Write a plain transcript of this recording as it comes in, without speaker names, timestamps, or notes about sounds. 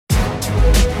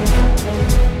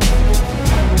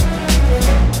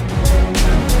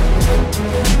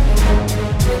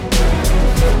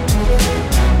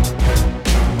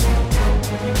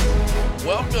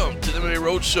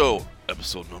Roadshow,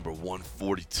 episode number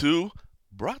 142,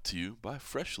 brought to you by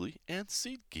Freshly and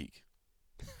SeatGeek.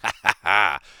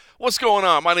 What's going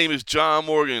on? My name is John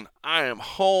Morgan. I am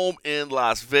home in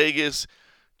Las Vegas,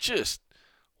 just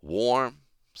warm,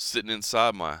 sitting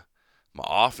inside my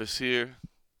office here,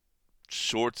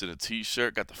 shorts and a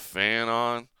t-shirt, got the fan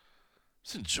on,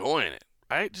 just enjoying it,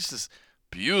 right? Just this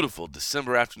beautiful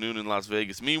December afternoon in Las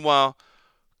Vegas. Meanwhile,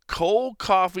 cold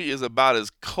coffee is about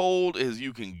as cold as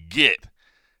you can get.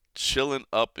 Chilling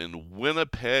up in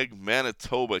Winnipeg,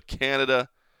 Manitoba, Canada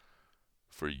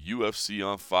for UFC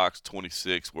on Fox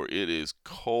 26, where it is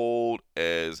cold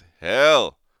as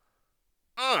hell.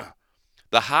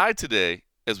 The high today,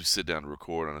 as we sit down to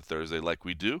record on a Thursday like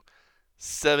we do,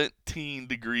 17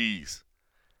 degrees.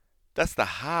 That's the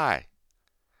high.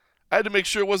 I had to make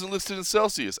sure it wasn't listed in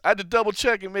Celsius. I had to double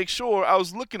check and make sure I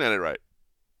was looking at it right.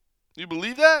 You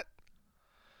believe that?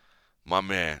 My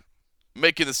man,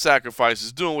 making the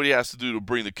sacrifices, doing what he has to do to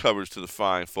bring the coverage to the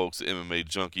fine folks at MMA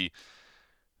Junkie.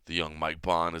 The young Mike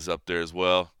Bond is up there as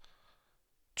well,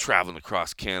 traveling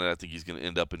across Canada. I think he's going to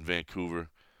end up in Vancouver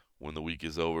when the week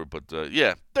is over. But,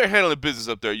 yeah, they're handling business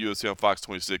up there at UFC on Fox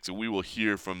 26, and we will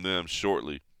hear from them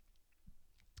shortly.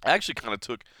 I actually kind of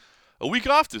took a week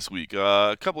off this week,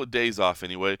 a couple of days off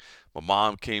anyway. My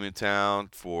mom came in town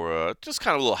for just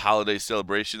kind of a little holiday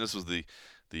celebration. This was the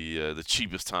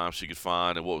cheapest time she could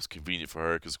find and what was convenient for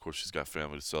her because, of course, she's got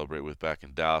family to celebrate with back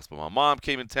in Dallas. But my mom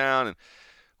came in town, and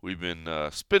we've been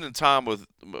spending time with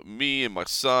me and my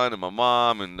son and my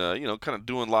mom and, kind of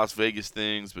doing Las Vegas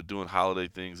things but doing holiday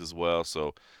things as well.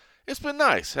 So it's been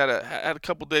nice. Had a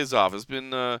couple days off. It's been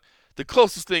the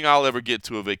closest thing I'll ever get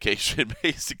to a vacation,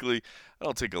 basically. I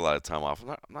don't take a lot of time off.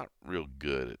 I'm not real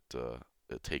good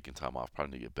at taking time off.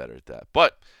 Probably need to get better at that.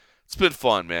 But it's been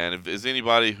fun, man. If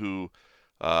anybody who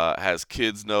has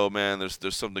kids know, man,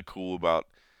 there's something cool about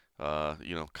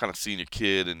kind of seeing your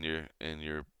kid and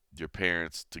your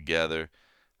parents together.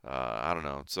 I don't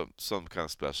know, something kind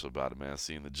of special about it, man.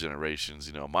 Seeing the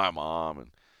generations, my mom,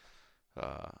 and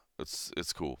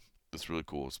it's cool. It's really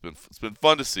cool. It's been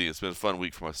fun to see. It's been a fun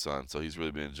week for my son, so he's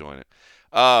really been enjoying it.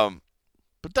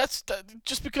 But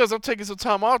just because I'm taking some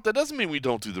time off, that doesn't mean we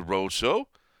don't do the road show.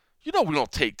 We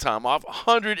don't take time off.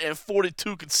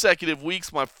 142 consecutive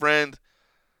weeks, my friend.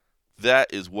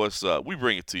 That is what's up. We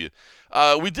bring it to you.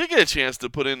 We did get a chance to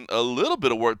put in a little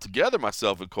bit of work together,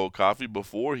 myself and Cold Coffee,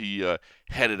 before he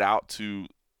headed out to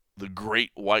the Great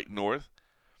White North.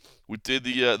 We did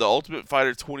the Ultimate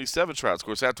Fighter 27 trials. Of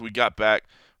course, after we got back,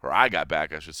 or I got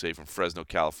back, I should say, from Fresno,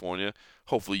 California.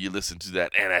 Hopefully you listened to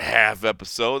that and a half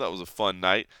episode. That was a fun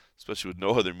night, especially with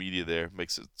no other media there.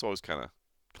 It's always kind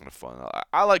of fun.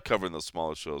 I like covering those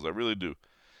smaller shows. I really do.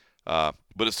 But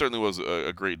it certainly was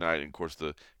a great night. And, of course,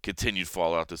 the continued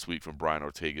fallout this week from Brian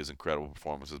Ortega's incredible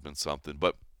performance has been something.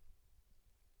 But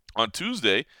on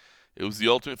Tuesday, it was the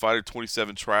Ultimate Fighter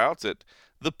 27 tryouts at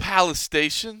the Palace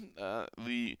Station,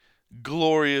 the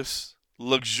glorious,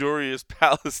 luxurious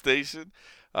Palace Station,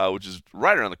 which is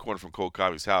right around the corner from Cold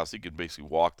Coffee's house. He could basically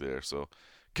walk there, so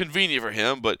convenient for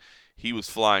him. But he was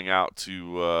flying out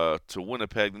to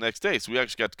Winnipeg the next day, so we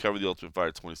actually got to cover the Ultimate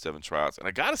Fighter 27 tryouts. And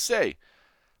I got to say,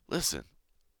 listen,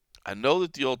 I know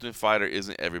that the Ultimate Fighter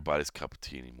isn't everybody's cup of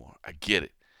tea anymore. I get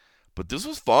it. But this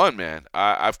was fun, man.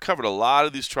 I've covered a lot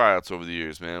of these tryouts over the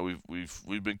years, man.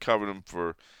 We've been covering them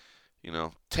for,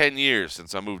 10 years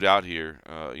since I moved out here,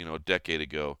 a decade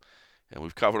ago. And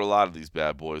we've covered a lot of these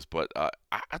bad boys. But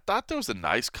I thought there was a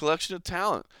nice collection of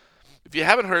talent. If you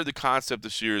haven't heard, the concept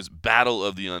this year is Battle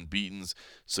of the Unbeatens.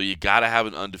 So you got to have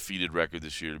an undefeated record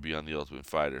this year to be on the Ultimate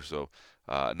Fighter. So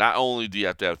not only do you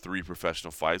have to have 3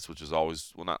 professional fights, which is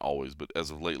always, well, not always, but as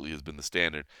of lately has been the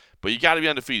standard, but you got to be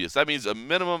undefeated. So that means a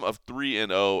minimum of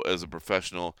 3-0 as a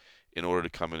professional in order to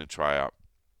come in and try out.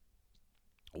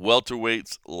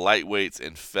 Welterweights, lightweights,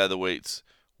 and featherweights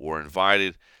were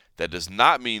invited. That does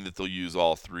not mean that they'll use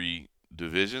all 3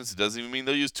 divisions. It doesn't even mean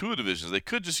they'll use 2 divisions. They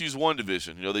could just use 1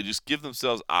 division. They just give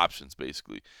themselves options,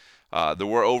 basically. There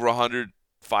were over 100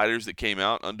 fighters that came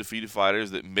out, undefeated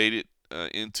fighters that made it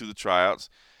into the tryouts.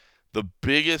 The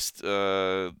biggest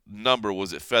number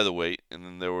was at featherweight,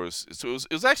 and then it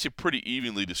was actually pretty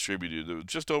evenly distributed. There was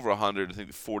just over 100. I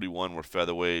think 41 were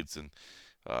featherweights, and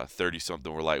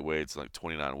 30-something were lightweights, and like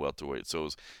 29 welterweights. So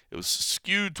it was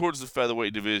skewed towards the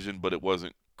featherweight division, but it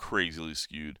wasn't crazily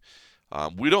skewed.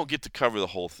 We don't get to cover the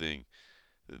whole thing.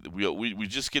 We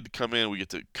just get to come in. We get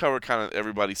to cover kind of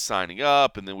everybody signing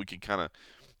up, and then we can kind of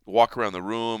walk around the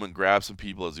room and grab some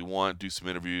people as we want, do some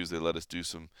interviews. They let us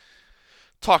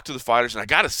talk to the fighters. And I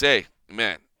got to say,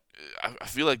 man, I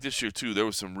feel like this year, too, there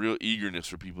was some real eagerness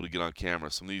for people to get on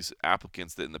camera. Some of these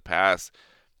applicants that in the past,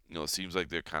 it seems like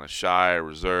they're kind of shy or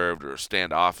reserved or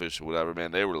standoffish or whatever,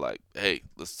 man, they were like, hey,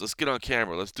 let's get on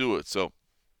camera. Let's do it. So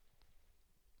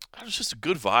it was just a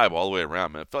good vibe all the way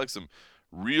around, man. I felt like some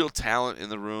real talent in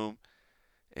the room.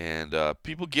 And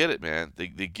people get it, man. They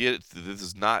get it. This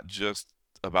is not just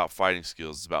about fighting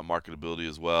skills. It's about marketability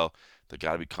as well. They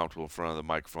got to be comfortable in front of the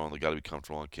microphone. They got to be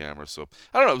comfortable on camera. So,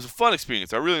 I don't know. It was a fun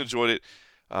experience. I really enjoyed it.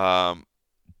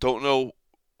 Don't know.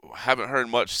 Haven't heard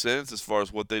much since as far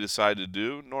as what they decided to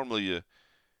do. Normally,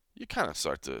 you kind of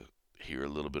start to hear a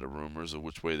little bit of rumors of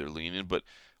which way they're leaning. But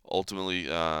ultimately,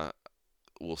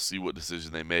 we'll see what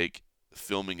decision they make.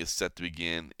 Filming is set to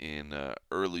begin in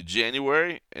early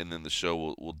January, and then the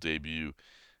show will debut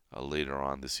later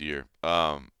on this year.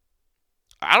 I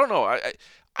don't know.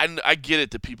 I get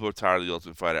it that people are tired of The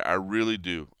Ultimate Fighter. I really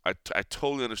do. I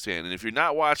totally understand. And if you're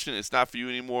not watching it, it's not for you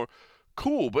anymore.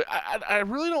 Cool. But I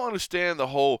really don't understand the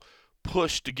whole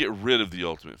push to get rid of The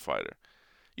Ultimate Fighter.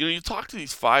 You talk to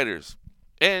these fighters,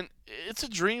 and it's a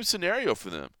dream scenario for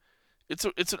them. It's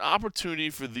an opportunity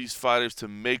for these fighters to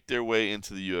make their way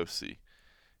into the UFC.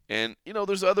 And,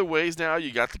 there's other ways now.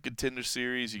 You got the Contender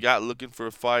Series. You got looking for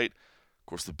a fight. Of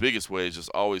course, the biggest way is just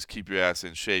always keep your ass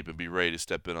in shape and be ready to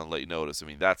step in on late notice. I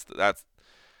mean, that's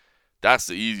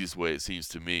the easiest way, it seems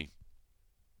to me.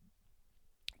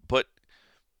 But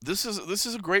this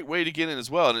is a great way to get in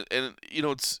as well. And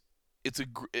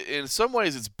in some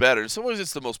ways it's better. In some ways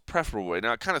it's the most preferable way.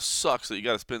 Now, it kind of sucks that you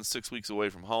got to spend 6 weeks away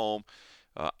from home,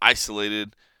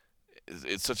 isolated.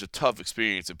 It's such a tough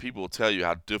experience, and people will tell you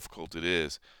how difficult it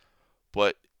is.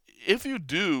 But if you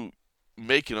do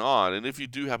make it on, and if you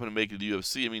do happen to make it to the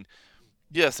UFC, I mean,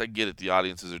 yes, I get it. The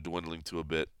audiences are dwindling to a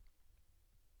bit.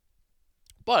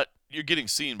 But you're getting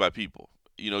seen by people.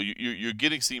 You're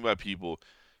getting seen by people.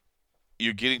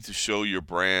 You're getting to show your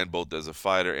brand both as a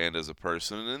fighter and as a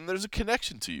person, and there's a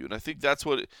connection to you. And I think that's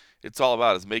what it's all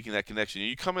about, is making that connection.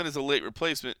 You come in as a late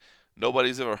replacement.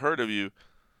 Nobody's ever heard of you.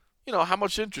 How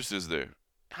much interest is there?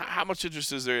 How much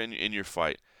interest is there in your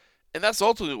fight? And that's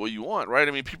ultimately what you want, right?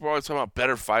 I mean, people are always talking about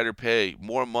better fighter pay,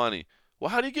 more money. Well,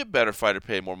 how do you get better fighter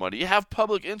pay, more money? You have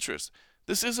public interest.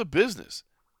 This is a business.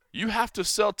 You have to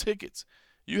sell tickets.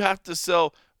 You have to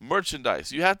sell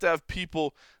merchandise. You have to have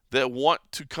people that want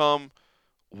to come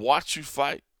watch you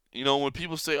fight. When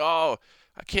people say, oh,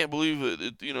 I can't believe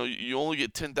it, you only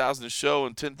get $10,000 a show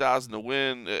and $10,000 to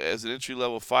win as an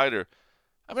entry-level fighter.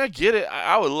 I mean, I get it.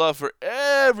 I would love for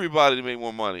everybody to make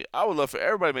more money. I would love for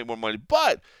everybody to make more money.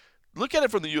 But look at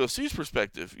it from the UFC's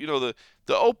perspective. The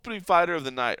opening fighter of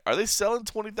the night, are they selling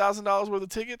 $20,000 worth of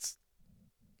tickets?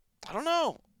 I don't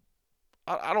know.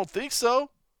 I don't think so.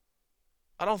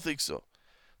 I don't think so.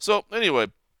 So, anyway,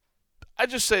 I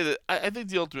just say that I think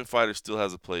The Ultimate Fighter still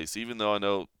has a place, even though I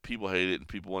know people hate it and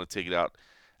people want to take it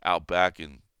out back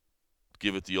and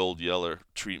give it the old Yeller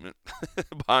treatment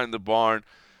behind the barn.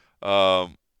 I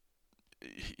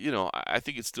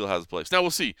think it still has a place. Now, we'll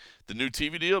see. The new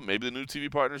TV deal, maybe the new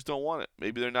TV partners don't want it.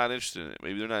 Maybe they're not interested in it.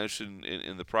 Maybe they're not interested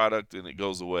in the product and it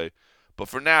goes away. But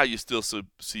for now, you still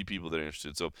see people that are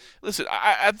interested. So, listen,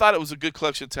 I thought it was a good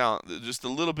collection of talent. Just a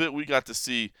little bit we got to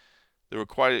see. There were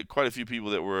quite a few people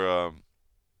that were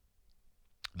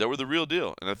the real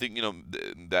deal. And I think,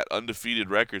 that undefeated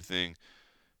record thing,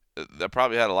 that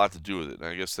probably had a lot to do with it. And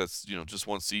I guess that's, just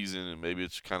one season and maybe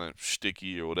it's kind of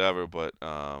shticky or whatever, but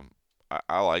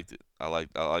I liked it. I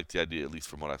liked the idea, at least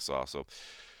from what I saw. So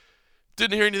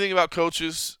didn't hear anything about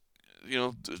coaches,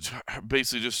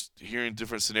 basically just hearing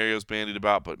different scenarios bandied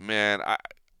about. But, man,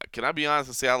 can I be honest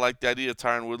and say I like the idea of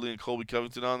Tyron Woodley and Colby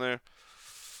Covington on there?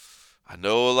 I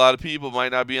know a lot of people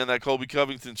might not be on that Colby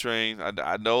Covington train.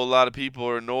 I know a lot of people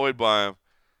are annoyed by him.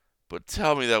 But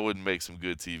tell me that wouldn't make some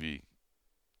good TV.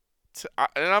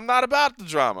 And I'm not about the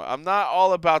drama. I'm not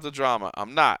all about the drama.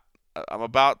 I'm not. I'm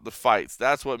about the fights.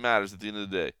 That's what matters at the end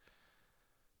of the day.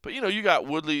 But, you got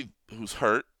Woodley who's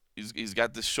hurt. He's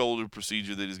got this shoulder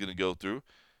procedure that he's going to go through.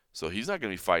 So he's not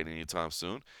going to be fighting anytime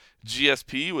soon.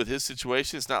 GSP, with his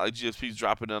situation, it's not like GSP's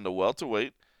dropping down to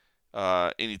welterweight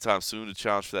anytime soon to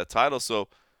challenge for that title. So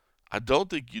I don't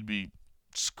think you'd be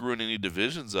screwing any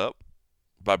divisions up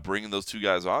by bringing those two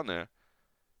guys on there.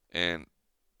 And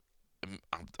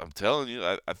I'm telling you,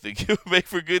 I think it would make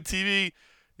for good TV.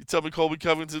 You tell me Colby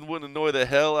Covington wouldn't annoy the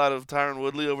hell out of Tyron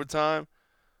Woodley over time?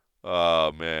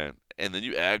 Oh, man. And then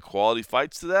you add quality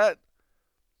fights to that?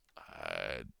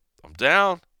 I'm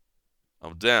down.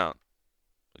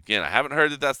 Again, I haven't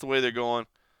heard that that's the way they're going,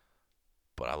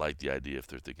 but I like the idea if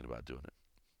they're thinking about doing it.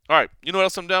 All right, you know what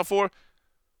else I'm down for?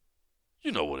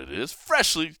 You know what it is.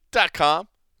 Freshly.com,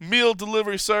 meal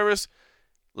delivery service.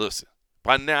 Listen.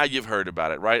 By now you've heard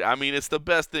about it, right? I mean, it's the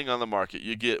best thing on the market.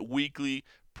 You get weekly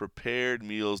prepared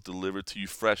meals delivered to you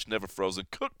fresh, never frozen,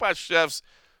 cooked by chefs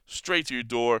straight to your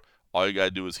door. All you got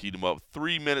to do is heat them up.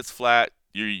 3 minutes flat,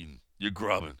 you're eating. You're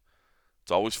grubbing.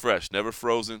 It's always fresh, never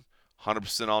frozen,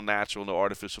 100% all natural, no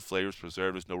artificial flavors,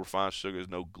 preservatives, no refined sugars,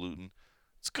 no gluten.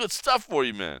 It's good stuff for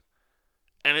you, man.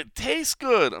 And it tastes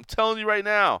good. I'm telling you right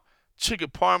now. Chicken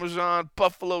parmesan,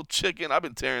 buffalo chicken. I've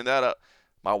been tearing that up.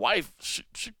 My wife,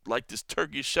 she liked this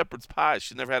turkey shepherd's pie.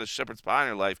 She never had a shepherd's pie in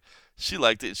her life. She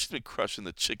liked it, and she's been crushing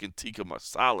the chicken tikka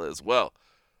masala as well.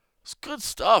 It's good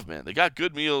stuff, man. They got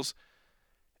good meals.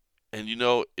 And, you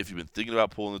know, if you've been thinking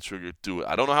about pulling the trigger, do it.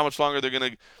 I don't know how much longer they're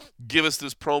going to give us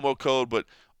this promo code, but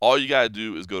all you got to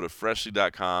do is go to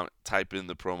freshly.com, type in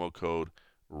the promo code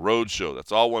ROADSHOW.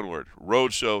 That's all one word,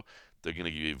 ROADSHOW. They're going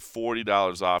to give you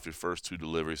 $40 off your first 2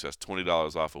 deliveries. That's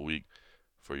 $20 off a week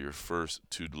for your first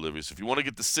 2 deliveries. If you want to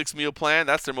get the 6-meal plan,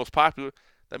 that's their most popular.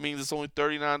 That means it's only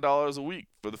 $39 a week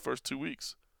for the first 2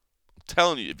 weeks. I'm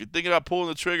telling you, if you're thinking about pulling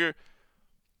the trigger,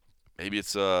 maybe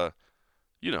it's,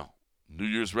 New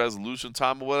Year's resolution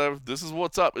time or whatever, this is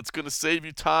what's up. It's going to save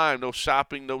you time. No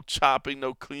shopping, no chopping,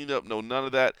 no cleanup, no none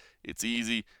of that. It's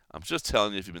easy. I'm just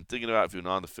telling you, if you've been thinking about it, if you've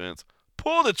been on the fence,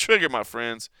 pull the trigger, my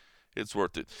friends. It's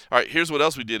worth it. All right, here's what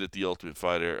else we did at the Ultimate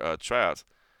Fighter tryouts.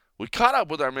 We caught up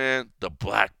with our man, the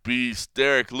Black Beast,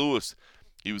 Derek Lewis.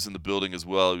 He was in the building as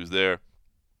well. He was there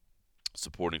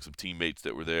supporting some teammates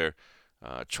that were there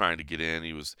trying to get in.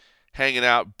 He was hanging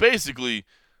out, basically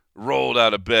rolled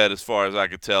out of bed as far as I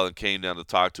could tell and came down to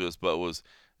talk to us, but was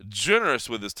generous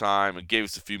with his time and gave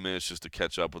us a few minutes just to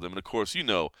catch up with him. And, of course, you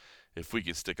know, if we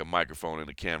can stick a microphone and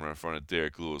a camera in front of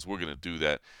Derek Lewis, we're going to do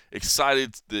that.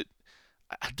 Excited that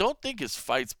I don't think his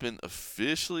fight's been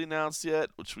officially announced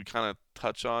yet, which we kind of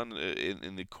touch on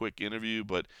in the quick interview,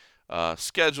 but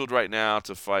scheduled right now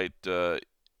to fight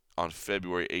on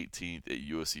February 18th at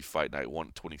UFC Fight Night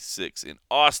 126 in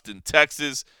Austin,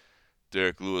 Texas.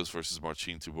 Derek Lewis versus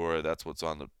Marcin Tybura. That's what's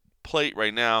on the plate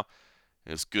right now.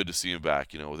 And it's good to see him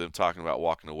back. You know, with him talking about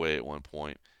walking away at one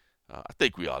point. I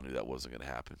think we all knew that wasn't going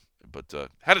to happen. But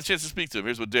had a chance to speak to him.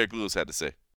 Here's what Derek Lewis had to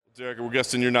say. Derek, we're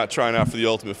guessing you're not trying out for the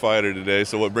Ultimate Fighter today.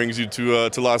 So what brings you to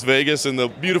Las Vegas and the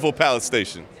beautiful Palace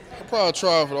Station? I'll probably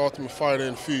try out for the Ultimate Fighter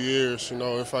in a few years. You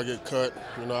know, if I get cut,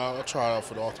 you know, I'll try out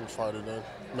for the Ultimate Fighter then,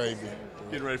 maybe.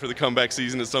 Getting ready for the comeback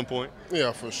season at some point?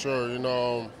 Yeah, for sure. You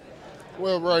know,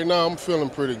 well, right now I'm feeling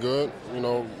pretty good. You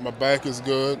know, my back is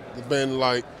good. It's been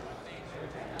like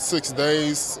 6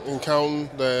 days and counting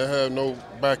that I have no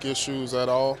back issues at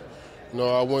all. You know,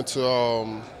 I went to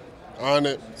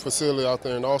Onnit facility out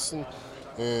there in Austin,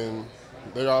 and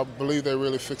I believe they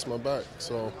really fixed my back.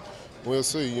 So we'll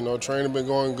see. You know, training been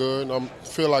going good. I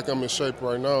feel like I'm in shape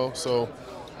right now. So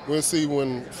we'll see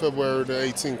when February the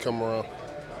 18th come around.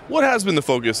 What has been the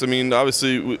focus? I mean,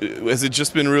 obviously, has it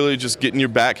just been really just getting your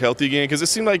back healthy again? Because it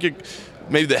seemed like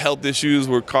maybe the health issues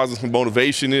were causing some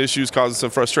motivation issues, causing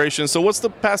some frustration. So what's the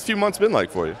past few months been like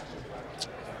for you?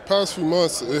 Past few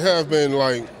months, it have been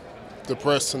like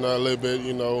depressing a little bit,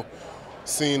 you know,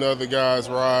 seeing other guys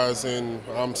rise and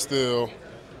I'm still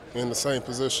in the same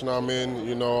position I'm in.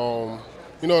 You know,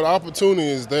 the opportunity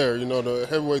is there. You know, the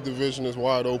heavyweight division is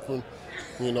wide open.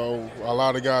 You know, a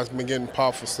lot of guys been getting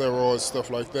popped for steroids, stuff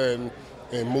like that,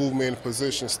 and move me in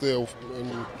position still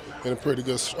in a pretty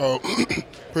good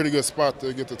spot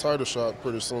to get the title shot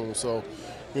pretty soon. So,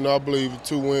 you know, I believe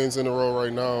 2 wins in a row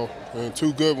right now and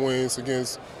 2 good wins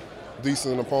against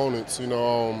decent opponents. You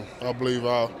know, I believe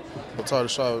the title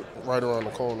shot right around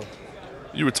the corner.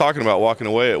 You were talking about walking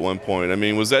away at one point. I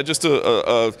mean, was that just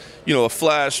a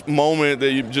flash moment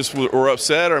that you just were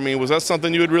upset? Or, I mean, was that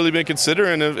something you had really been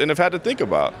considering and have had to think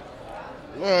about?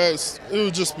 It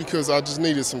was just because I just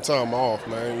needed some time off,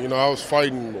 man. You know, I was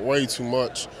fighting way too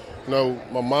much. You know,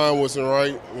 my mind wasn't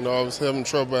right. You know, I was having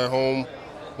trouble at home,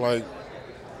 like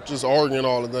just arguing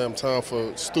all the damn time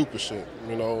for stupid shit,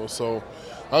 you know. So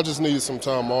I just needed some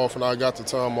time off, and I got the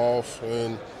time off,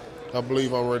 and I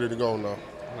believe I'm ready to go now.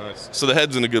 Nice. So the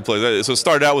head's in a good place. So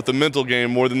start out with the mental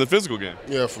game more than the physical game.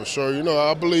 Yeah, for sure. You know,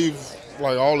 I believe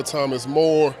like all the time it's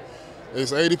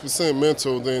 80%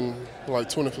 mental than like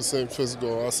 20%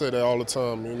 physical. I say that all the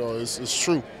time. You know, it's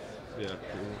true. Yeah.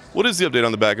 What is the update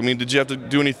on the back? I mean, did you have to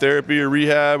do any therapy or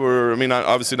rehab? Or, I mean,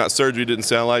 obviously not surgery, didn't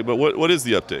sound like, but what is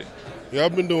the update? Yeah,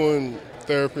 I've been doing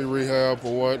therapy, rehab,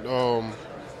 or what.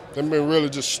 They've been really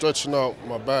just stretching out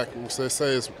my back. They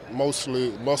say it's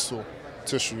mostly muscle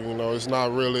tissue, you know. It's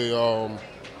not really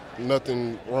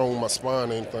nothing wrong with my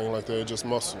spine or anything like that. It's just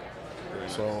muscle.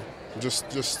 So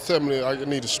just tell me I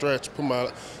need to stretch, put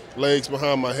my legs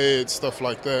behind my head, stuff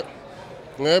like that.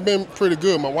 And they've been pretty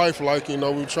good. My wife, like, you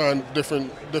know, we're trying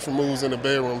different moves in the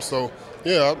bedroom. So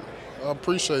yeah, I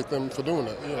appreciate them for doing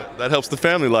that. Yeah. That helps the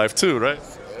family life too, right?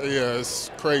 Yeah,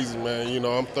 it's crazy, man. You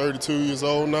know, I'm 32 years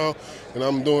old now, and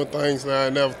I'm doing things that I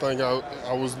never think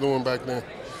I was doing back then.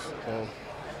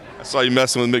 I saw you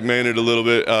messing with Mick Maynard a little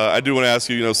bit. I do want to ask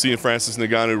you, seeing Francis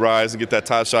Ngannou rise and get that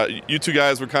title shot, you two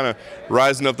guys were kind of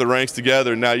rising up the ranks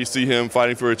together. Now you see him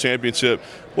fighting for a championship.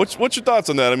 What's your thoughts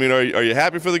on that? I mean, are you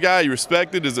happy for the guy? You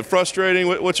respect it? Is it frustrating?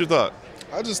 What's your thought?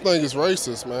 I just think it's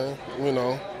racist, man. You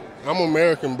know, I'm an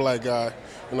American black guy.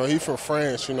 You know, he from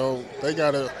France. You know, they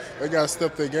gotta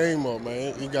step their game up,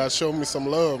 man. He gotta show me some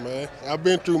love, man. I've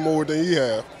been through more than he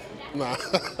have. Nah.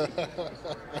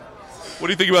 What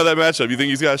do you think about that matchup? You think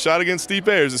he's got a shot against Stipe,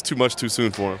 or is this too much too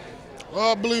soon for him?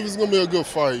 Well, I believe it's gonna be a good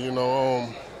fight.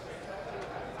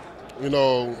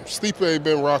 Stipe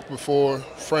been rocked before.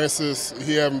 Francis,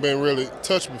 he haven't been really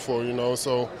touched before.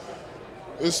 So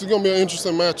it's gonna be an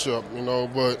interesting matchup.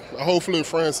 But hopefully if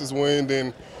Francis wins,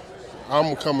 then I'm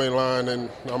gonna come in line and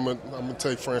I'm gonna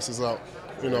take Francis out.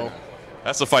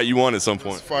 That's the fight you want at some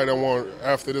point. That's the fight I want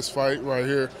after this fight right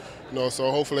here.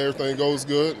 So hopefully everything goes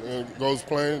good and goes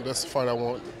plain. That's the fight I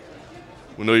want.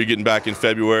 We know you're getting back in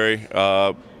February.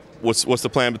 What's the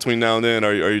plan between now and then?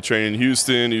 Are you training in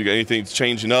Houston? You got anything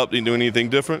changing up? You doing anything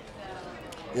different?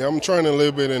 Yeah, I'm training a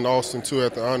little bit in Austin too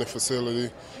at the Honor facility.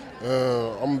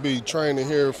 I'm gonna be training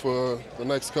here for the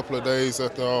next couple of days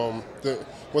at the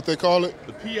what they call it?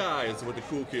 The PI is what the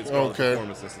cool kids call it,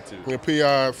 Performance Institute. The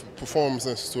PI Performance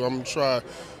Institute. I'm gonna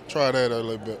try that a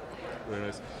little bit. Very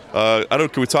nice.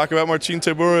 Can we talk about Marcin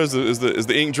Tybura? Is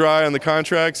the ink dry on the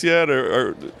contracts yet?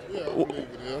 Or yeah, I believe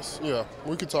it is. Yeah,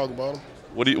 we could talk about him.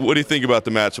 What do you think about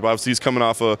the matchup? Obviously, he's coming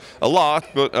off a lot,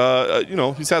 but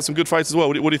he's had some good fights as well.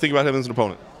 What do you think about him as an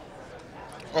opponent?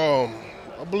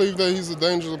 I believe that he's a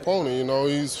dangerous opponent.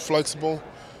 He's flexible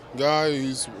guy.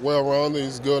 He's well-rounded.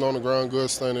 He's good on the ground, good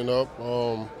standing up.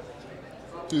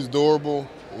 He's durable.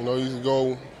 He can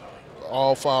go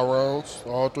all 5 rounds,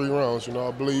 all 3 rounds.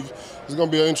 I believe it's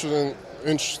going to be an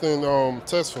interesting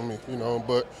test for me.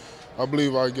 But I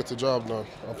believe I get the job done.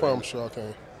 I promise you I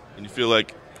can. And you feel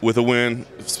like with a win,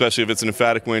 especially if it's an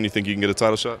emphatic win, you think you can get a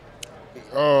title shot?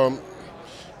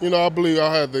 I believe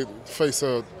I had to face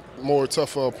a more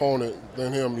tougher opponent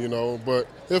than him, But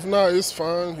if not, it's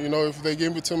fine. If they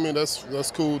give it to me,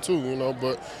 that's cool too,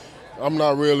 But I'm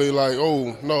not really like,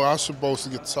 oh, no, I'm supposed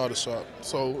to get the title shot.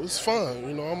 So it's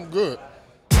fine, I'm good.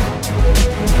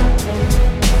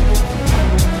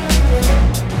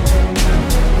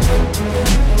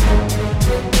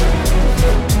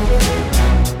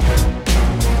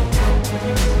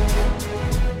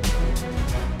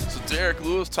 Derek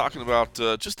Lewis talking about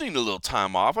just needing a little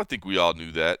time off. I think we all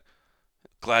knew that.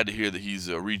 Glad to hear that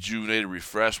he's rejuvenated,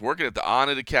 refreshed, working at the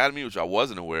Onnit Academy, which I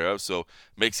wasn't aware of, so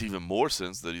makes even more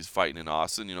sense that he's fighting in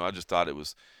Austin. I just thought it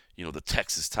was, the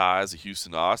Texas ties, the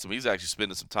Houston to Austin. But he's actually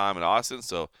spending some time in Austin,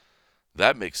 so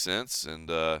that makes sense.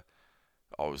 And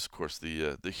always, of course,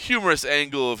 the humorous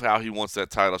angle of how he wants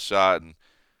that title shot and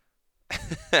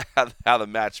how the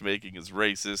matchmaking is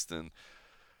racist and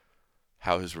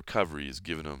how his recovery is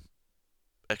giving him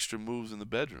extra moves in the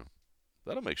bedroom.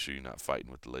 That'll make sure you're not fighting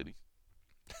with the lady.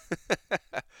 All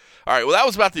right, well, that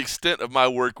was about the extent of my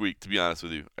work week, to be honest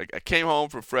with you. I came home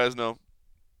from Fresno.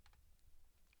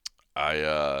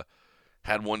 I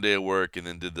had one day of work and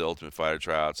then did the Ultimate Fighter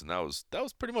tryouts, and that was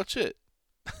pretty much it.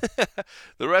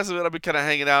 The rest of it, I've been kind of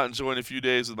hanging out, enjoying a few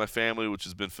days with my family, which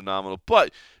has been phenomenal.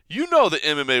 But the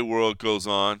MMA world goes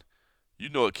on.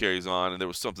 It carries on, and there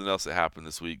was something else that happened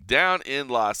this week. Down in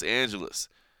Los Angeles,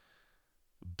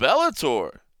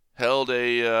 Bellator held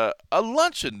a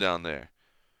luncheon down there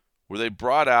where they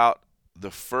brought out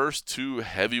the first 2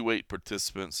 heavyweight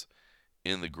participants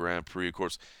in the Grand Prix. Of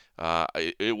course,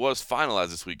 it was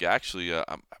finalized this week. Actually,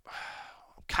 I'm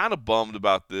kind of bummed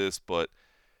about this, but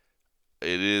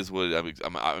it is what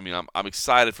I'm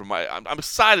excited for I'm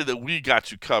excited that we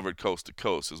got you covered coast to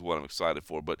coast is what I'm excited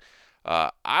for. But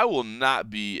I will not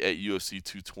be at UFC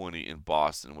 220 in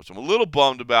Boston, which I'm a little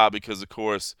bummed about because, of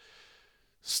course,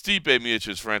 Stipe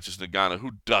Miocic, Francis Ngannou,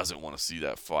 who doesn't want to see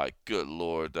that fight? Good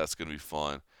Lord, that's going to be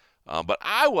fun. But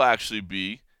I will actually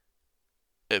be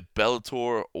at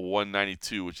Bellator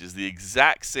 192, which is the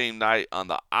exact same night on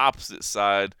the opposite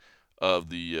side of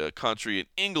the country in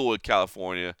Inglewood,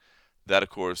 California. That, of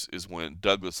course, is when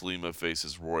Douglas Lima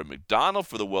faces Rory McDonald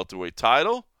for the welterweight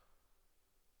title.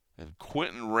 And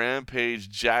Quentin Rampage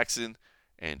Jackson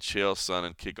and Chael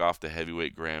Sonnen kick off the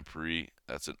heavyweight Grand Prix.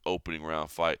 That's an opening round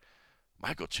fight.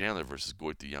 Michael Chandler versus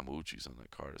Goiti Yamauchi's on that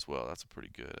card as well. That's a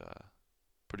pretty good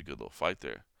little fight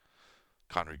there.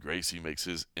 Conor Gracie makes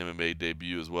his MMA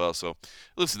debut as well. So,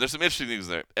 listen, there's some interesting things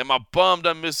there. Am I bummed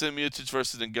I'm missing Miocic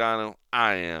versus Ngannou?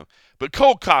 I am. But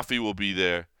Cold Coffee will be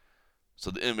there.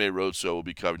 So the MMA Roadshow will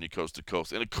be covering you coast to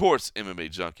coast. And, of course,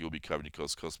 MMA Junkie will be covering you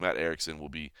coast to coast. Matt Erickson will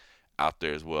be out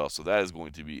there as well. So that is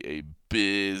going to be a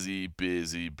busy,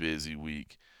 busy, busy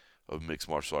week of mixed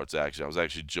martial arts action. I was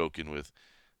actually joking with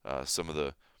some of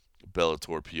the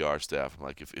Bellator PR staff. I'm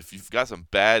like, if you've got some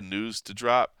bad news to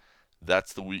drop,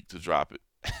 that's the week to drop it.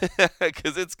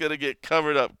 Because it's going to get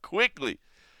covered up quickly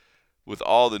with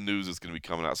all the news that's going to be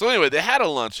coming out. So anyway, they had a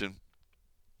luncheon.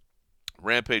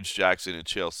 Rampage Jackson and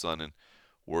Chael Sonnen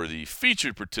were the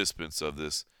featured participants of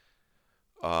this.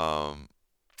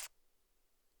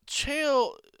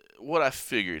 Chael, what I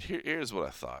figured, here's what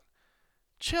I thought.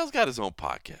 Chael's got his own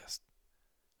podcast.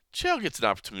 Chael gets an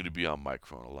opportunity to be on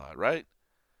microphone a lot, right?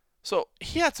 So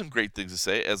he had some great things to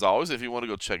say. As always, if you want to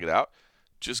go check it out,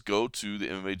 just go to the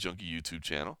MMA Junkie YouTube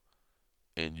channel,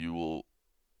 and you will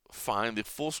find the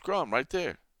full scrum right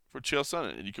there for Chael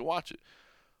Sonnen, and you can watch it.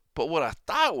 But what I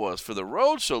thought was, for the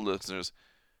Roadshow listeners,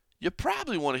 you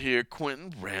probably want to hear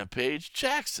Quentin Rampage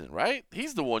Jackson, right?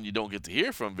 He's the one you don't get to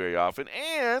hear from very often,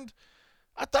 and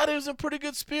I thought he was in pretty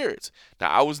good spirits. Now,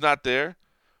 I was not there.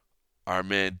 Our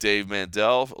man Dave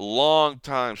Mandel, a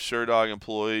long-time Sherdog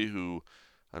employee who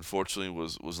unfortunately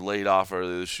was laid off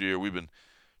earlier this year. We've been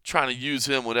trying to use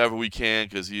him whenever we can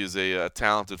because he is a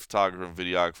talented photographer and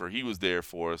videographer. He was there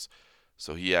for us,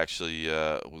 so he actually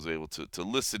was able to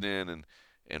listen in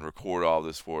and record all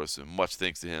this for us, and much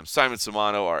thanks to him. Simon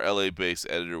Simano, our LA-based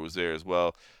editor, was there as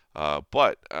well.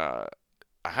 But I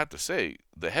have to say,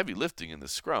 the heavy lifting in the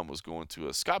scrum was going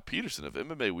to Scott Peterson of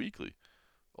MMA Weekly.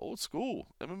 Old school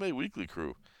MMA Weekly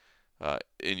crew.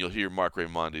 And you'll hear Mark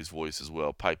Raymondi's voice as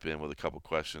well pipe in with a couple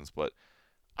questions. But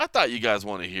I thought you guys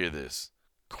want to hear this.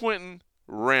 Quentin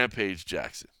Rampage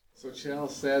Jackson. So Chael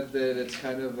said that it's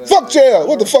kind of... Fuck Chael!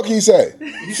 What the fuck he say?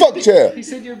 Fuck Chael! He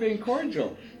said you're being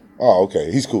cordial. Oh,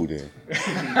 okay. He's cool then.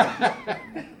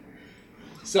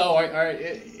 So,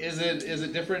 is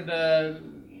it different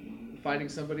fighting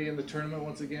somebody in the tournament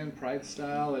once again, Pride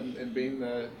style, and being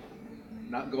the...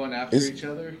 not going after each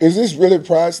other? Is this really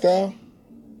Pride style?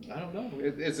 I don't know.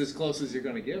 It's as close as you're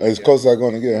going to get. As close as I'm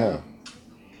going to get, huh?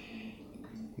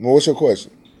 Well, what's your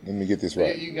question? Let me get this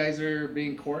right. You guys are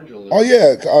being cordial. Oh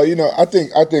yeah, I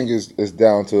think it's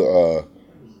down to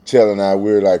Chael and I.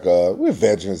 We're like we're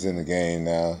veterans in the game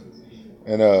now,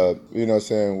 and you know what I'm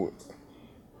saying.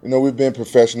 We've been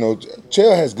professional.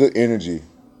 Chael has good energy,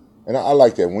 and I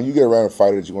like that. When you get around a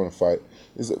fighter that you want to fight,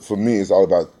 for me, it's all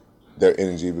about their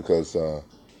energy because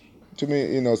to me,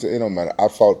 it don't matter. I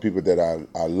fought people that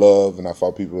I love, and I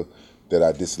fought people that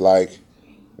I dislike.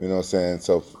 You know what I'm saying?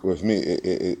 So with me,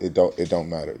 it don't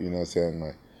matter. You know what I'm saying?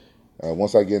 Like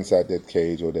once I get inside that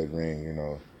cage or that ring,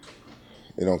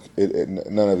 none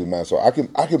of it matters. So I can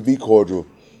be cordial.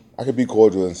 I can be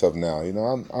cordial and stuff now.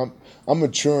 I'm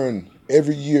maturing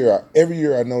every year. Every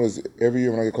year I notice. Every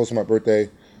year when I get close to my birthday,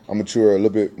 I mature a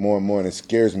little bit more and more, and it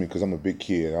scares me because I'm a big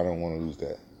kid. I don't want to lose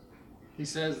that. He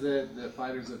says that the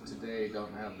fighters of today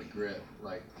don't have the grit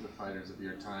like the fighters of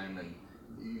your time, and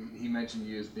he mentioned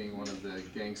you as being one of the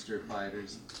gangster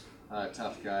fighters,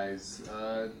 tough guys.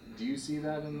 Do you see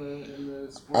that in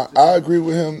the sport today? I agree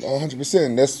with him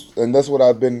 100%. That's what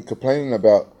I've been complaining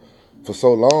about for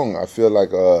so long. I feel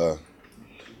like a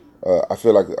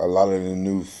lot of the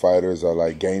new fighters are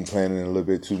like game planning a little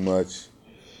bit too much,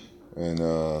 and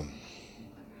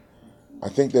I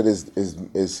think that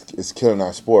is killing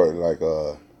our sport. Like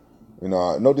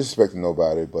no disrespect to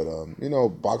nobody, but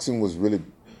boxing was really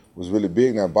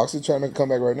big. Now boxing trying to come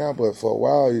back right now, but for a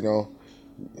while, you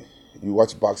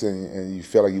watch boxing and you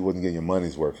feel like you wasn't getting your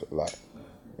money's worth a lot.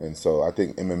 And so I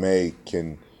think MMA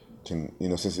can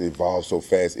since it evolves so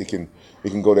fast, it can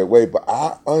go that way. But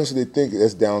I honestly think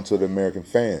that's down to the American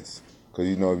fans, because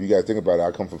if you guys think about it,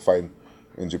 I come from fighting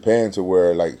in Japan to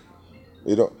where like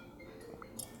in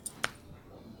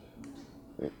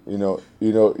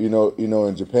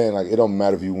Japan, like it don't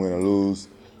matter if you win or lose,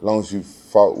 as long as you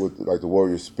fought with like the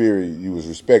warrior spirit, you was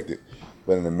respected.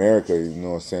 But in America, you know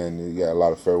what I'm saying, you got a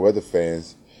lot of fair weather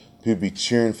fans. People be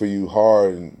cheering for you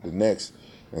hard, and the next,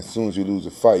 as soon as you lose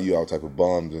a fight, you all type of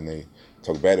bums, and they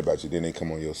talk bad about you. Then they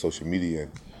come on your social media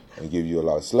and give you a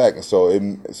lot of slack. And so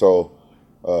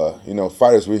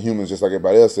fighters, we're humans just like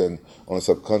everybody else, and on a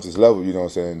subconscious level, you know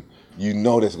what I'm saying,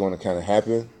 that's going to kind of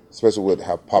happen, especially with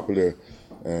how popular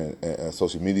and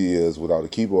social media is with all the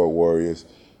keyboard warriors.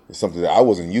 It's something that I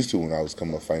wasn't used to when I was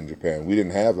coming up fighting in Japan. We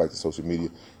didn't have like the social media,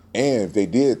 and if they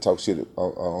did talk shit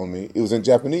on me, it was in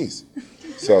Japanese,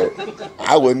 so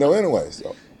I wouldn't know anyway.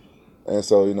 So, and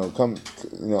so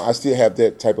I still have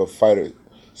that type of fighter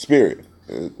spirit.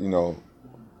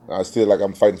 I still like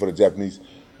I'm fighting for the Japanese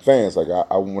fans. Like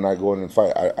I when I go in and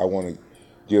fight, I want to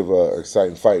give a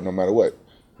exciting fight no matter what.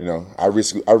 I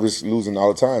risk losing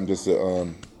all the time just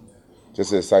to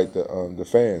excite the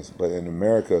fans. But in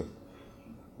America,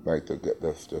 like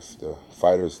the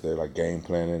fighters, they're like game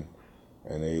planning,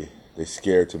 and they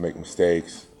scared to make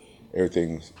mistakes.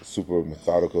 Everything's super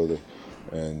methodical,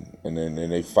 and then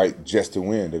they fight just to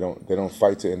win. They don't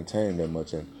fight to entertain that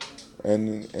much, and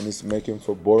it's making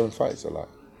for boring fights a lot.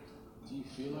 Do you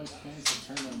feel like fans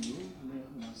have turned on you,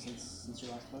 since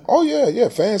your last fight? Oh yeah,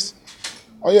 fans.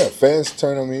 Oh yeah, fans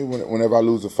turn on me whenever I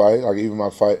lose a fight. Like even my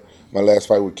last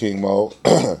fight with King Mo,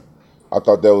 I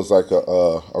thought that was like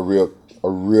a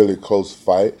really close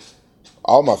fight.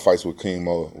 All my fights with King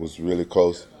Mo was really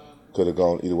close. Could have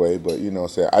gone either way, but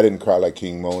I didn't cry like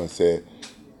King Mo and said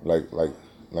like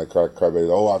crybaby.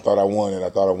 Oh, I thought I won it. I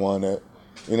thought I won it.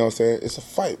 It's a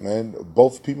fight, man.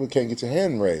 Both people can't get your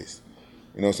hand raised.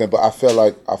 But I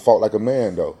fought like a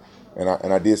man though, and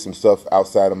I did some stuff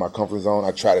outside of my comfort zone.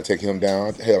 I tried to take him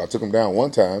down. Hell, I took him down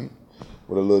one time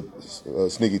with a little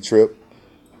sneaky trip,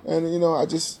 and I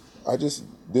just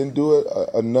didn't do it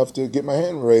enough to get my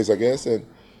hand raised, I guess, and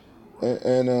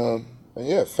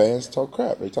yeah, fans talk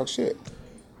crap. They talk shit.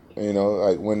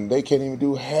 Like when they can't even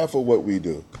do half of what we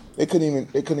do. They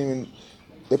probably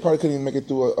couldn't even make it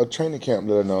through a training camp,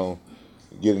 let alone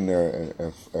get in there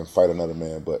and fight another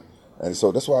man. And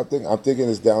so that's why I'm thinking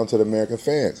it's down to the American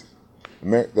fans. I'm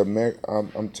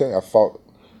telling you, I fought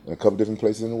in a couple different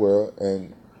places in the world,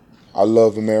 and I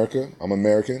love America. I'm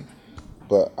American,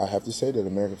 but I have to say that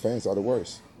American fans are the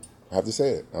worst. I have to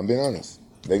say it. I'm being honest.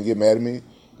 They can get mad at me,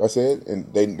 like I said,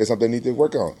 and there's something they need to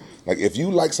work on. Like if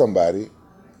you like somebody,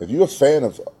 if you're a fan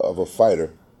of a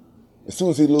fighter, as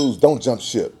soon as he loses, don't jump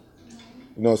ship.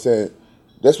 You know what I'm saying?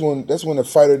 That's when the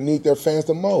fighter need their fans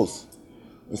the most.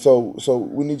 And so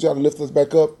we need y'all to lift us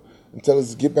back up and tell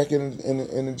us to get back in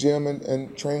the gym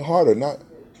and train harder, not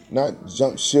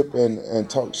jump ship and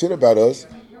talk shit about us,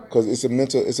 because it's a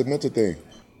mental thing.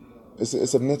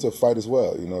 It's a mental fight as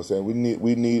well. You know what I'm saying?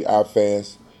 We need our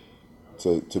fans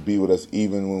to be with us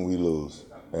even when we lose.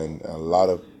 And a lot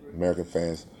of American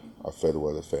fans are fair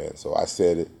weather fans. So I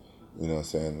said it, you know what I'm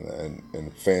saying?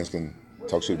 And fans can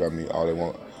talk shit about me all they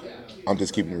want. I'm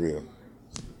just keeping it real.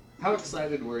 How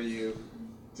excited were you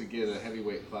to get a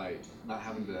heavyweight fight, not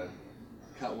having to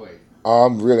cut weight?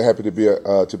 I'm really happy to be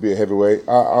a heavyweight.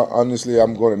 Honestly,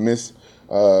 I'm going to miss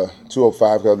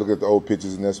 205 because I look at the old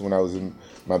pictures, and that's when I was in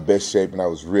my best shape and I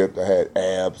was ripped. I had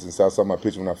abs, and so I saw my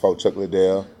picture when I fought Chuck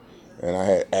Liddell, and I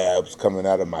had abs coming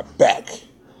out of my back.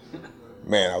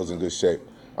 Man, I was in good shape.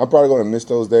 I'm probably going to miss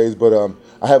those days, but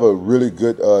I have a really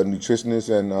good nutritionist,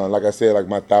 and like I said, like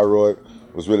my thyroid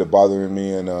was really bothering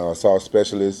me, and I saw a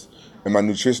specialist. And my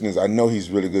nutritionist, I know he's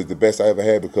really good, the best I ever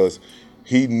had, because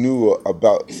he knew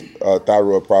about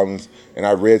thyroid problems, and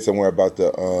I read somewhere about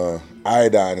the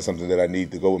iodine or something that I need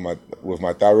to go with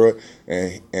my thyroid,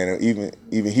 and even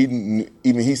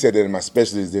he said that, and my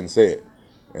specialist didn't say it,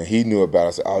 and he knew about it.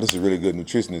 I said, oh, this is a really good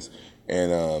nutritionist,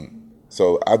 and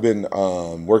so I've been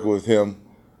working with him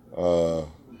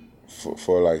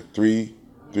for like three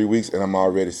weeks, and I'm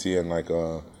already seeing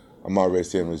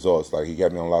results. Like he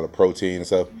got me on a lot of protein and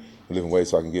stuff, lifting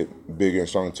weights so I can get bigger and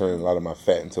stronger, turning a lot of my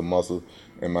fat into muscle,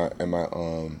 and my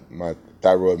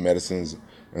thyroid medicines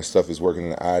and stuff is working,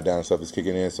 and the iodine stuff is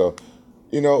kicking in. So,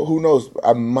 who knows?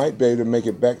 I might be able to make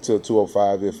it back to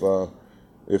 205 if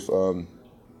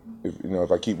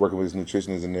I keep working with this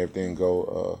nutritionist and everything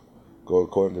go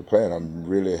according to plan. I'm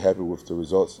really happy with the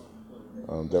results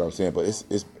that I'm seeing, but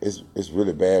it's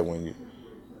really bad when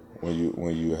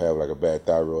you have like a bad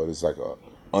thyroid. It's like a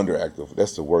underactive.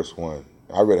 That's the worst one.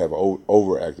 I'd rather have an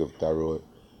overactive thyroid.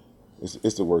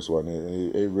 It's the worst one.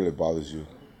 It really bothers you.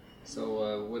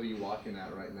 So what are you walking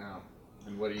at right now,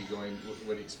 and what do you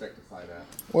expect to fight at?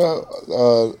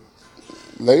 Well,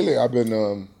 lately I've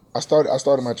been I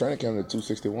started my training camp at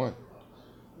 261.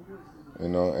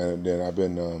 And then I've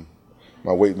been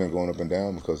my weight been going up and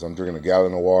down because I'm drinking a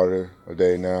gallon of water a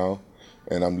day now,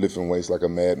 and I'm lifting weights like a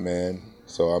madman.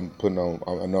 So I know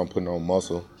I'm putting on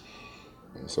muscle.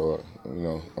 And so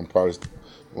I'm probably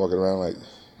walking around like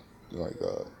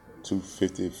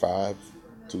 255,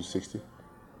 260.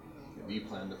 Do you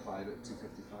plan to fight at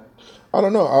 255? I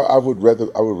don't know. I would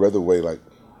rather weigh like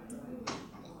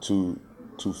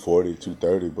 240,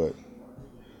 230, but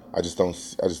I just don't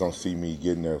see me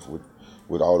getting there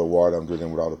with all the water I'm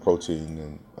drinking, with all the protein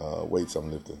and weights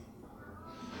I'm lifting.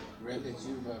 Granted,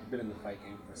 you've been in the fight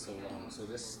game for so long, so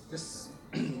this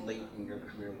late in your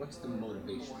career, what's the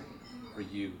motivation for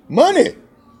you? Money.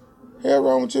 Hell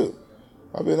wrong with you?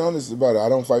 I've been honest about it. I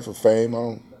don't fight for fame.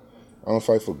 I don't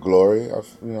fight for glory.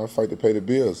 I fight to pay the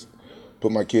bills,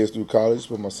 put my kids through college,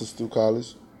 put my sister through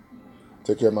college,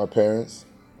 take care of my parents,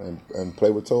 and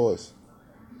play with toys.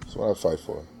 That's what I fight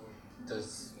for.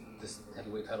 Does this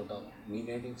heavyweight title belt mean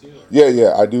anything to you? Or?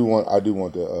 Yeah. I do want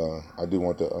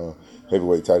the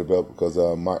heavyweight title belt because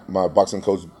my boxing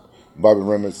coach Bobby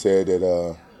Remmert said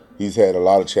that he's had a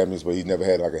lot of champions, but he's never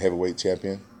had like a heavyweight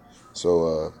champion.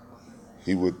 So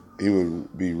he would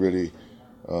be really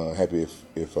happy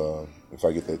if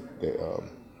I get that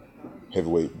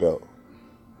heavyweight belt,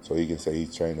 so he can say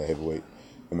he's trained a heavyweight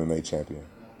MMA champion.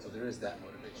 So there is that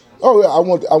motivation. Oh yeah, I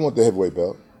want the heavyweight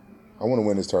belt. I want to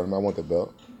win this tournament. I want the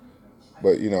belt.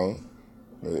 But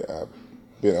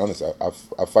being honest,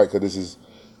 I fight because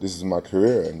this is my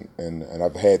career, and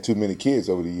I've had too many kids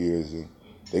over the years, and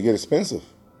they get expensive.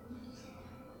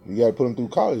 You got to put them through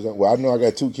college. Well, I know I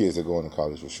got 2 kids that are going to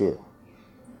college for sure.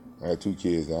 I got 2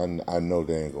 kids, and I know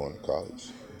they ain't going to college.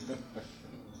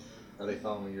 Are they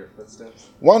following your footsteps?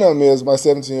 One of them is my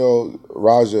 17-year-old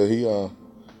Raja.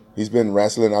 He's been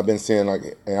wrestling. I've been seeing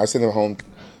and I sent him home.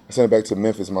 I sent him back to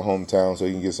Memphis, my hometown, so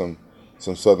he can get some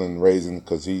Southern raising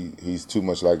because he's too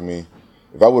much like me.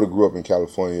 If I would have grew up in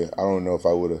California, I don't know if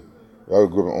I would have. If I would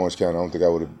have grew up in Orange County, I don't think I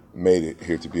would have made it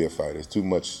here to be a fighter. It's too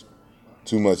much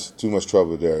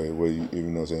trouble there. Where you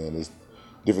know what I'm saying, it's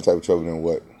different type of trouble than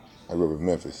what I grew up in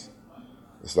Memphis.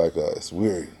 It's like it's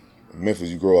weird. In Memphis,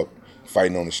 you grow up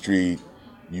fighting on the street.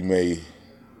 You may,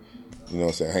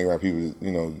 hang around people.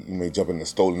 You may jump in a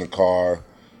stolen car.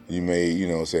 You may,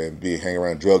 hang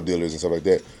around drug dealers and stuff like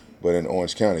that. But in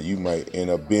Orange County, you might end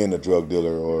up being a drug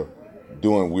dealer or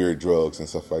doing weird drugs and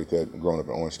stuff like that growing up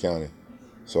in Orange County.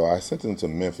 So I sent him to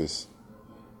Memphis,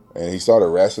 and he started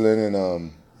wrestling,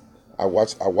 and I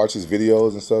watch his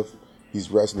videos and stuff.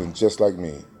 He's wrestling just like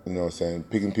me,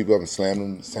 picking people up and slamming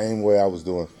them the same way I was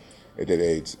doing at that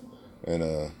age. And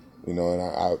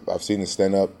I've seen his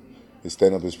stand up. His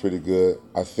stand up is pretty good.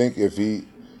 I think if he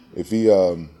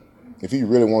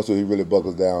really wants to, he really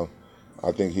buckles down.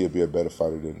 I think he'll be a better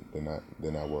fighter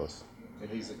than I was. And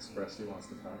he's expressed he wants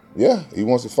to fight. Yeah, he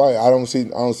wants to fight. I don't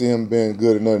see him being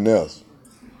good at nothing else.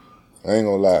 I ain't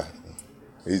gonna lie.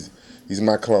 He's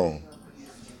my clone.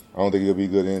 I don't think he'll be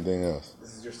good at anything else.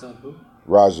 This is your son, who?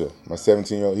 Raja, my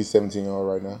 17-year-old. He's 17-year-old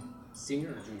right now. Senior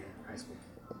or junior high school?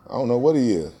 I don't know what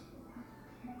he is.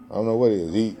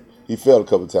 He failed a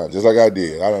couple times, just like I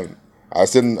did. I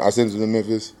sent him to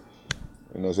Memphis.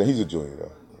 He's a junior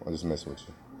though. I'm just messing with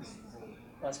you.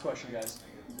 Last question, guys.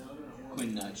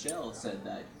 When Chael said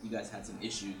that you guys had some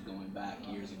issues going back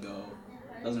years ago,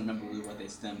 doesn't remember really what they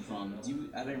stemmed from. Do you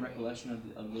have any recollection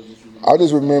of those issues? I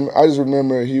just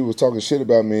remember he was talking shit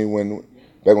about me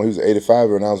back when he was an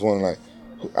 85er, and I was wondering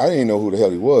I didn't know who the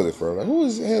hell he was at first. Like, who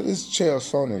is the hell this Chael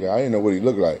Sonnen guy? I didn't know what he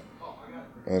looked like.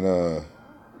 And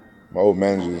my old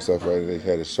manager and stuff, right, they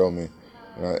had to show me,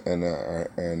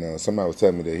 and somebody was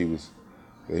telling me that he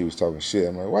was talking shit.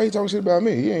 I'm like, why are you talking shit about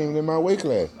me? He ain't even in my weight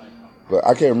class. But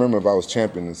I can't remember if I was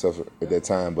champion and stuff at that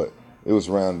time. But it was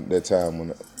around that time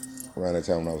when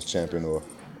I was champion, or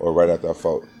right after I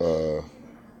fought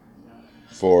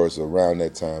Forrest, around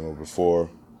that time or before,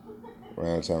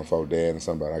 around the time I fought Dan or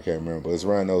somebody. I can't remember, but it's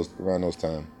around those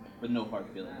times. But no hard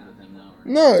feelings with him now.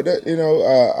 No,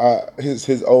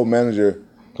 his old manager,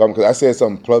 because I said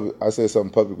something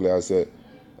publicly.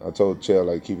 I told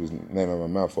Chael keep his name out of my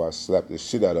mouth before I slapped the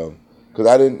shit out of him, because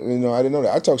I didn't know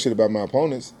that. I talk shit about my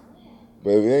opponents,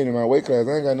 but if it ain't in my weight class,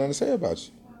 I ain't got nothing to say about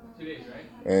you. 2 days, right?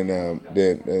 And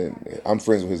then I'm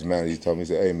friends with his manager. He told me, he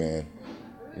said, "Hey man,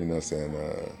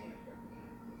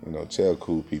 Chael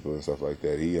cool people and stuff like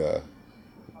that." He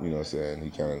he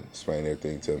kind of explained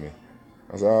everything to me.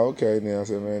 I said, "Oh, okay." And then I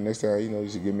said, "Man, next time, you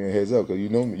should give me a heads up, because you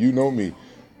know me.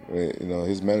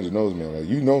 His manager knows me. I'm like,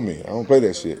 you know me. I don't play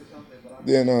that shit."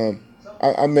 Then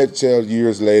I met Chael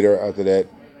years later after that.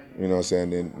 Then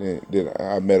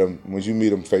I met him. When you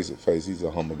meet him face to face, he's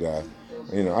a humble guy.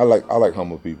 I like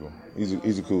humble people. He's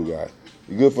a cool guy.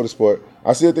 He's good for the sport.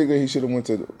 I still think that he should have went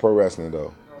to pro wrestling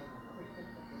though.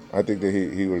 I think that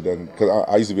he would have done, because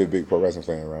I used to be a big pro wrestling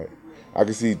fan, right? I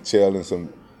could see Chael in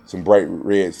some bright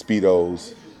red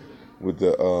Speedos with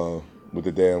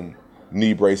the damn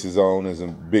knee braces on and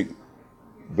some big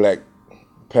black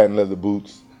patent leather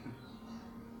boots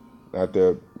out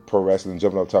there pro wrestling,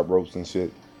 jumping off top ropes and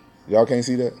shit. Y'all can't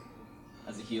see that?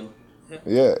 As a heel?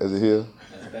 Yeah, as a heel.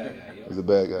 As a bad guy, yeah. As a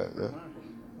bad guy, yeah.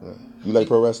 You like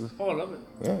pro wrestling? Oh, I love it.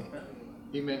 Yeah.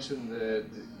 He mentioned that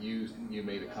you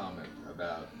made a comment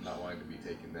about not wanting to be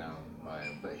taken down by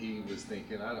him, but he was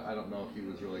thinking, I don't know if he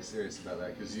was really serious about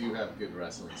that because you have good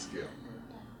wrestling skill.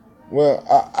 Well,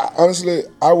 I honestly,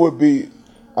 I'd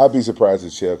be surprised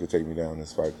if Chael could take me down in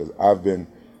this fight because I've been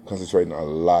concentrating a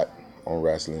lot on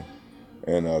wrestling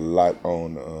and a lot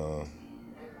on,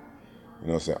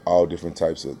 all different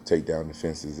types of takedown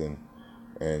defenses and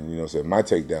my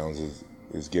takedowns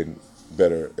is getting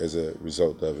better as a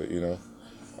result of it.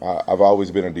 I've always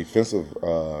been a defensive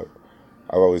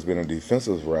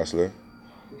wrestler,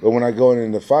 but when I go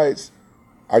into fights,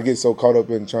 I get so caught up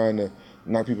in trying to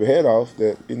knock people's head off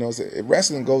that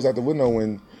wrestling goes out the window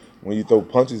when you throw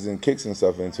punches and kicks and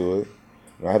stuff into it.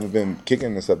 I haven't been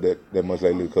kicking and stuff that much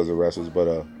lately because of wrestlers,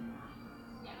 but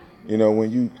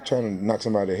when you trying to knock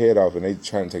somebody's head off and they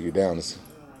trying to take you down, it's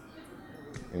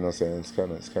it's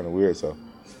kind of weird. So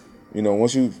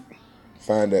once you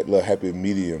find that little happy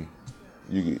medium,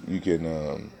 you can you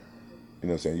can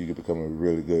become a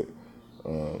really good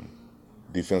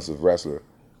defensive wrestler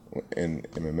in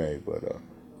MMA, but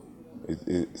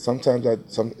sometimes I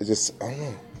don't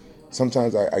know.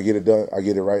 Sometimes I get it done, I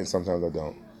get it right, and sometimes I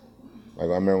don't. Like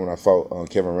I remember when I fought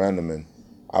Kevin Randleman,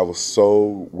 I was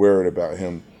so worried about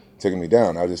him taking me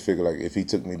down. I just figured like if he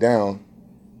took me down,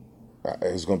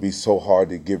 it was going to be so hard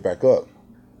to get back up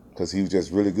because he was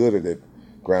just really good at it,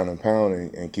 ground and pound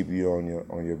and keep you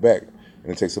on your back.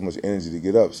 And it takes so much energy to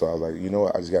get up. So I was like, you know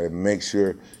what? I just got to make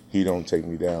sure he don't take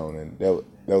me down. And that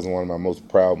was one of my most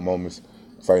proud moments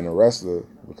fighting a wrestler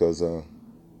because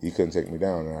he couldn't take me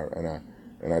down.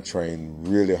 And I trained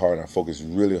really hard and I focused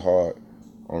really hard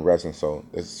on wrestling. So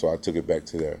I took it back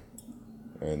to there.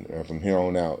 And from here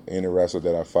on out, any wrestler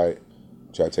that I fight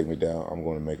try to take me down, I'm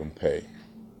going to make them pay.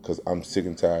 Because I'm sick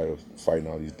and tired of fighting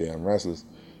all these damn wrestlers.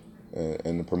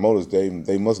 And the promoters, they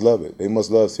must love it. They must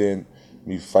love seeing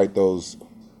me fight those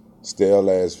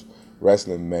stale-ass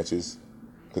wrestling matches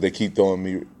because they keep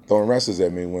throwing wrestlers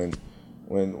at me why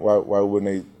wouldn't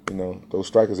they, throw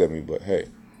strikers at me? But hey,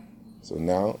 so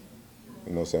now,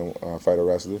 when I fight a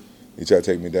wrestler, he try to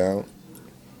take me down,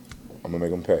 I'm going to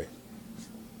make him pay.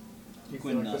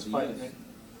 Quinn, the UFC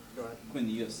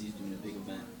is doing a big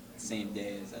event same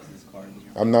day as this card.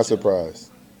 I'm not surprised.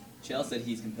 Chael said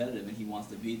he's competitive and he wants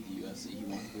to beat the UFC. He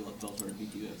wants to be able to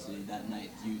beat the UFC that night.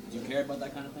 Do you care about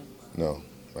that kind of thing? No.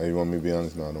 You want me to be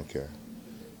honest? No, I don't care.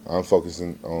 I'm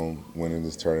focusing on winning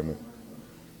this tournament.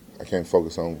 I can't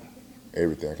focus on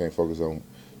everything. I can't focus on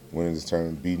winning this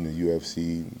tournament, beating the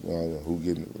UFC, who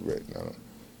getting red. I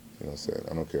don't,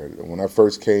 I don't care. When I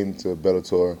first came to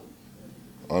Bellator,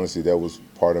 honestly, that was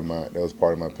part of my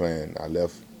plan. I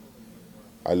left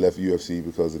UFC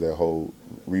because of that whole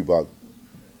Reebok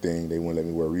thing. They wouldn't let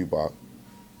me wear Reebok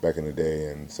back in the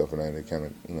day and stuff like that. They kind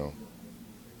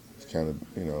of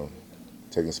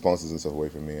taking sponsors and stuff away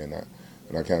from me. And I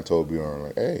kind of told Bjorn,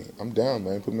 like, hey, I'm down,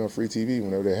 man. Put me on free TV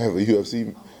whenever they have a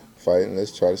UFC fight, and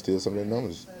let's try to steal some of their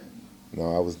numbers.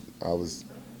 I was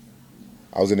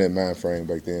in that mind frame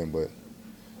back then, but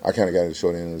I kind of got the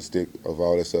short end of the stick of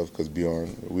all that stuff because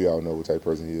Bjorn, we all know what type of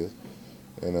person he is.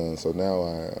 And so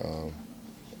now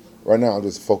right now I'm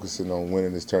just focusing on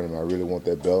winning this tournament. I really want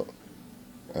that belt.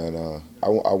 And I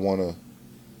want to,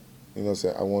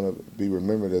 I want to be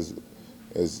remembered as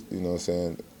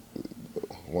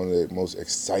one of the most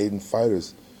exciting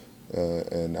fighters.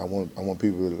 And I want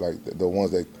people like the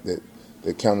ones that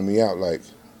counted me out, like,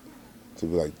 to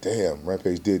be like, damn,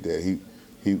 Rampage did that. He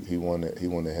won that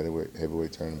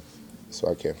heavyweight tournament.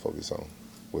 So I can't focus on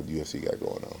what the UFC got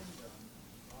going on.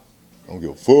 I don't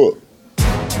give a fuck.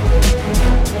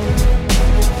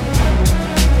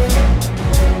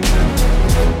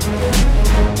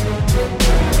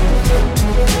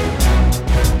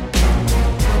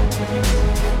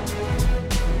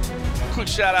 Quick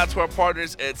shout out to our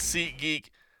partners at SeatGeek.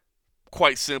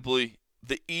 Quite simply,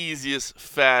 the easiest,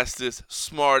 fastest,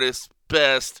 smartest,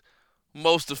 best,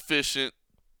 most efficient,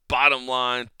 bottom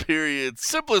line, period,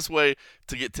 simplest way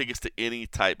to get tickets to any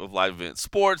type of live event.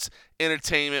 Sports,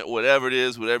 entertainment, whatever it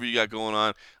is, whatever you got going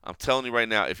on. I'm telling you right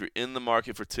now, if you're in the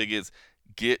market for tickets,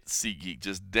 get SeatGeek.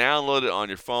 Just download it on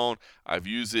your phone. I've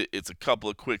used it. It's a couple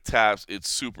of quick taps. It's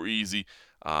super easy.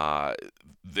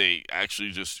 They actually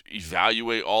just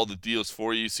evaluate all the deals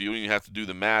for you, so you don't even have to do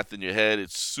the math in your head.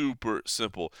 It's super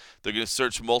simple. They're going to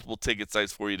search multiple ticket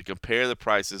sites for you to compare the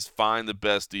prices, find the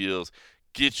best deals,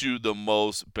 get you the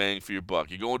most bang for your buck.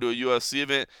 You're going to a UFC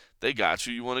event, they got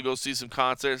you. You want to go see some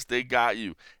concerts, they got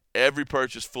you. Every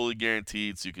purchase fully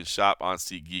guaranteed, so you can shop on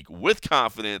SeatGeek with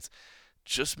confidence.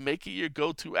 Just make it your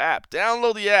go-to app.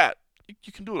 Download the app.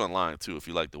 You can do it online, too, if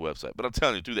you like the website. But I'm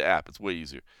telling you, do the app. It's way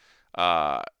easier.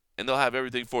 And they'll have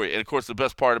everything for you. And, of course, the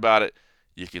best part about it,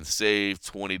 you can save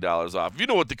 $20 off. If you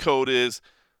know what the code is,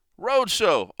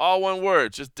 Roadshow, all one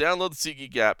word. Just download the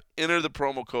SeatGeek app, enter the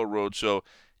promo code Roadshow.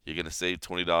 You're going to save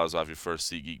 $20 off your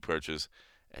first SeatGeek purchase,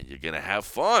 and you're going to have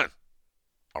fun.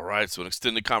 All right, so an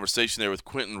extended conversation there with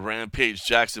Quentin Rampage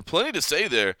Jackson. Plenty to say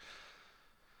there.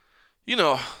 You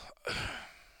know,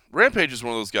 Rampage is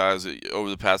one of those guys that over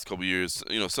the past couple years,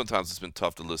 sometimes it's been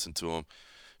tough to listen to him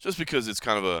just because it's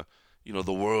kind of a,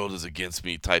 the world is against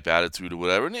me type attitude or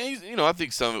whatever. And, I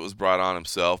think some of it was brought on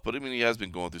himself. But, I mean, he has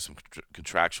been going through some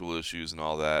contractual issues and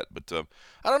all that. But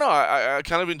I don't know. I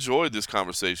kind of enjoyed this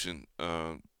conversation,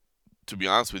 to be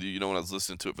honest with you, when I was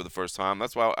listening to it for the first time.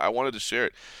 That's why I wanted to share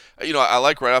it. I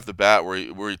like right off the bat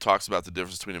where he talks about the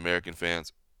difference between American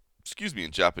fans,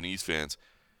 and Japanese fans.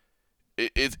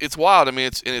 It's wild. I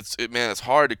mean, it's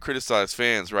hard to criticize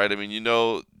fans, right? I mean, you're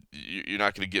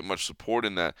not going to get much support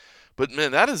in that. But,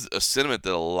 man, that is a sentiment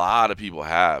that a lot of people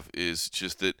have, is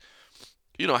just that,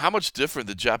 how much different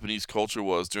the Japanese culture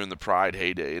was during the Pride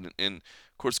heyday. And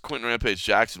of course, Quentin Rampage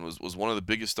Jackson was one of the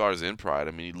biggest stars in Pride.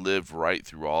 I mean, he lived right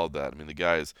through all of that. I mean, the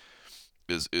guy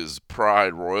is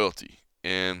Pride royalty.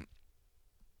 And,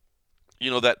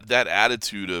 that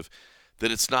attitude of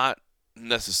that it's not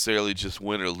necessarily just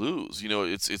win or lose.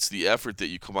 It's the effort that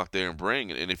you come out there and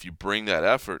bring. And if you bring that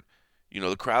effort,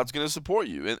 the crowd's going to support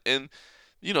you. And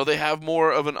they have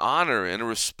more of an honor and a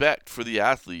respect for the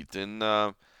athlete. And,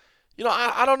 I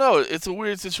don't know. It's a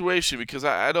weird situation because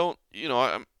I don't,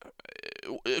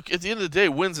 at the end of the day,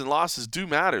 wins and losses do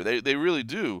matter. They really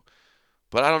do.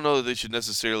 But I don't know that they should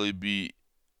necessarily be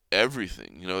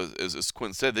everything. As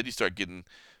Quentin said, then you start getting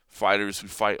fighters who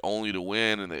fight only to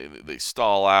win, and they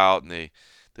stall out, and they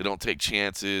don't take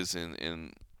chances.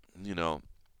 And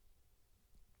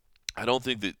I don't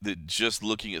think that just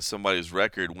looking at somebody's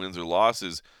record, wins or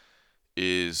losses,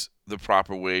 is the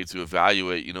proper way to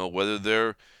evaluate, whether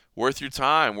they're worth your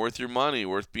time, worth your money,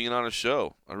 worth being on a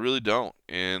show. I really don't.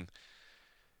 And,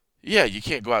 yeah, you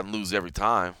can't go out and lose every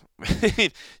time.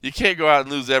 You can't go out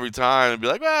and lose every time and be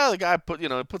like, well, the guy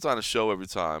puts on a show every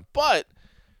time. But,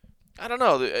 I don't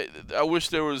know. I wish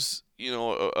there was,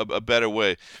 a better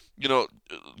way.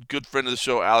 Good friend of the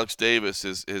show, Alex Davis,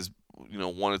 has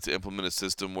wanted to implement a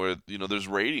system where, there's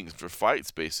ratings for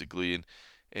fights, basically.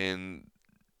 And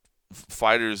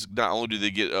fighters, not only do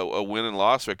they get a win and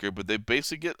loss record, but they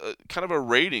basically get kind of a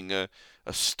rating, a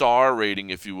star rating,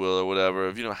 if you will, or whatever,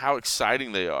 of, how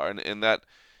exciting they are. And that,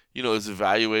 is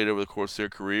evaluated over the course of their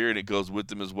career, and it goes with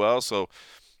them as well. So,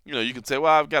 you can say,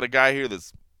 well, I've got a guy here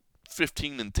that's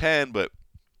 15-10, but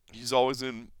he's always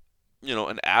in,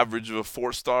 an average of a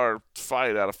 4-star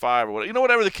fight out of 5 or whatever.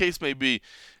 Whatever the case may be.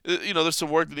 There's some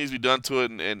work that needs to be done to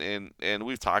it, and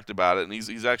we've talked about it, and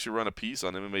he's actually run a piece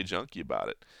on MMA Junkie about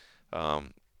it.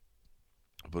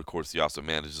 But of course, he also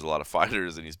manages a lot of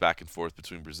fighters, and he's back and forth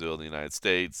between Brazil and the United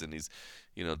States, and he's,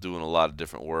 doing a lot of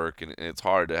different work, and it's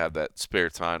hard to have that spare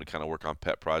time to kind of work on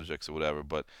pet projects or whatever.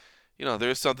 But,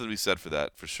 there's something to be said for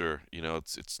that, for sure.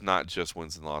 It's not just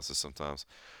wins and losses sometimes.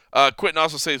 Quentin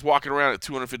also says he's walking around at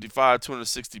 255,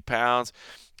 260 pounds.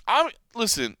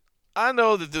 Listen, I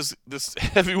know that this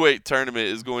heavyweight tournament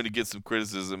is going to get some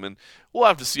criticism, and we'll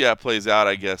have to see how it plays out,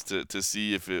 I guess, to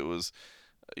see if it was,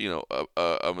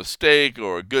 a mistake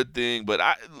or a good thing. But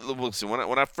listen,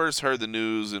 when I first heard the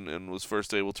news and was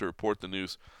first able to report the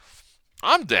news,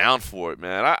 I'm down for it,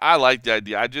 man. I like the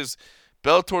idea.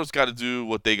 Bellator's got to do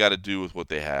what they got to do with what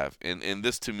they have, and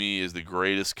this to me is the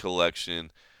greatest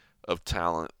collection of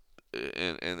talent.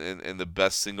 And the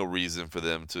best single reason for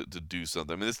them to do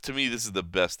something. I mean, to me, this is the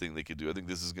best thing they could do. I think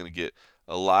this is going to get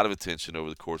a lot of attention over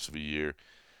the course of a year.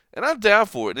 And I'm down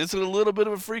for it. And is it a little bit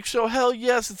of a freak show? Hell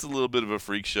yes, it's a little bit of a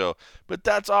freak show. But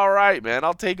that's all right, man.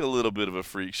 I'll take a little bit of a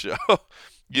freak show.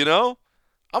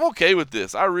 I'm okay with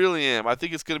this. I really am. I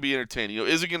think it's going to be entertaining.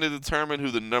 Is it going to determine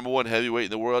who the number one heavyweight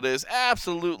in the world is?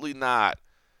 Absolutely not.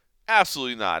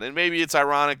 Absolutely not. And maybe it's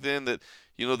ironic then that,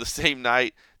 the same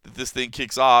night that this thing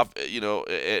kicks off,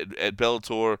 at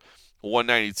Bellator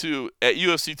 192, at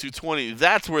UFC 220,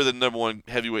 that's where the number one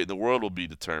heavyweight in the world will be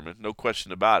determined. No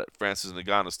question about it. Francis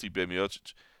Ngannou, Stipe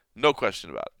Miocic. No question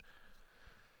about it.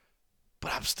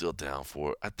 But I'm still down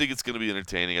for it. I think it's going to be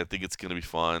entertaining. I think it's going to be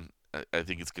fun. I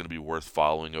think it's going to be worth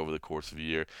following over the course of a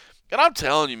year. And I'm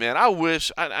telling you, man,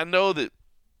 I know that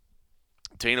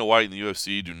Dana White and the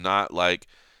UFC do not like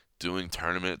doing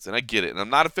tournaments, and I get it. And I'm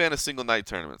not a fan of single-night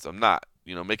tournaments. I'm not.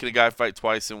 Making a guy fight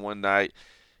twice in one night,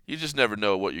 you just never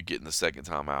know what you're getting the second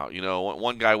time out.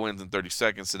 One guy wins in 30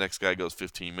 seconds, the next guy goes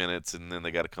 15 minutes, and then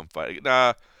they got to come fight.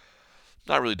 Nah,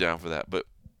 not really down for that. But,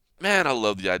 man, I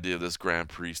love the idea of this Grand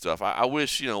Prix stuff. I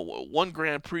wish, one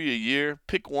Grand Prix a year,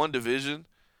 pick one division,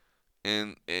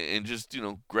 and just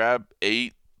grab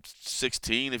 8,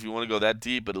 16 if you want to go that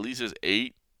deep, but at least there's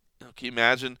 8. Can you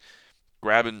imagine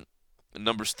grabbing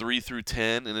numbers 3 through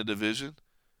 10 in a division?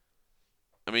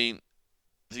 I mean,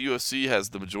 the UFC has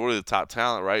the majority of the top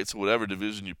talent, right? So whatever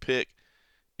division you pick,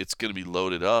 it's going to be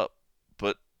loaded up.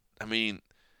 But I mean,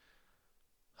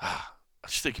 I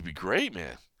just think it'd be great,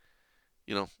 man.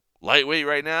 Lightweight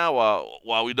right now,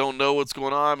 while we don't know what's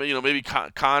going on, maybe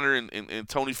Conor and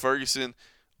Tony Ferguson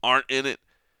aren't in it,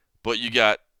 but you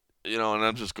got, and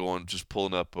I'm just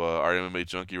pulling up our MMA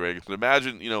junkie rankings. But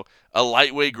imagine, a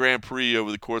lightweight Grand Prix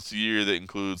over the course of the year that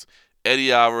includes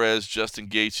Eddie Alvarez, Justin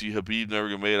Gaethje, Khabib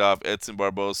Nurmagomedov, Edson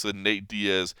Barboza, Nate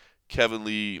Diaz, Kevin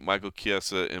Lee, Michael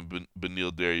Chiesa, and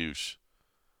Beneil Dariush.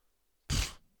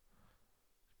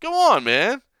 Come on,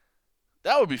 man.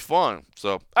 That would be fun.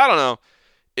 So, I don't know.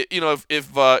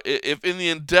 If in the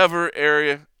Endeavor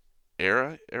era,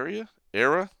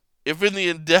 if in the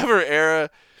Endeavor era,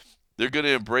 they're going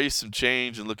to embrace some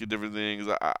change and look at different things,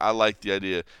 I like the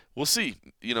idea. We'll see.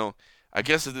 I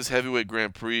guess if this heavyweight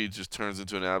Grand Prix just turns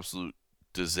into an absolute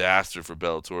disaster for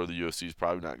Bellator, the UFC is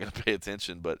probably not going to pay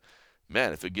attention. But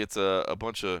man, if it gets a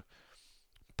bunch of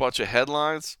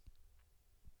headlines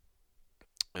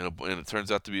and it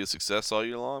turns out to be a success all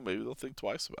year long, maybe they'll think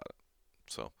twice about it.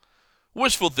 So,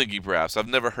 wishful thinking, perhaps. I've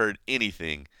never heard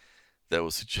anything that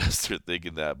would suggest they're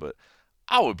thinking that, but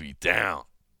I would be down.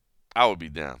 All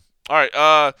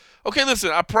right. Okay,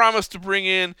 listen, I promised to bring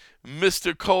in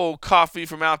Mr. Cold Coffee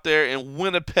from out there in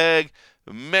Winnipeg,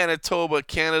 Manitoba,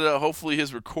 Canada. Hopefully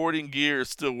his recording gear is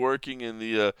still working in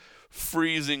the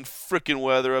freezing frickin'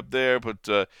 weather up there,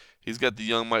 but he's got the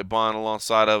young Mike Bond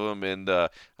alongside of him, and I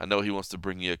know he wants to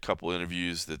bring you a couple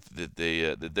interviews that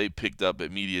they picked up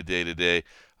at Media Day today,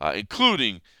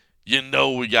 including,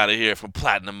 we got to hear from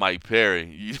Platinum Mike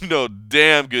Perry.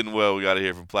 Damn good and well we got to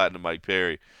hear from Platinum Mike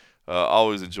Perry.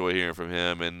 Always enjoy hearing from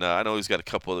him, and I know he's got a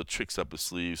couple other tricks up his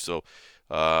sleeve, so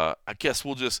I guess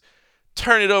we'll just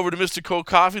turn it over to Mr. Cold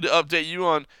Coffee to update you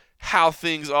on how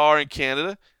things are in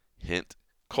Canada. Hint,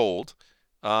 cold.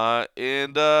 Yeah,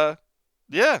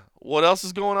 what else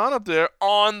is going on up there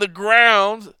on the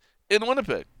ground in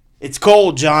Winnipeg? It's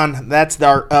cold, John. That's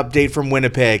our update from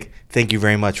Winnipeg. Thank you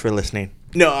very much for listening.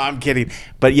 No, I'm kidding.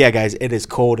 But yeah, guys, it is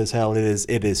cold as hell.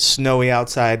 It is snowy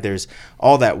outside. There's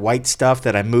all that white stuff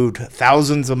that I moved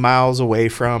thousands of miles away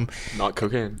from. Not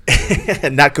cocaine.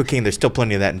 Not cocaine. There's still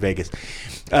plenty of that in Vegas.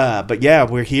 But yeah,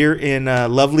 we're here in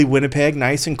lovely Winnipeg,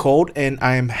 nice and cold, and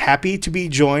I'm happy to be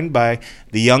joined by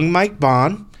the young Mike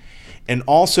Bond and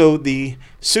also the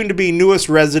soon-to-be newest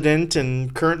resident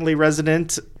and currently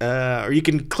resident, or you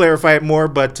can clarify it more,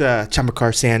 but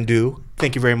Chamakar Sandhu.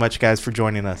 Thank you very much, guys, for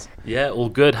joining us. Yeah, all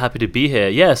good. Happy to be here.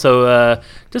 Yeah, so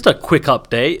just a quick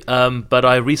update, but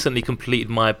I recently completed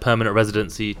my permanent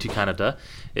residency to Canada.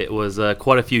 It was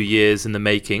quite a few years in the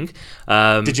making.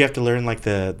 Did you have to learn like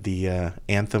the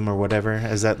anthem or whatever?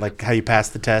 Is that like how you pass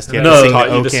the test? You no,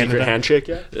 taught you the secret handshake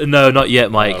yet? No, not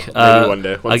yet, Mike. Maybe one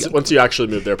day. Once you actually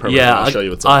move there permanently, I'll show you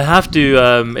what's up. I have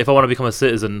to, if I want to become a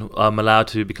citizen, I'm allowed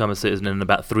to become a citizen in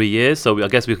about 3 years. So I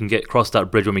guess we can cross that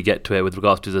bridge when we get to it with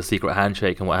regards to the secret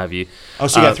handshake and what have you. Oh,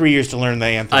 so you got 3 years to learn the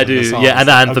anthem. I do, yeah, and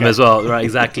the anthem as well. Right,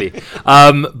 exactly.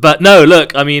 But no,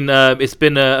 look, I mean, it's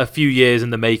been a few years in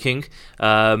the making.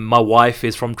 My wife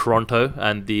is from Toronto,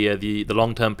 and the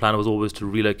long-term plan was always to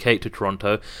relocate to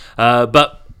Toronto.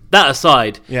 But that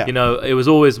aside, it was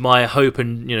always my hope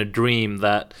and dream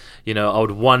that I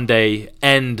would one day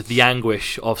end the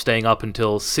anguish of staying up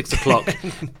until 6 o'clock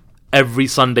every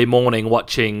Sunday morning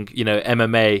watching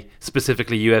MMA,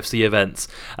 specifically UFC events,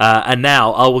 and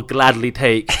now I will gladly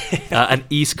take an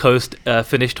East Coast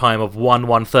finish time of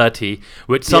 1:30,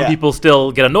 which some people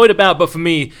still get annoyed about, but for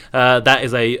me that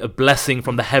is a blessing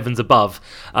from the heavens above.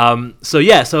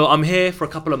 So I'm here for a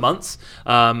couple of months.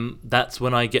 That's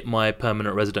when I get my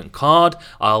permanent resident card.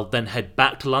 I'll then head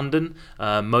back to London,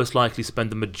 most likely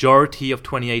spend the majority of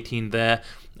 2018 there.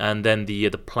 And then the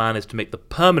plan is to make the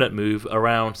permanent move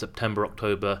around September,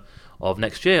 October of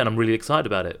next year, and I'm really excited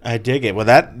about it. I dig it. Well,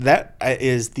 that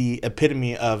is the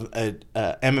epitome of a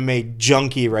MMA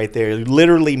junkie right there.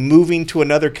 Literally moving to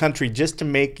another country just to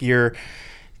make your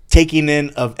taking in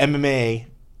of MMA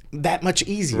that much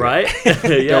easier. Right?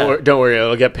 Yeah. Don't worry,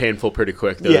 it'll get painful pretty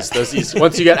quick.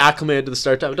 Once you get acclimated to the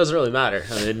start time, it doesn't really matter.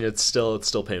 I mean, it's still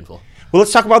painful. Well,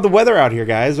 let's talk about the weather out here,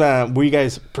 guys. Were you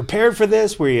guys prepared for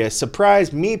this? Were you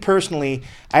surprised? Me, personally,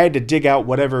 I had to dig out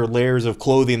whatever layers of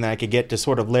clothing that I could get to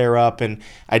sort of layer up. And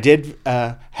I did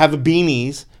have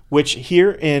beanies, which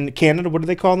here in Canada, what do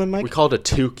they call them, Mike? We call it a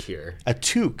toque here. A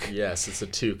toque. Yes, it's a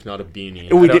toque, not a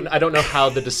beanie. We I don't know how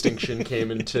the distinction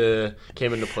came into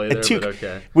play there, but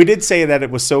okay. We did say that it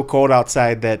was so cold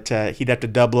outside that he'd have to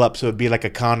double up, so it'd be like a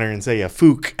Connor and say a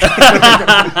fook.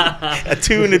 A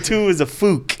 2 and a 2 is a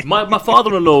fook. My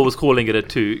father-in-law was calling it a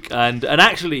toque, and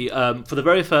actually, for the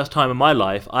very first time in my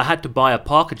life, I had to buy a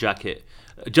Parker jacket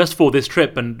just for this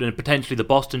trip and potentially the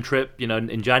Boston trip,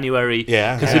 in January.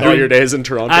 Yeah. And all your days in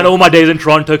Toronto. And all my days in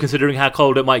Toronto, considering how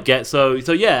cold it might get. So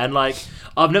yeah, and like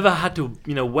I've never had to,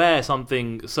 wear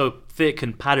something so thick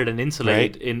and padded and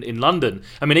insulated in London.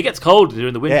 I mean, it gets cold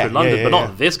during the winter in London, but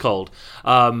not this cold.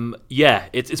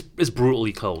 It's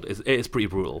brutally cold. It's pretty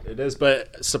brutal. It is,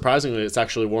 but surprisingly, it's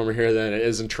actually warmer here than it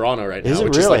is in Toronto right now,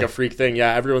 which is like a freak thing.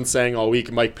 Yeah, everyone's saying all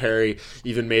week. Mike Perry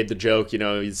even made the joke.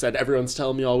 He said everyone's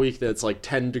telling me all week that it's like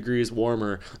 10 degrees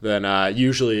warmer than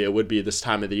usually it would be this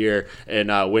time of the year in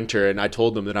winter. And I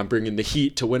told them that I'm bringing the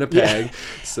heat to Winnipeg. Yeah.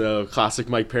 So classic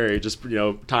Mike Perry, just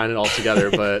tying it all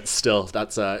together. But still,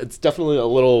 that's it's definitely a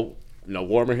little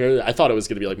warmer here. I thought it was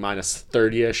going to be like minus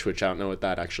 30-ish, which I don't know what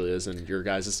that actually is in your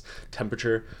guys'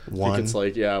 temperature. I think it's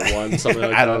like 1, something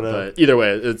like I that. don't know. But either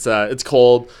way, it's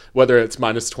cold. Whether it's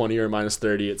minus 20 or minus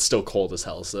 30, it's still cold as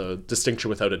hell. So distinction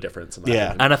without a difference. In that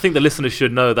opinion. And I think the listeners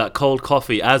should know that cold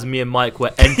coffee, as me and Mike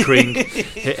were entering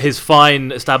his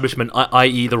fine establishment,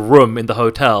 i.e. the room in the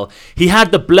hotel, he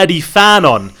had the bloody fan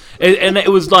on. And it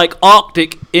was like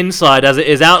Arctic inside as it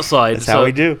is outside. That's how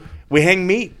we do. We hang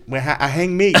meat. I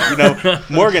hang meat.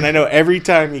 Morgan, I know every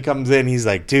time he comes in, he's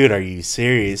like, dude, are you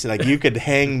serious? Like, you could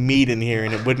hang meat in here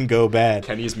and it wouldn't go bad.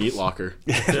 Kenny's meat locker.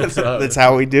 That's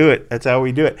how we do it.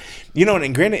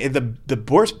 And granted, the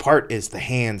worst part is the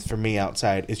hands for me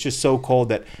outside. It's just so cold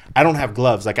that I don't have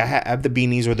gloves. Like, I have the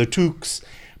beanies or the toques,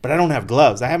 but I don't have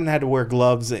gloves. I haven't had to wear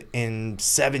gloves in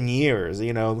 7 years,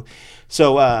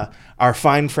 So our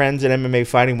fine friends at MMA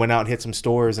Fighting went out and hit some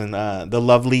stores, and the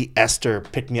lovely Esther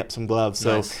picked me up some gloves.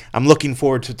 So nice. I'm looking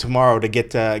forward to tomorrow to get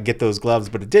those gloves.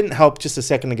 But it didn't help just a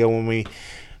second ago when we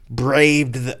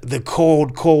braved the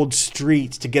cold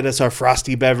streets to get us our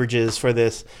frosty beverages for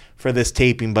this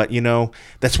taping. But,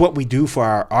 that's what we do for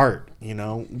our art.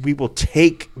 We will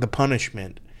take the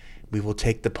punishment.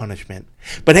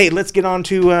 But, hey, let's get on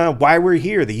to why we're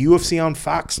here, the UFC on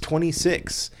Fox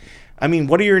 26. I mean,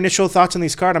 what are your initial thoughts on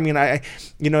these cards? I mean,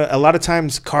 a lot of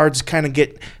times cards kind of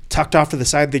get tucked off to the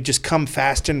side. They just come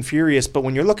fast and furious. But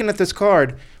when you're looking at this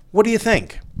card, what do you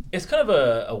think? It's kind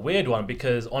of a weird one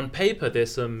because on paper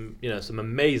there's some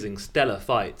amazing stellar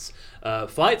fights.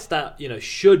 Fights that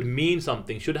should mean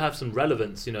something, should have some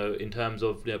relevance, in terms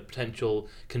of potential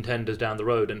contenders down the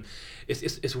road. And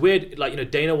it's weird. Like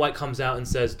Dana White comes out and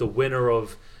says the winner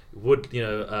of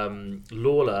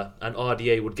Lawler and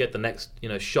RDA would get the next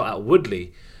shot at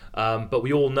Woodley, but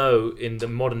we all know in the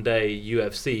modern day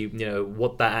UFC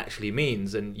what that actually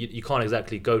means, and you can't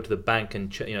exactly go to the bank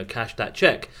and cash that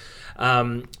check.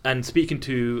 And speaking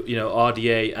to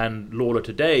RDA and Lawler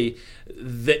today,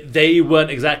 they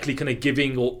weren't exactly kind of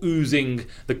giving or oozing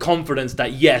the confidence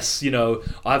that yes,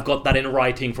 I've got that in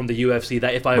writing from the UFC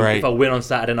that if I win on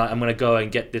Saturday night, I'm going to go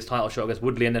and get this title shot against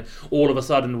Woodley. And then all of a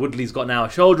sudden, Woodley's got now a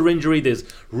shoulder injury. There's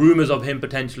rumors of him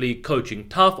potentially coaching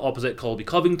tough opposite Colby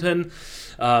Covington.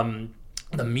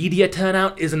 The media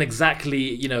turnout isn't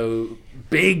exactly,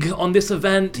 big on this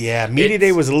event. Yeah, media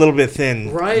day was a little bit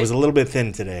thin. Right. It was a little bit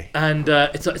thin today. And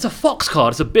it's a Fox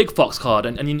card. It's a big Fox card.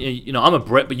 And I'm a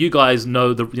Brit, but you guys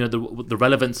know the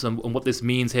relevance and what this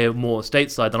means here more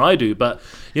stateside than I do. But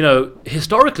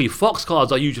historically, Fox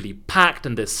cards are usually packed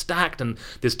and they're stacked and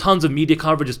there's tons of media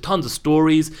coverage, there's tons of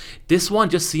stories. This one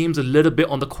just seems a little bit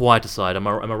on the quieter side. Am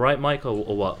I right, Mike, or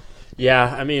what?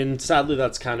 Yeah, I mean, sadly,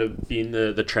 that's kind of been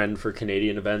the trend for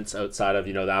Canadian events outside of,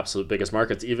 the absolute biggest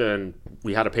markets. Even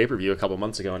we had a pay-per-view a couple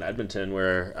months ago in Edmonton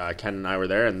where Ken and I were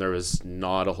there, and there was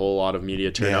not a whole lot of media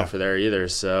turnout for there either.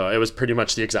 So it was pretty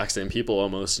much the exact same people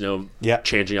almost,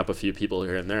 changing up a few people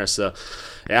here and there. So,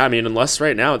 yeah, I mean, unless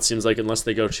they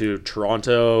go to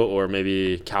Toronto or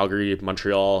maybe Calgary,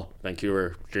 Montreal,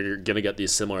 Vancouver, you're going to get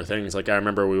these similar things. Like I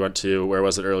remember we went to, where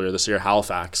was it earlier this year,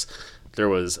 Halifax. There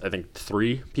was, I think,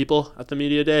 3 people at the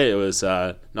media day. It was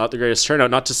not the greatest turnout.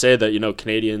 Not to say that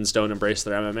Canadians don't embrace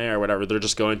their MMA or whatever. They're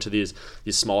just going to these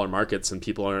smaller markets, and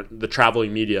people aren't, the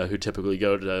traveling media who typically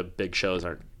go to big shows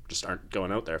aren't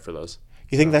going out there for those.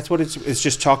 You think that's what it's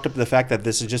just chalked up to the fact that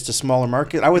this is just a smaller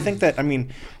market? I would think that,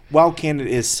 while Canada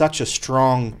is such a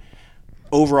strong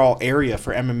overall area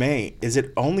for MMA, is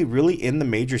it only really in the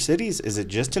major cities? Is it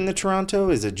just in the Toronto?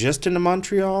 Is it just in the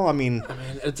Montreal? I mean,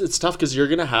 it's tough because you're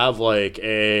gonna have like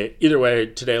either way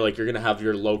today. Like you're gonna have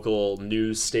your local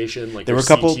news station. Like there were a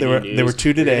couple. There were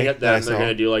two today. They're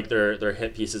gonna do like their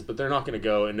hit pieces, but they're not gonna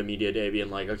go into media day being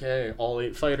like, okay, all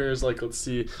 8 fighters. Like let's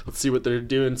see what they're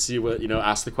doing. See what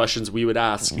ask the questions we would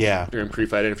ask. During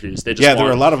pre-fight interviews. They just there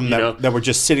were a lot of them that were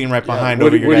just sitting right behind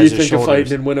over your guys' shoulders. What do you think of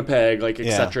fighting in Winnipeg? Like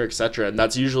et cetera, et cetera. And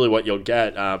that's usually what you'll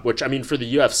get. Which I mean, for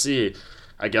the UFC,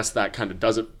 I guess that kind of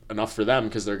does it enough for them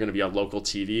because they're going to be on local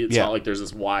TV. It's not like there's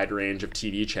this wide range of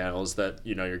TV channels that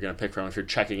you're going to pick from. If you're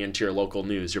checking into your local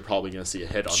news, you're probably going to see a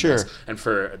hit on this. And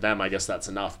for them, I guess that's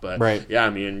enough. But I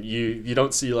mean, you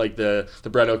don't see like the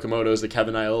Brett Okamotos, the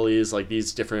Kevin Iolis, like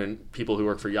these different people who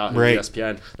work for Yahoo,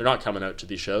 ESPN. They're not coming out to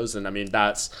these shows, and I mean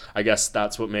I guess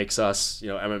that's what makes us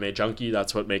MMA junkie.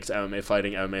 That's what makes MMA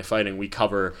fighting. We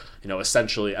cover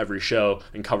essentially every show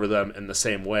and cover them in the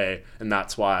same way, and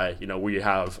that's why we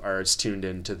have ours tuned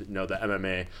into the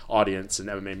MMA audience and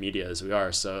MMA media as we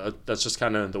are. So that's just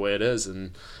kind of the way it is.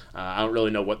 And I don't really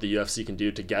know what the UFC can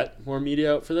do to get more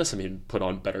media out for this. I mean, put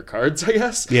on better cards, I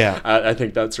guess. I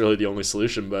think that's really the only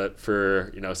solution. But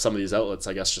for some of these outlets,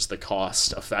 I guess just the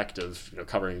cost effect of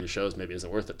covering these shows maybe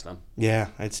isn't worth it to them. Yeah,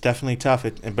 it's definitely tough.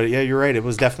 But yeah, you're right. It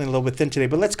was definitely a little bit thin today.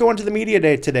 But let's go into the media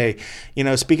day today.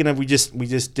 Speaking of, we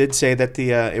just did say that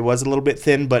it was a little bit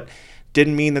thin, but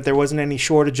didn't mean that there wasn't any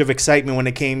shortage of excitement when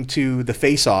it came to the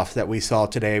face-off that we saw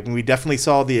today. We definitely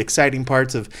saw the exciting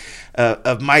parts of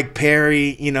Mike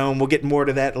Perry, and we'll get more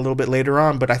to that a little bit later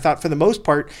on. But I thought for the most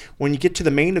part, when you get to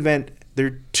the main event, there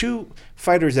are two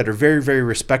fighters that are very, very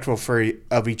respectful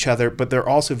of each other, but they're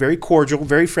also very cordial,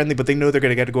 very friendly, but they know they're going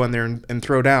to get to go in there and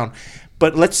throw down.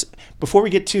 But before we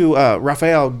get to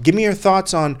Rafael, give me your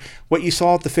thoughts on what you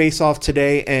saw at the face-off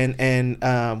today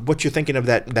and what you're thinking of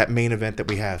that main event that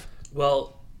we have.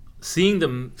 Well, seeing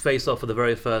them face off for the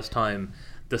very first time,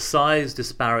 the size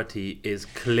disparity is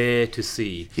clear to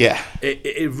see. Yeah,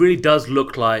 it really does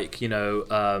look like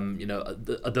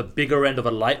the bigger end of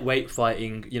a lightweight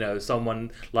fighting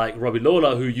someone like Robbie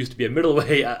Lawler, who used to be a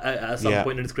middleweight at some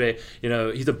point in his career.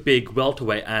 He's a big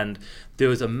welterweight, and there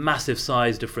was a massive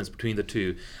size difference between the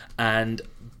two. And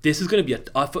this is going to be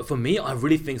for me. I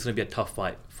really think it's going to be a tough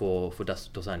fight for Dos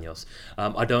Anjos.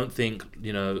 I don't think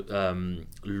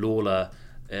Lawler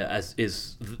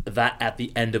is that at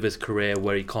the end of his career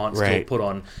where he can't still put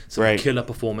on some killer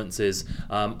performances.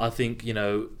 I think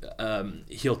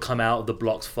he'll come out of the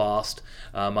blocks fast.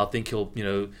 I think he'll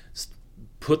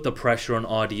put the pressure on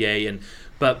RDA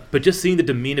but just seeing the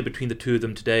demeanor between the two of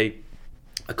them today,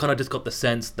 I kind of just got the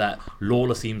sense that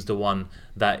Lawler seems the one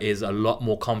that is a lot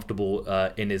more comfortable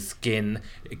in his skin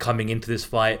coming into this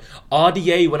fight.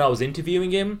 RDA, when I was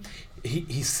interviewing him,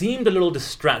 he seemed a little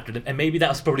distracted, and maybe that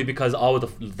was probably because I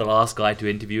was the last guy to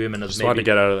interview him, and just wanted to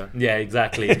get out of there. Yeah,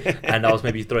 exactly. And I was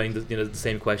maybe throwing the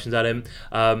same questions at him.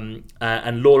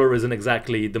 And Lawler isn't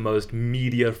exactly the most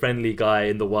media friendly guy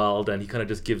in the world, and he kind of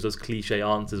just gives us cliche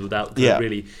answers without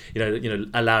really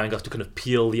allowing us to kind of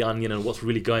peel the onion and what's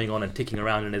really going on and ticking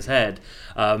around in his head.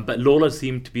 But Lawler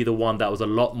seemed to be the one that was a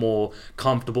lot more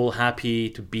comfortable, happy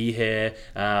to be here,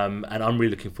 and I'm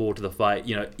really looking forward to the fight.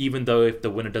 Even though if the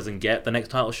winner doesn't get the next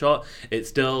title shot, it's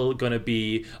still going to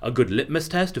be a good litmus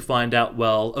test to find out,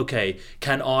 well, okay,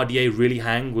 can RDA really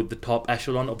hang with the top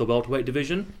echelon of the welterweight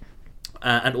division?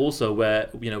 And also where,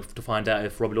 to find out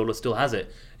if Robbie Lawler still has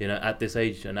it, at this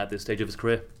age and at this stage of his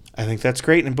career. I think that's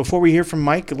great. And before we hear from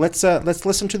Mike, let's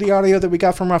listen to the audio that we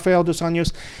got from Rafael Dos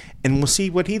Anjos, and we'll see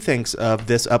what he thinks of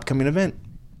this upcoming event.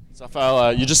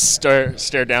 Rafael, you just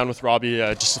stared down with Robbie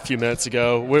just a few minutes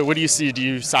ago. What do you see? Do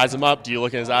you size him up? Do you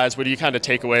look in his eyes? What do you kind of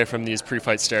take away from these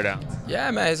pre-fight stare downs? Yeah,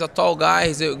 man, he's a tall guy.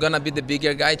 He's going to be the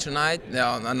bigger guy tonight,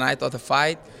 on the night of the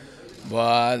fight.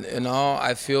 But,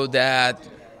 I feel that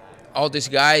all these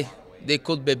guys, they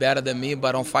could be better than me,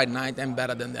 but on fight night, I'm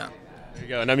better than them. There you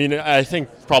go. And I mean, I think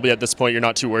probably at this point you're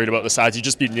not too worried about the size. You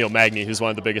just beat Neil Magny, who's one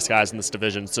of the biggest guys in this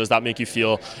division. So does that make you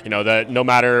feel, that no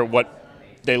matter what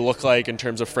they look like in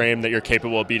terms of frame, that you're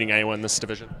capable of beating anyone in this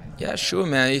division? Yeah, sure,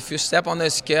 man. If you step on the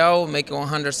scale, making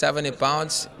 170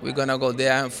 pounds, we're going to go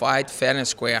there and fight fair and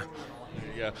square.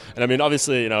 Yeah, and I mean,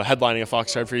 obviously, headlining a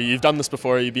Fox card for you. You've done this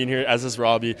before. You've been here, as has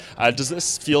Robbie. Does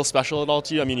this feel special at all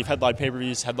to you? I mean, you've headlined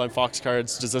pay-per-views, headlined Fox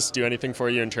cards. Does this do anything for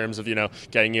you in terms of,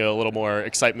 getting you a little more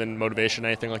excitement, motivation,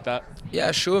 anything like that?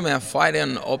 Yeah, sure, man. Fighting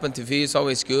on open TV is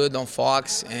always good on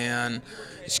Fox, and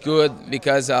it's good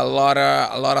because a lot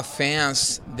of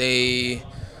fans they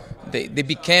they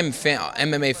became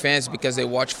MMA fans because they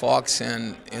watch Fox,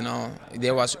 and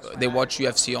they watch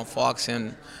UFC on Fox,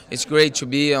 and it's great to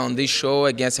be on this show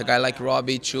against a guy like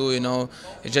Robbie too.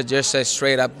 He's just a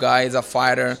straight up guy. He's a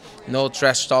fighter, no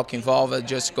trash talk involved.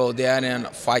 Just go there and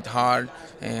fight hard,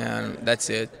 and that's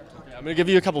it. I'm going to give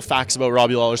you a couple facts about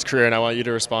Robbie Lawler's career, and I want you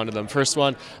to respond to them. First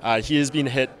one, he has been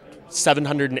hit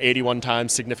 781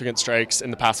 times, significant strikes in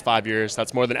the past 5 years.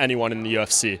 That's more than anyone in the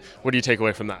UFC. What do you take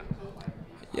away from that?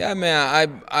 Yeah,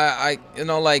 man.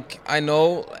 I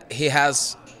know he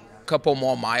has a couple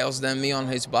more miles than me on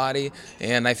his body,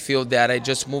 and I feel that I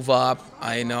just move up.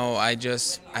 I'm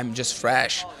just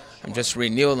fresh. I'm just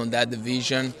renewed on that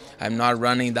division. I'm not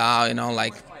running down,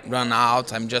 run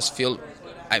out.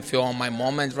 I feel on my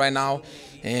moment right now.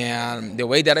 And the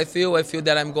way that I feel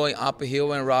that I'm going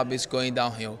uphill and Rob is going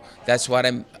downhill. That's what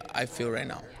I feel right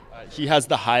now. He has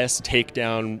the highest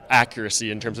takedown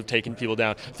accuracy in terms of taking people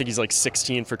down. I think he's like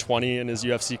 16 for 20 in his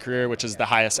UFC career, which is the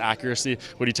highest accuracy.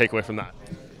 What do you take away from that?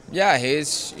 Yeah,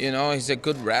 he's a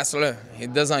good wrestler. He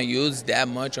doesn't use that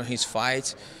much on his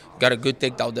fights. Got a good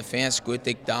takedown defense, good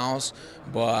takedowns,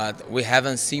 but we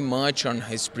haven't seen much on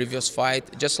his previous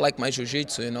fight. Just like my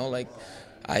jiu-jitsu,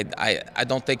 I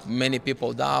don't take many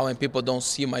people down, and people don't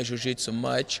see my jiu-jitsu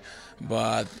much,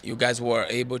 but you guys were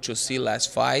able to see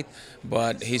last fight,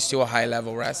 but he's still a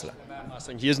high-level wrestler.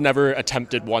 He has never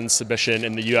attempted one submission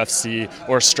in the UFC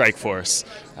or Strikeforce.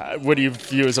 What do you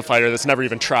view as a fighter that's never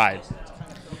even tried?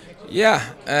 Yeah,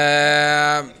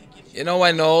 I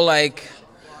know,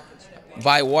 if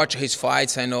I watch his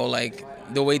fights, I know,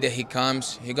 the way that he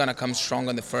comes, he's going to come strong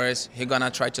on the first. He's going to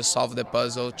try to solve the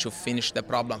puzzle to finish the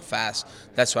problem fast.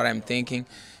 That's what I'm thinking.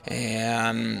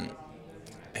 And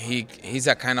he's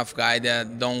a kind of guy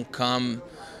that don't come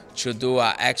to do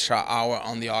an extra hour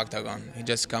on the octagon. He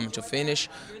just comes to finish.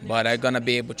 But I'm going to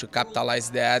be able to capitalize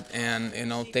that and,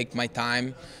 take my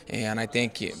time. And I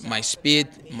think my speed,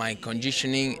 my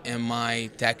conditioning, and my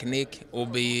technique will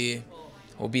be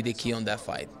the key on that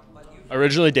fight.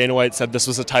 Originally, Dana White said this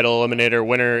was a title eliminator.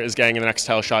 Winner is getting the next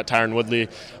title shot, Tyron Woodley.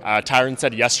 Tyron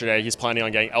said yesterday he's planning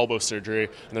on getting elbow surgery.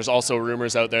 And there's also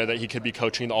rumors out there that he could be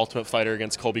coaching the Ultimate Fighter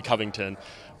against Colby Covington.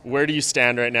 Where do you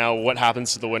stand right now? What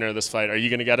happens to the winner of this fight? Are you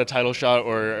going to get a title shot,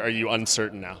 or are you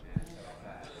uncertain now?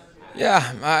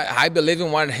 Yeah, I believe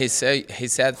in what he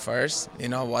said first,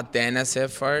 what Dana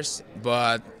said first.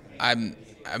 But I'm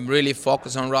really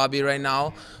focused on Robbie right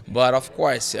now. But of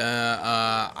course,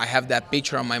 I have that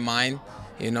picture on my mind,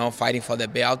 fighting for the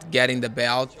belt, getting the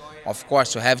belt. Of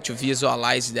course, you have to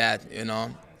visualize that,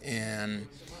 and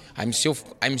I'm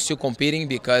still competing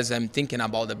because I'm thinking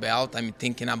about the belt. I'm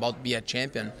thinking about being a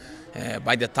champion.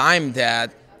 By the time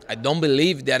that I don't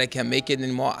believe that I can make it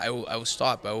anymore, I will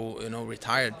stop. I will,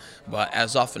 retire. But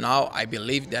as of now, I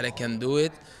believe that I can do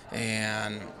it,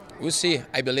 and we'll see.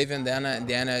 I believe in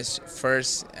Dana's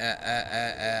first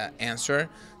answer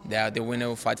that the winner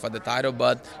will fight for the title.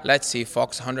 But let's see.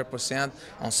 Fox 100%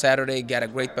 on Saturday, get a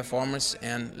great performance,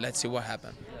 and let's see what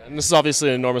happens. And this is obviously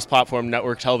an enormous platform,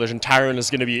 network television. Tyron is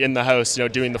going to be in the house,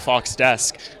 doing the Fox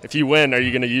desk. If you win, are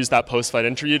you going to use that post-fight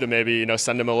interview to maybe,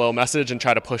 send him a little message and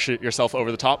try to push it yourself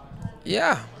over the top?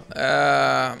 Yeah,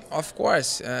 of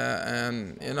course.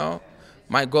 And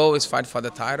my goal is fight for the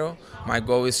title. My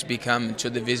goal is to become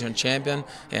two-division champion.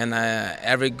 And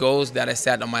every goal that I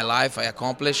set on my life, I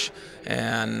accomplish.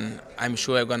 And I'm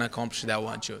sure I'm going to accomplish that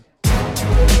one too.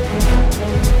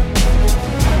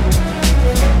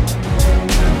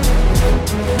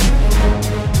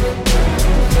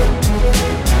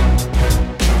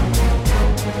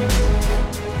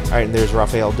 All right, and there's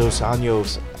Rafael Dos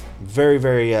Anjos. Very,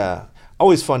 very,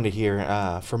 always fun to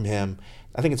hear from him.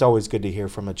 I think it's always good to hear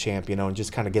from a champ, and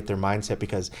just kind of get their mindset,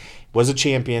 because was a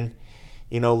champion,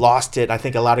 lost it. I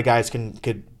think a lot of guys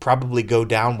could probably go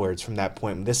downwards from that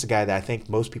point. This is a guy that I think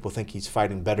most people think he's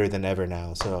fighting better than ever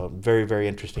now. So very, very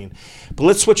interesting. But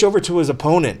let's switch over to his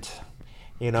opponent.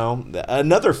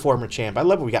 Another former champ. I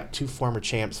love when we got two former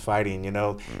champs fighting,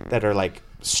 that are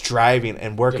striving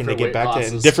and working to get back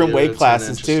to different weight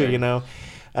classes too,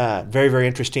 very, very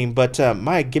interesting. But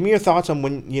Mike, give me your thoughts on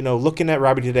when, looking at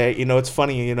Robbie today. It's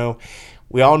funny,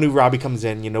 we all knew Robbie comes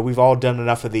in. We've all done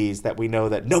enough of these that we know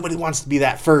that nobody wants to be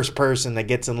that first person that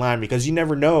gets in line, because you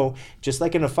never know, just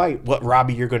like in a fight, what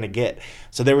Robbie you're going to get.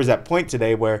 So there was that point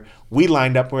today where we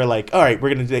lined up. We're like, all right,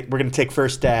 we're gonna take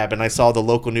first stab. And I saw the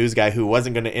local news guy who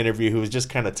wasn't going to interview, who was just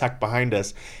kind of tucked behind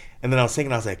us. And then I was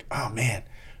thinking, I was like, oh man,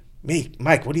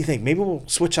 Mike, what do you think? Maybe we'll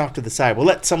switch off to the side. We'll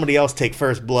let somebody else take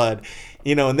first blood.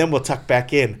 and then we'll tuck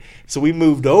back in. So we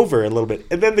moved over a little bit,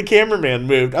 and then the cameraman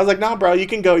moved. I was like, "Nah, bro, you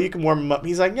can go. You can warm him up."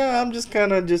 He's like, "Yeah, I'm just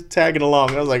kind of just tagging along."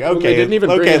 And I was like, "Okay." Well, they didn't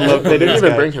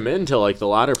even bring him in till like the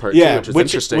latter part. Yeah, too, which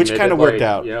is interesting. Which kind of worked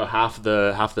out. Half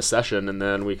the session, and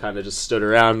then we kind of just stood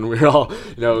around. And we were all,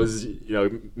 it was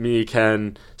me,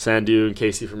 Ken, Sandu, and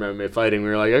Casey from MMA Fighting. We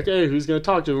were like, "Okay, who's gonna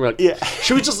talk to him?" We're like,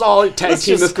 "Should we just all tag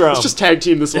team this? Let's just tag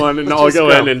team this one, and all go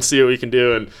in and see what we can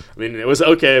do." And I mean, it was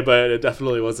okay, but it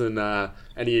definitely wasn't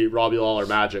any Robbie Lawler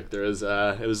magic. There was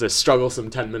it was a strugglesome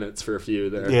 10 minutes for a few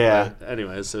there. Yeah. But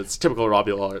anyways, so it's typical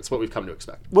Robbie Lawler. It's what we've come to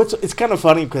expect. It's kind of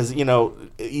funny because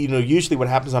usually what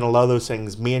happens on a lot of those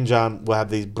things, me and John will have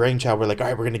these brainchild. We're like, all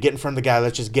right, we're gonna get in front of the guy.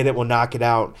 Let's just get it. We'll knock it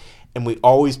out. And we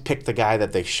always pick the guy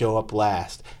that they show up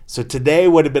last. So today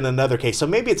would have been another case. So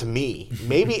maybe it's me.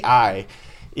 Maybe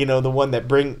the one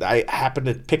that I happen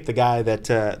to pick the guy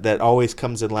that always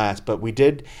comes in last. But we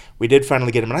did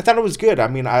finally get him, and I thought it was good. I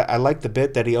mean, I liked the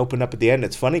bit that he opened up at the end.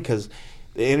 It's funny because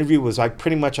the interview was like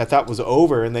pretty much I thought was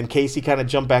over, and then Casey kind of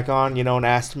jumped back on, and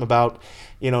asked him about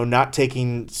not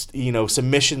taking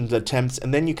submission attempts,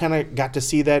 and then you kind of got to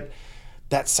see that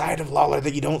side of Lawler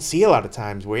that you don't see a lot of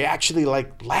times, where he actually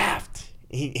like laughed.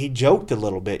 He joked a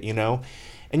little bit,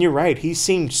 and you're right. He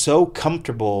seemed so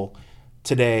comfortable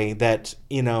today that,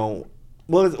 well,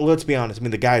 let's be honest. I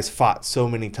mean, the guy's fought so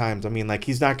many times. I mean, like,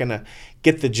 he's not going to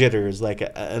get the jitters like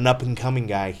an up-and-coming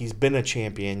guy. He's been a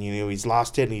champion. He's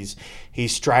lost it, and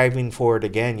he's striving for it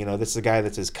again. This is a guy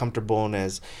that's as comfortable and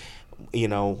as,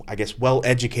 I guess,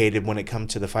 well-educated when it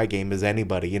comes to the fight game as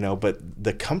anybody, But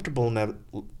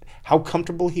how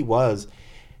comfortable he was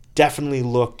definitely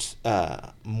looked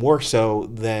more so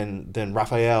than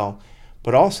Rafael.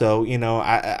 But also,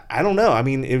 I don't know. I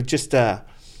mean, it just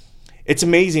it's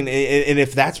amazing. And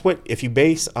if you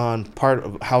base on part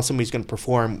of how somebody's going to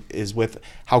perform is with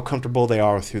how comfortable they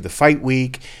are through the fight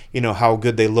week, how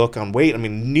good they look on weight. I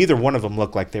mean, neither one of them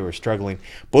looked like they were struggling.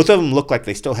 Both of them looked like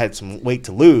they still had some weight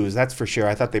to lose. That's for sure.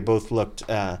 I thought they both looked,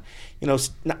 I don't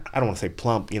want to say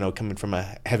plump, coming from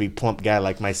a heavy, plump guy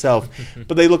like myself,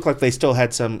 but they looked like they still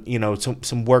had some,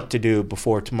 some work to do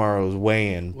before tomorrow's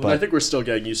weigh-in. Well, I think we're still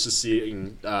getting used to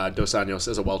seeing Dos Anjos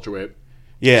as a welterweight.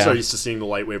 Yeah. So used to seeing the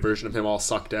lightweight version of him all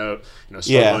sucked out,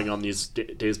 struggling on these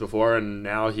days before, and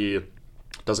now he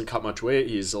doesn't cut much weight.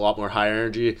 He's a lot more high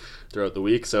energy throughout the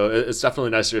week, so it's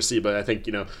definitely nicer to see. But I think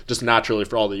just naturally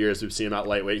for all the years we've seen him at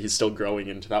lightweight, he's still growing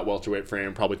into that welterweight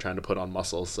frame, probably trying to put on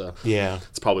muscle. So yeah,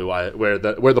 it's probably where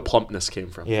the plumpness came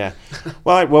from. Yeah.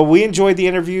 Well, we enjoyed the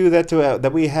interview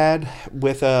that we had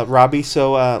with Robbie.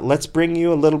 So let's bring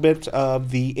you a little bit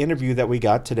of the interview that we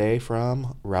got today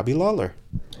from Robbie Lawler.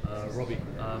 Robbie,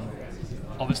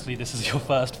 obviously this is your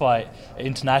first fight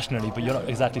internationally, but you're not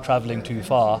exactly traveling too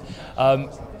far.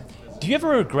 Do you ever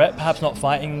regret perhaps not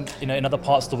fighting in other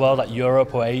parts of the world, like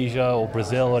Europe or Asia or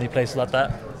Brazil or any places like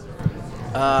that?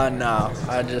 No,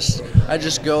 I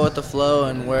just go with the flow,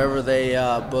 and wherever they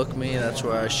book me, that's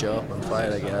where I show up and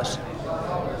fight, I guess.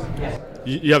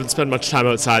 You haven't spent much time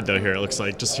outside, though, here, it looks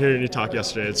like. Just hearing you talk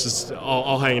yesterday, it's just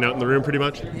all hanging out in the room, pretty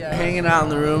much? Yeah, hanging out in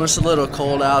the room. It's a little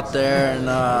cold out there,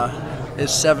 and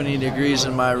it's 70 degrees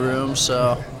in my room,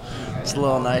 so it's a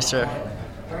little nicer.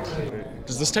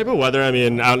 Does this type of weather, I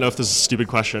mean, I don't know if this is a stupid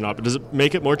question or not, but does it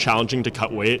make it more challenging to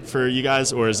cut weight for you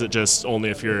guys, or is it just only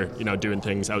if you're, doing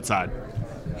things outside?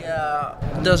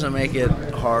 Yeah, it doesn't make it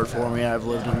hard for me. I've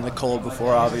lived in the cold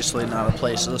before, obviously not a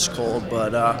place this cold,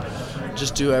 but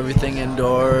just do everything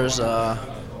indoors,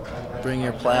 bring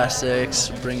your plastics,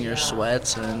 bring your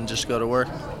sweats, and just go to work.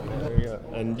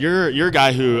 And you're a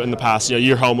guy who, in the past,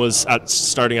 your home was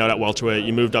starting out at welterweight.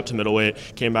 You moved up to middleweight,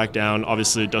 came back down.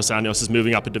 Obviously, Dos Anjos is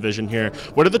moving up a division here.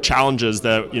 What are the challenges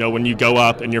that when you go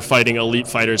up and you're fighting elite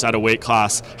fighters at a weight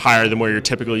class higher than where you're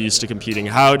typically used to competing?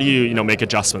 How do you make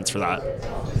adjustments for that?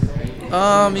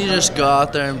 You just go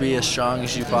out there and be as strong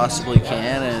as you possibly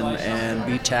can, and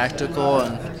be tactical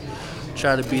and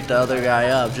try to beat the other guy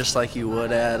up just like you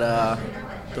would at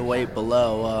the weight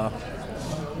below.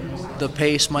 The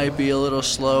pace might be a little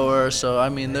slower, so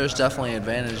there's definitely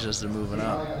advantages to moving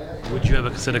up. Would you ever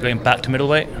consider going back to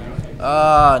middleweight?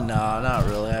 No, not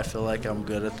really. I feel like I'm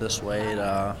good at this weight.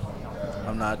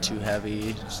 I'm not too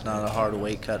heavy. It's not a hard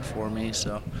weight cut for me,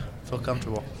 so I feel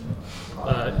comfortable.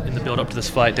 In the build-up to this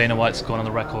fight, Dana White's gone on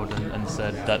the record and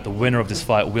said that the winner of this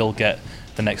fight will get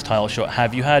the next title shot.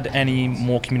 Have you had any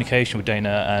more communication with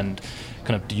Dana, and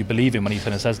kind of do you believe him when he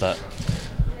kind of says that?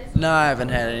 No, I haven't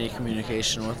had any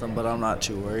communication with him, but I'm not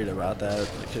too worried about that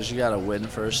because you got to win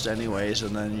first anyways,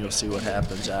 and then you'll see what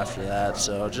happens after that.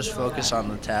 So just focus on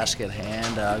the task at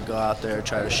hand, go out there,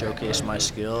 try to showcase my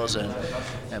skills, and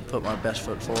put my best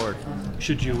foot forward.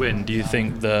 Should you win, do you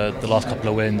think the last couple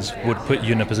of wins would put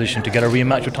you in a position to get a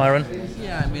rematch with Tyron?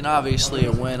 Yeah, I mean, obviously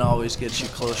a win always gets you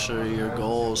closer to your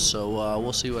goals, so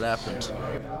we'll see what happens.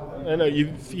 I know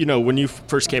you know when you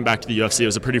first came back to the UFC, it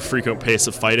was a pretty frequent pace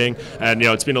of fighting, and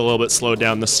it's been a little bit slowed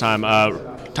down this time.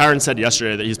 Tyron said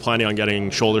yesterday that he's planning on getting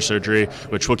shoulder surgery,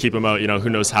 which will keep him out, who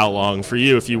knows how long. For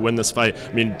you, if you win this fight,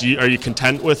 I mean, are you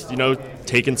content with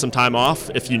taking some time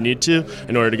off if you need to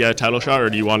in order to get a title shot,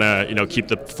 or do you want to keep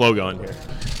the flow going here?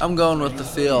 I'm going with the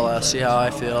feel. See how I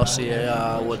feel, see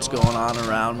what's going on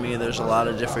around me. There's a lot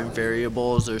of different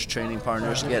variables. There's training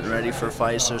partners getting ready for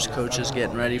fights. There's coaches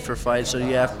getting ready for fights. So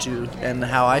you have to, and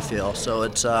how I feel. So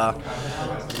it's a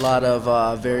lot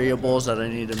of variables that I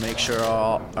need to make sure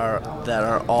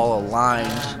are all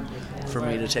aligned for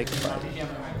me to take the fight.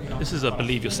 This is, I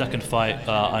believe, your second fight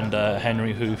under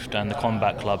Henry Hooft and the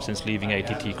Combat Club since leaving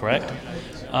ATT, correct?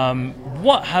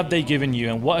 What have they given you,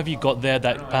 and what have you got there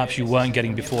that perhaps you weren't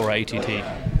getting before at ATT?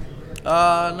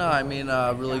 No, I mean,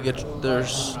 really good.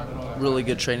 There's really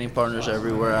good training partners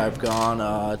everywhere I've gone.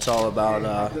 It's all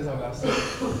about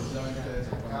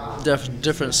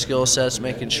different skill sets,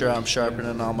 making sure I'm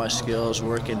sharpening all my skills,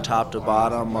 working top to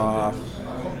bottom.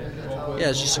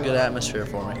 It's just a good atmosphere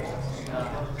for me.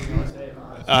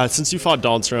 Since you fought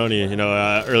Donald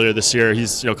Cerrone, earlier this year,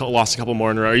 he's lost a couple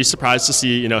more in a row. Are you surprised to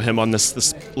see him on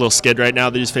this little skid right now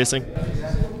that he's facing?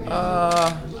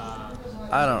 I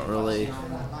don't really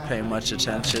pay much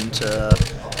attention to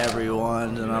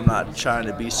everyone, and I'm not trying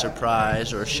to be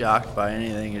surprised or shocked by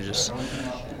anything.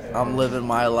 I'm living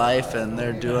my life, and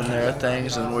they're doing their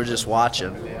things, and we're just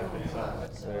watching.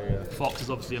 Fox is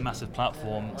obviously a massive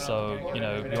platform, so you're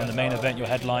in the main event, you're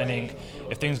headlining.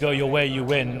 If things go your way, you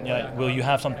win. Will you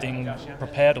have something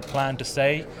prepared or planned to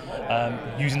say,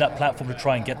 using that platform to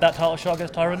try and get that title shot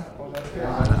against Tyron?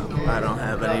 I don't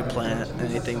have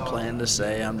anything planned to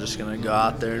say. I'm just gonna go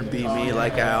out there and be me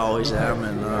like I always am,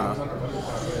 and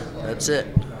that's it.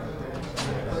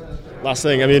 Last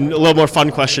thing, I mean, a little more fun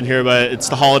question here, but it's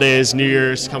the holidays, New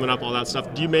Year's coming up, all that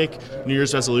stuff. Do you make New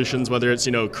Year's resolutions, whether it's,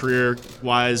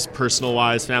 career-wise,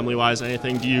 personal-wise, family-wise,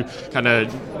 anything? Do you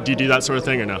do that sort of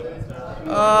thing or no?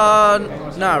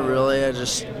 Not really. I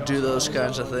just do those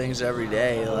kinds of things every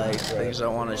day, like things I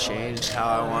want to change, how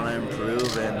I want to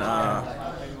improve, and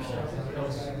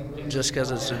just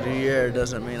because it's a new year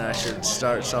doesn't mean I should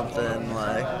start something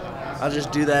like. I'll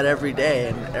just do that every day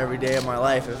and every day of my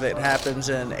life. If it happens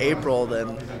in April,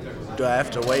 then do I have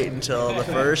to wait until the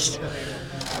 1st?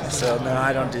 So no,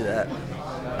 I don't do that.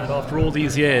 And after all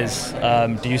these years,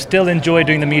 do you still enjoy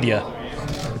doing the media?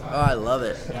 Oh, I love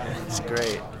it. It's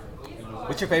great.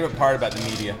 What's your favorite part about the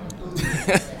media?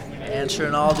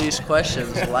 Answering all these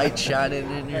questions, light shining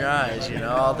in your eyes,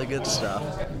 all the good stuff.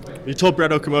 You told Brett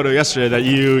Okamoto yesterday that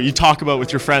you talk about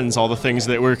with your friends all the things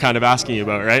that we're kind of asking you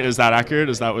about, right? Is that accurate?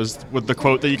 Was with the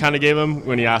quote that you kind of gave him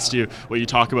when he asked you what you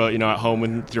talk about, at home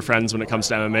with your friends when it comes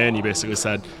to MMA, and you basically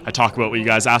said, I talk about what you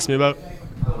guys asked me about?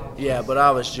 Yeah, but I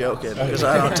was joking because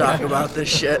I don't talk about this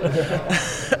shit.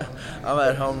 I'm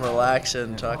at home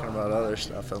relaxing, talking about other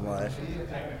stuff in life.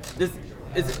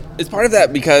 Is part of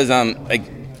that because I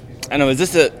don't know, is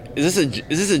this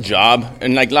a job?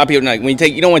 And like a lot of people when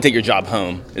you don't want to take your job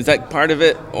home. Is that part of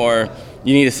it, or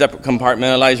you need to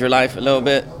compartmentalize your life a little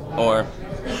bit, or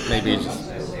maybe it's just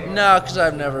no, because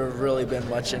I've never really been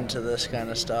much into this kind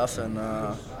of stuff, and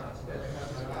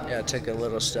take a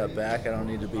little step back. I don't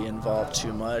need to be involved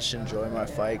too much. Enjoy my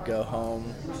fight, go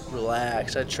home,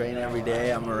 relax. I train every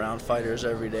day. I'm around fighters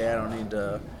every day. I don't need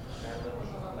to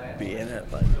be in it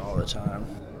all the time.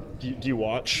 Do you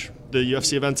watch the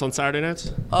UFC events on Saturday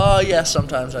nights? Yeah,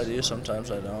 sometimes I do, sometimes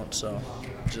I don't. So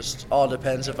just all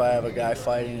depends. If I have a guy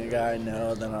fighting a guy I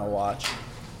know, then I'll watch.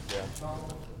 Yeah.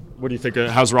 What do you think?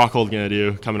 How's Rockhold going to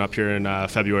do coming up here in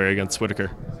February against Whitaker?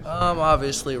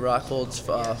 Obviously, Rockhold's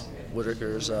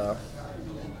Whitaker's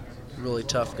really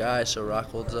tough guy, so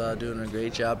Rockhold's doing a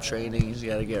great job training. He's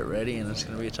got to get ready, and it's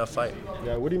going to be a tough fight.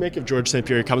 Yeah, what do you make of George St.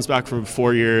 Pierre? He comes back from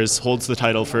 4 years, holds the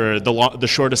title for the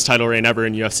shortest title reign ever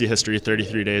in UFC history,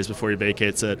 33 days before he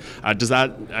vacates it. Does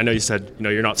that? I know you said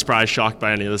you're not surprised, shocked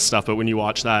by any of this stuff, but when you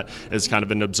watch that as kind of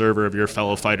an observer of your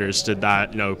fellow fighters, did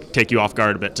that take you off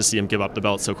guard a bit to see him give up the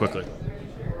belt so quickly?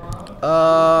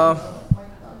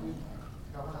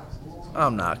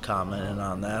 I'm not commenting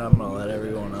on that. I'm going to let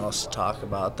everyone else talk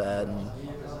about that.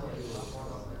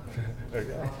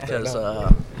 Because,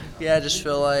 I just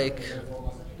feel like,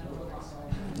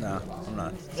 No, I'm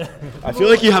not. I feel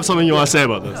like you have something you want to say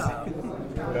about this.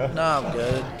 No, I'm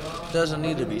good. Doesn't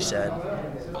need to be said.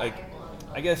 Like,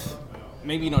 I guess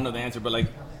maybe you don't know the answer, but like,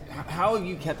 how have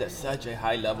you kept at such a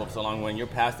high level for so long when your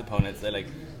past opponents, like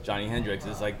Johnny Hendricks,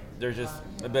 is like they're just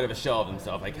a bit of a shell of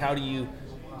themselves? Like, how do you?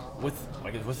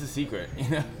 What's the secret? You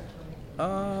know?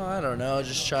 I don't know.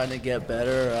 Just trying to get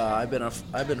better. I've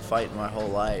been fighting my whole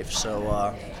life,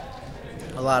 so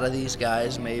a lot of these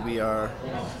guys maybe are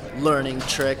learning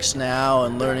tricks now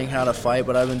and learning how to fight.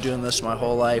 But I've been doing this my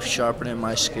whole life, sharpening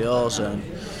my skills and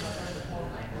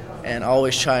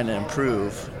always trying to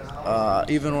improve.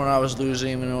 Even when I was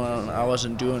losing, even when I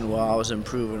wasn't doing well, I was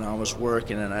improving, I was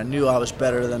working, and I knew I was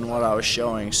better than what I was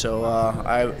showing. So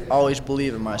I always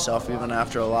believe in myself. Even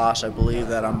after a loss, I believe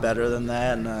that I'm better than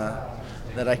that and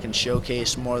that I can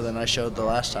showcase more than I showed the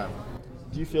last time.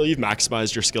 Do you feel you've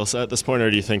maximized your skill set at this point, or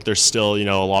do you think there's still,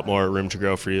 a lot more room to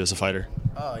grow for you as a fighter?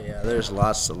 Oh yeah, there's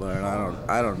lots to learn.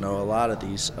 I don't know a lot of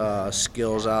these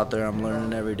skills out there. I'm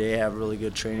learning every day. I have really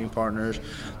good training partners.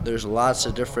 There's lots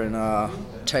of different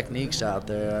techniques out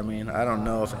there. I mean, I don't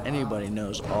know if anybody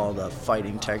knows all the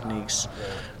fighting techniques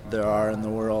there are in the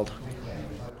world.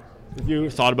 Have you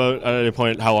thought about at any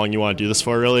point how long you want to do this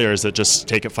for, really, or is it just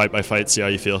take it fight by fight, see how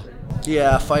you feel?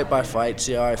 Yeah, fight by fight,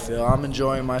 see how I feel. I'm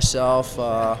enjoying myself.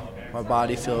 My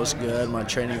body feels good. My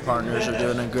training partners are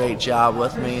doing a great job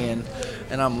with me,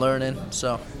 and I'm learning,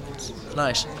 so it's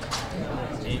nice.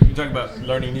 You're talking about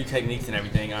learning new techniques and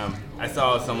everything. I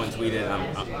saw someone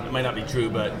tweeted, it might not be true,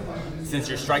 but since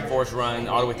your Strike Force run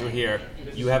all the way through here,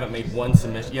 you haven't made one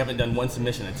submission. You haven't done one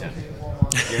submission attempt.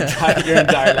 Your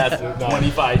entire last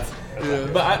 20 fights. Yeah.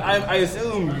 But I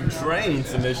assume you train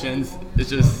submissions. It's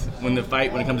just when it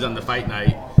comes down to fight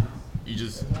night, you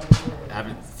just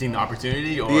haven't seen the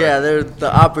opportunity, or yeah,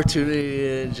 the opportunity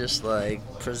to just like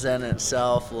present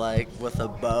itself like with a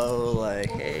bow,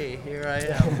 like, hey, here I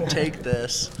am, take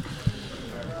this.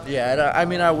 Yeah, I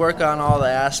mean, I work on all the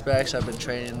aspects. I've been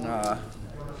training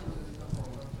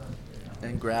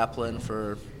in grappling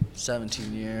for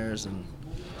 17 years, and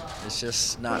it's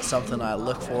just not something I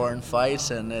look for in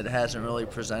fights, and it hasn't really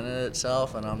presented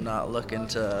itself, and I'm not looking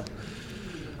to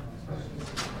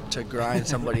grind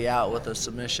somebody out with a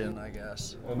submission, I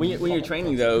guess. When you're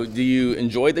training, though, do you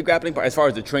enjoy the grappling part as far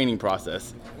as the training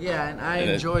process? Yeah, and I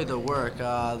enjoy the work.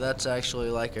 That's actually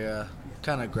like a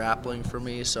kind of grappling for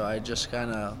me, so I just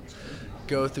kind of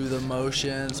go through the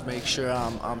motions, make sure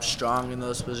I'm strong in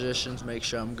those positions, make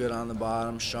sure I'm good on the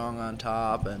bottom, strong on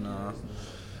top, and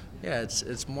yeah,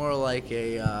 it's more like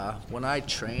when I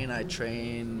train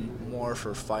more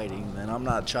for fighting. And I'm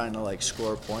not trying to like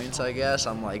score points, I guess.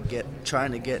 I'm like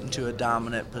trying to get into a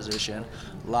dominant position,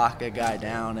 lock a guy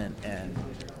down, and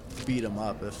beat him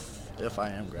up if I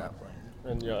am grappling.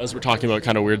 And as we're talking about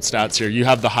kind of weird stats here, you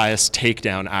have the highest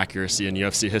takedown accuracy in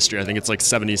UFC history. I think it's like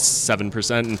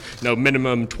 77%. And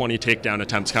minimum 20 takedown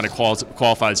attempts kind of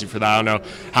qualifies you for that. I don't know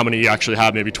how many you actually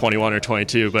have, maybe 21 or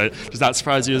 22. But does that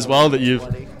surprise you as well that you've?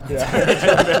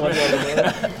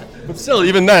 Yeah. But still,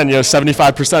 even then,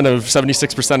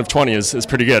 76% of 20 is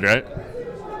pretty good, right?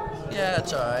 Yeah,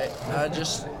 it's all right.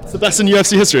 It's the best in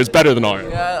UFC history. It's better than ours.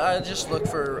 Yeah, I just look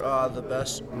for the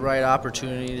best right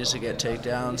opportunities to get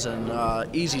takedowns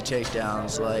and easy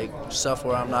takedowns, like stuff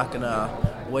where I'm not going to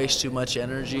waste too much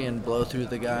energy and blow through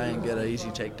the guy and get an easy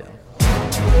takedown.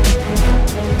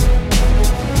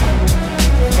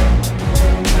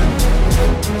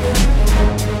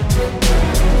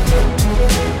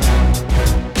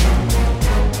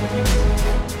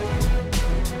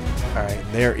 All right,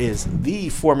 there is the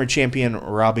former champion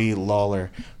Robbie Lawler.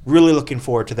 Really looking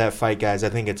forward to that fight, guys. I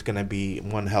think it's going to be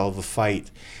one hell of a fight.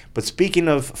 But speaking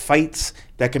of fights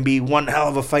that can be one hell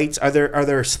of a fights, are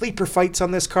there sleeper fights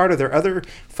on this card? Are there other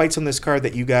fights on this card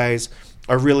that you guys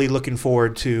are really looking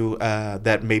forward to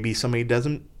that maybe somebody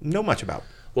doesn't know much about?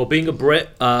 Well, being a Brit,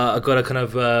 I've got to kind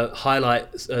of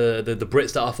highlight the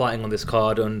Brits that are fighting on this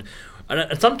card. And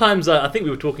sometimes, I think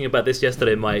we were talking about this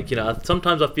yesterday, Mike,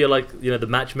 sometimes I feel like, the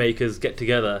matchmakers get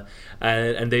together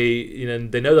and they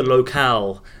know the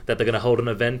locale that they're going to hold an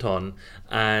event on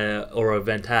or an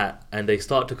event at, and they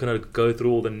start to kind of go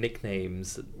through all the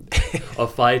nicknames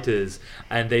of fighters,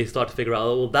 and they start to figure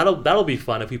out, well, that'll be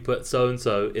fun if we put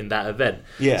so-and-so in that event.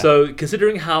 Yeah. So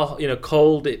considering how,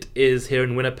 cold it is here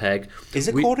in Winnipeg. Is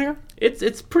it cold here?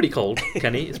 It's pretty cold,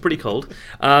 Kenny. It's pretty cold.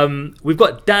 We've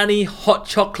got Danny Hot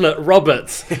Chocolate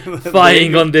Roberts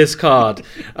fighting on this card.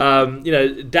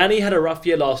 Danny had a rough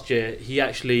year last year. He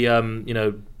actually,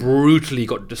 brutally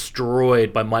got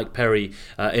destroyed by Mike Perry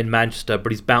in Manchester,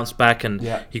 but he's bounced back, and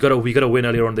he got a win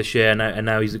earlier on this year, and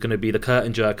now he's going to be the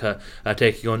curtain jerker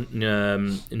taking on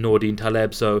Nordine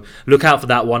Taleb. So look out for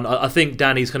that one. I think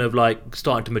Danny's kind of like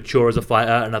starting to mature as a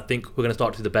fighter, and I think we're going to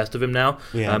start to see the best of him now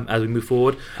as we move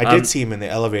forward. I did see him in the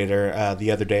elevator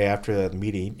the other day after the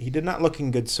meeting. He did not look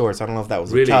in good sorts. I don't know if that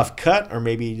was Really? a tough cut or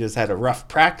maybe he just had a rough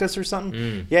practice or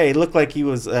something. Yeah, he looked like he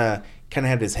was kind of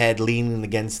had his head leaning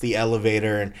against the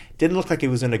elevator and didn't look like he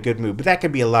was in a good mood. But that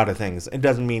could be a lot of things. It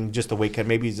doesn't mean just a weight cut.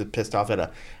 Maybe he's just pissed off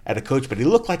at a coach, but he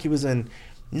looked like he was in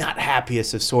not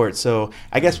happiest of sorts. So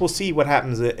I guess we'll see what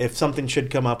happens if something should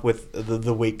come up with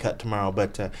the weight cut tomorrow.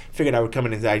 But figured I would come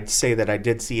in and I'd say that I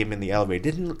did see him in the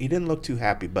elevator. He didn't look too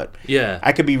happy, but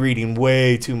I could be reading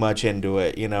way too much into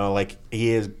it. You know, like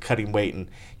he is cutting weight, and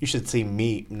you should see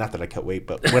me. Not that I cut weight,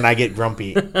 but when I get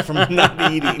grumpy from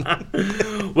not eating.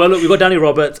 Well, look, we've got Danny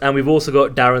Roberts, and we've also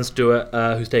got Darren Stewart,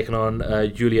 who's taken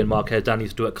on Julian Marquez. Danny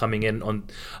Stewart coming in on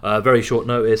very short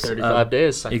notice. 35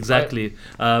 days. Exactly.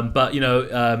 But, you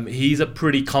know, he's a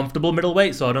pretty comfortable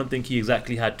middleweight, so I don't think he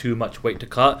exactly had too much weight to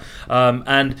cut.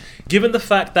 And given the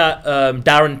fact that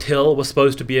Darren Till was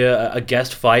supposed to be a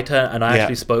guest fighter, and I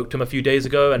actually spoke to him a few days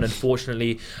ago, and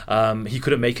unfortunately he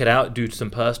couldn't make it out due to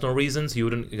some personal reasons. He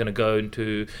wasn't going to go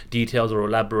into details or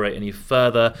elaborate any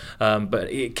further, but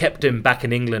it kept him back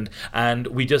in England, and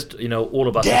we just, you know, all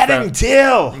of us... Darren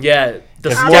Till! Yeah.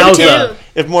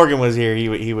 If Morgan was here,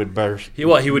 he would burst. He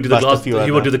would do the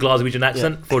Glaswegian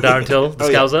accent for Darren Till, the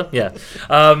Scouser. Yeah.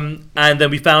 And then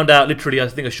we found out literally, I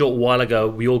think a short while ago,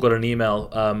 we all got an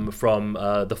email from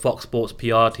the Fox Sports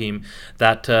PR team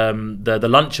that the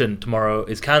luncheon tomorrow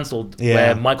is cancelled,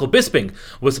 where Michael Bisping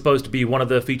was supposed to be one of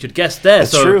the featured guests there.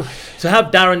 That's so true. To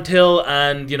have Darren Till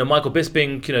and, you know, Michael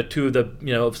Bisping, you know, two of the,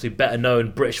 you know, obviously better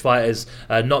known British fighters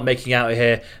not making out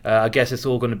here, I guess it's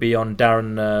all going to be on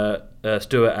Darren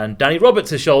Stewart and Danny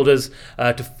Roberts' shoulders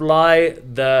to fly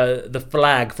the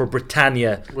flag for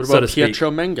Britannia. What so about to speak.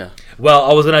 Pietro Menga? Well,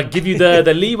 I was going to give you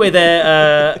the leeway there,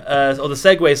 or the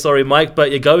segue, sorry, Mike,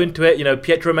 but you go into it. You know,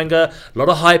 Pietro Menga, a lot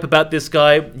of hype about this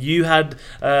guy. You had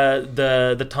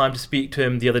the time to speak to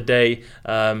him the other day. You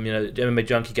know, MMA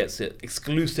Junkie gets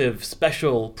exclusive,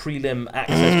 special prelim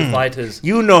access to fighters.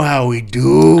 You know how we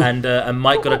do. And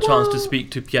Mike got a chance to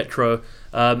speak to Pietro.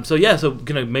 So you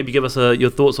know, maybe give us your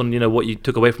thoughts on, you know, what you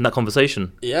took away from that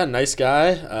conversation. Yeah, nice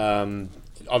guy.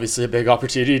 Obviously a big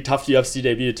opportunity, tough UFC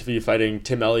debut to be fighting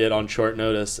Tim Elliott on short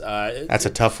notice. That's a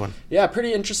tough one. Yeah,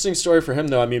 pretty interesting story for him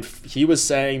though. I mean, he was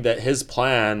saying that his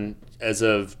plan as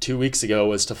of 2 weeks ago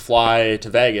was to fly to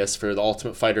Vegas for the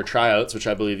Ultimate Fighter tryouts, which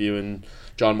I believe you and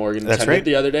John Morgan attended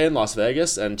the other day in Las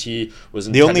Vegas, and he was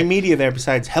the only media there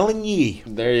besides Helen Yee.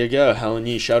 There you go, Helen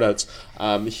Yee. Shoutouts.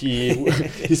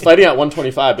 He's fighting at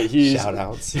 125, but he's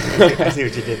shoutouts. I see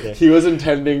what you did there. He was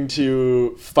intending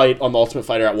to fight on the Ultimate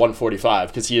Fighter at 145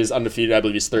 because he is undefeated. I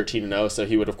believe he's 13-0, so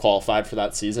he would have qualified for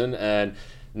that season. And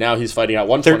now he's fighting at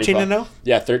 125. 13-0?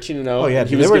 Yeah, 13-0. Oh, yeah.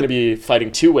 He was going to be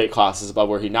fighting 2 weight classes above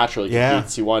where he naturally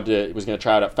competes. He was going to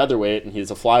try out at featherweight, and he's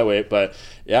a flyweight. But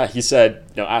yeah, he said,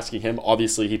 you know, asking him,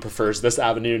 obviously he prefers this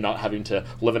avenue, not having to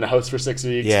live in a house for 6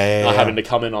 weeks, not having to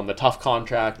come in on the tough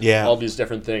contract, all these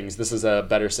different things. This is a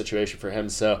better situation for him.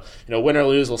 So, you know, win or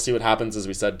lose, we'll see what happens. As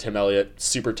we said, Tim Elliott,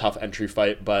 super tough entry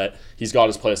fight, but he's got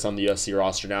his place on the UFC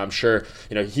roster now. I'm sure,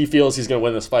 you know, he feels he's going to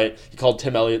win this fight. He called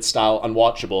Tim Elliott's style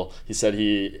unwatchable. He said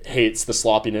he hates the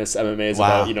sloppiness. MMA is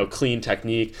about, you know, clean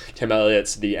technique. Tim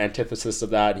Elliott's the antithesis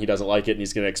of that, and he doesn't like it, and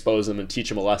he's going to expose him and teach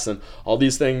him a lesson, all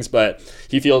these things. But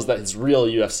he feels that his real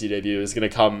UFC debut is going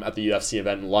to come at the UFC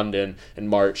event in London in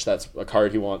March. That's a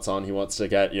card he wants on. He wants to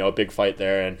get, you know, a big fight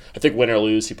there, and I think win or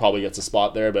lose, he probably gets a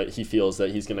spot there, but he feels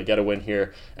that he's going to get a win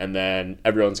here, and then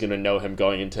everyone's going to know him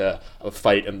going into a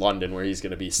fight in London where he's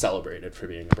going to be celebrated for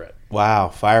being a Brit. Wow,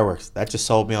 fireworks. That just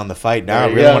sold me on the fight. Now I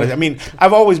really want to. I mean,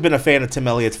 I've always been a fan of Tim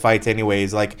Elliott's fights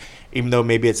anyways, like, even though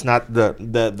maybe it's not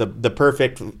the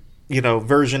perfect, you know,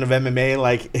 version of MMA,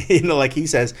 like, you know, like he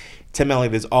says, Tim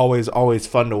Elliott is always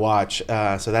fun to watch.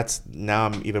 So that's, now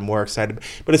I'm even more excited.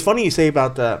 But it's funny you say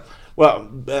about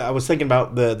I was thinking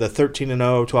about the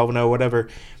 13-0, 12-0, whatever.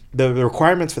 The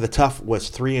requirements for the tough was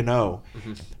 3-0.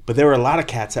 Mm-hmm. But there were a lot of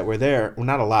cats that were there. Well,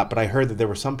 not a lot, but I heard that there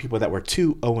were some people that were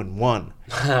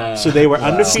 2-0-1. So they were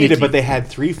undefeated, but they had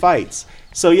 3 fights.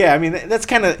 So, yeah, I mean, that's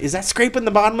kind of, is that scraping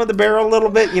the bottom of the barrel a little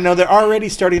bit? You know, they're already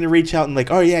starting to reach out and like,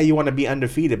 oh, yeah, you want to be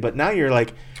undefeated. But now you're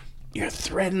like, you're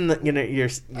threading the, you're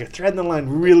threading the line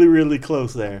really, really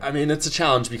close there. I mean, it's a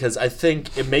challenge because I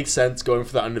think it makes sense going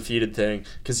for the undefeated thing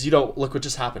because you don't look what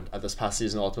just happened at this past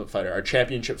season Ultimate Fighter. Our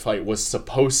championship fight was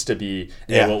supposed to be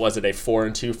a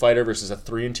 4-2 fighter versus a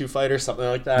 3-2 fighter, something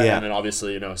like that. Yeah. And then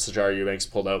obviously, Sajara Eubanks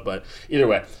pulled out, but either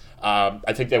way.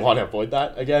 I think they want to avoid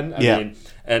that again. I mean,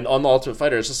 and on the Ultimate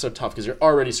Fighter, it's just so tough because you're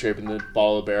already scraping the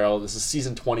bottom of the barrel. This is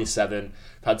season 27. We've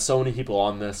had so many people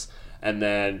on this. And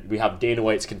then we have Dana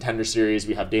White's Contender Series.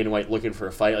 We have Dana White looking for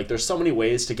a fight. Like, there's so many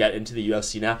ways to get into the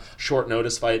UFC now. Short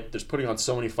notice fight. There's putting on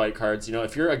so many fight cards.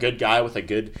 If you're a good guy with a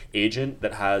good agent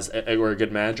that has, or a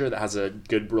good manager that has a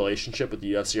good relationship with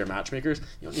the UFC or matchmakers,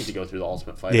 you don't need to go through the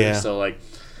Ultimate Fighter. Yeah. So,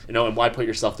 and why put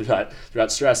yourself through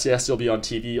that stress? Yes, you'll be on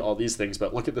TV, all these things,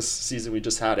 but look at this season we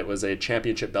just had. It was a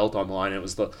championship belt on the line. It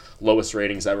was the lowest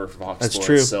ratings ever for Fox That's Sports.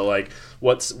 true. So,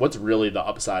 what's really the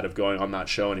upside of going on that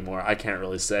show anymore? I can't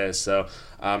really say. So,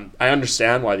 I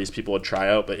understand why these people would try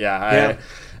out, but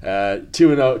 2-0,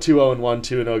 2-0-1,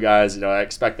 2-0 guys. I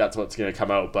expect that's what's going to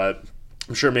come out, but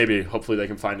I'm sure hopefully they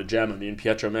can find a gem. I mean,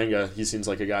 Pietro Manga, he seems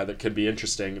like a guy that could be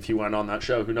interesting if he went on that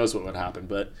show. Who knows what would happen,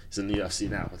 but he's in the UFC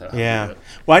now. Without having to do it.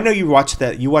 Well, I know you watched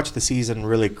the season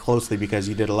really closely because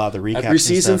you did a lot of the recaps. Every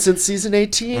season since season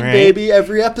 18, right? Baby,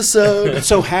 every episode.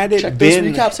 So had it Check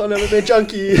been those recaps on MMA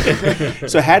Junkie.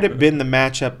 So had it been the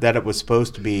matchup that it was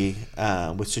supposed to be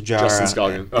with Sajara Justin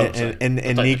Scoggin.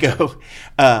 and Nico,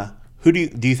 who do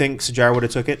you think Sajara would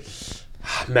have took it?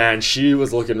 Man, she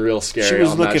was looking real scary. She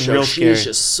was on looking that show. real scary. She's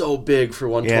just so big for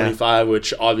 125,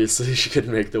 which obviously she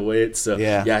couldn't make the weight. So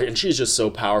and she's just so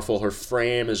powerful. Her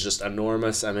frame is just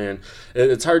enormous. I mean,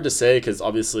 it's hard to say because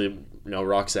obviously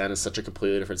Roxanne is such a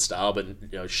completely different style,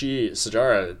 but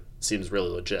Sajara seems really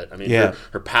legit. I mean,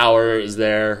 her power is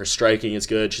there. Her striking is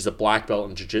good. She's a black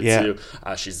belt in jiu-jitsu.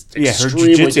 She's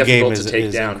extremely difficult to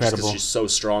take down just because she's so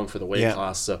strong for the weight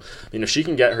class. So, if she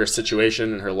can get her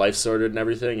situation and her life sorted and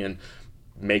everything and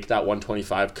make that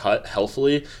 125 cut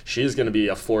healthily, she's going to be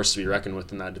a force to be reckoned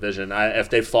with in that division. If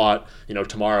they fought,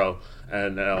 tomorrow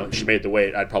and she made the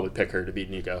weight, I'd probably pick her to beat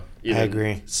Nico. I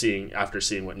agree. After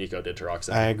seeing what Nico did to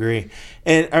Roxanne. I agree.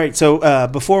 And all right, so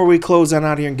before we close on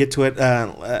out here and get to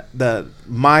it,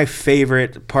 my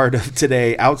favorite part of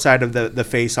today, outside of the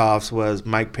face-offs, was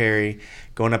Mike Perry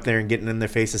going up there and getting in their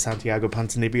face of Santiago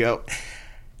Ponzinibbio.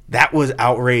 That was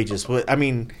outrageous. I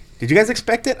mean, did you guys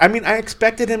expect it? I mean, I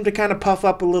expected him to kind of puff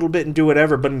up a little bit and do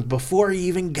whatever, but before he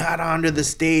even got onto the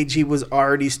stage, he was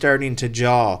already starting to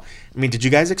jaw. I mean, did you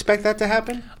guys expect that to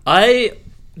happen? I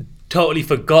totally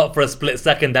forgot for a split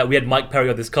second that we had Mike Perry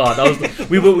on this card.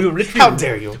 We were literally, how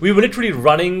dare you? We were literally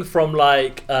running from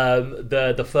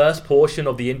the first portion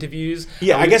of the interviews.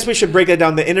 Yeah, I guess we should break that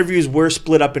down. The interviews were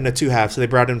split up into two halves. So they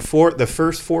brought in the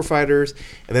first four fighters,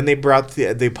 and then they brought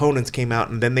the opponents came out,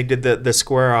 and then they did the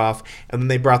square off, and then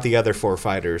they brought the other four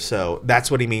fighters. So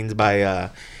that's what he means by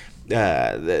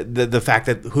the fact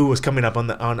that who was coming up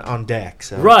on deck.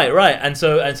 So. Right, and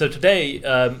so today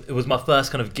it was my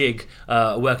first kind of gig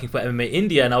working for MMA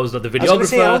India, and I was the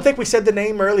videographer. I don't think we said the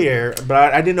name earlier,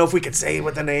 but I didn't know if we could say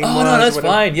what the name was. Oh no, that's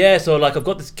fine. Yeah, so I've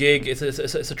got this gig. It's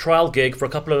a trial gig for a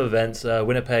couple of events,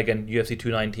 Winnipeg and UFC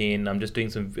 219. I'm just doing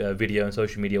some video and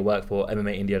social media work for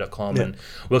MMAindia.com, and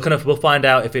we'll find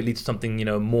out if it leads to something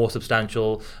more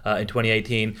substantial in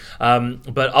 2018.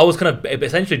 But I was kind of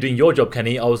essentially doing your job,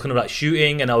 Kenny. I was kind of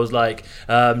shooting, and I was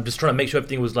just trying to make sure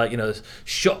everything was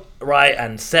shot right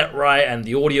and set right, and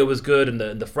the audio was good, and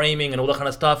the framing and all that kind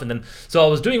of stuff. And then so I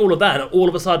was doing all of that, and all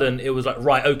of a sudden it was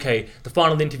right, okay, the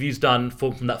final interview's done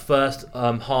from that first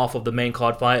half of the main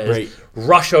card fighters. Right.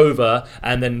 Rush over,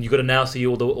 and then you got to now see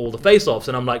all the face-offs,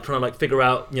 and I'm trying to figure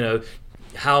out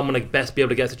how I'm going to best be able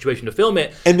to get a situation to film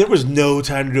it. And there was no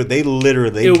time to do it. They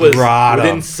literally was brought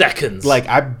within them. Seconds.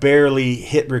 I barely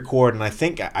hit record, and I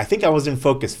think I was in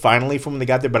focus finally from when they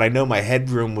got there, but I know my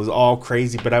headroom was all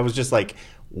crazy, but I was just like,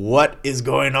 what is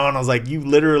going on? I was like, you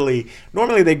literally,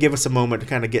 normally they give us a moment to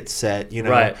kind of get set,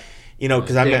 Right.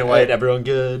 Because I'm White, everyone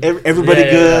good, everybody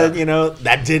good.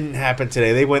 That didn't happen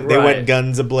today. They went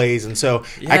guns ablaze, and so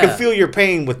I can feel your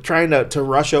pain with trying to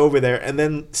rush over there and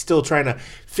then still trying to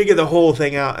figure the whole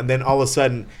thing out, and then all of a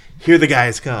sudden, here the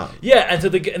guys come. Yeah, and so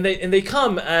they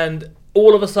come, and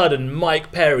all of a sudden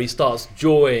Mike Perry starts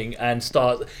jawing and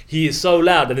he is so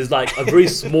loud, and there's a very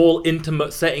small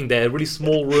intimate setting there, a really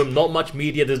small room, not much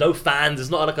media, there's no fans, it's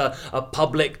not a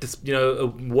public a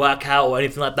workout or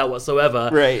anything like that whatsoever.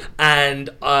 Right. And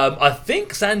I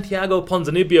think Santiago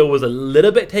Ponzinibbio was a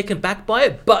little bit taken back by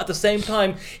it, but at the same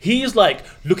time he's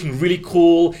looking really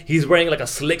cool. He's wearing a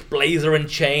slick blazer and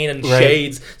chain and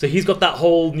shades, so he's got that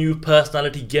whole new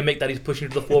personality gimmick that he's pushing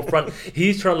to the forefront.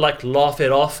 He's trying to laugh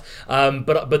it off.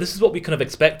 But this is what we kind of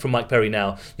expect from Mike Perry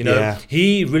now. You know, Yeah.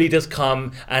 he really does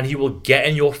come and he will get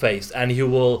in your face and he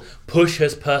will push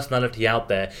his personality out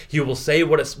there. He will say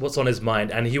what's on his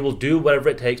mind, and he will do whatever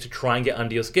it takes to try and get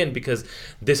under your skin, because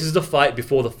this is the fight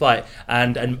before the fight.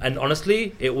 And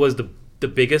honestly, it was the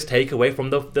biggest takeaway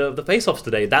from the face-offs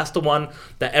today. That's the one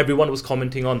that everyone was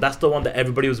commenting on. That's the one that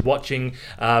everybody was watching.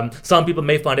 Some people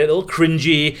may find it a little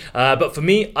cringy, but for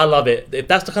me, I love it. If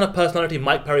that's the kind of personality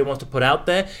Mike Perry wants to put out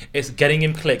there, it's getting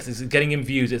him clicks, it's getting him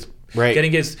views, it's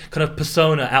getting his kind of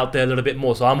persona out there a little bit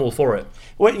more. So I'm all for it.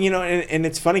 Well, and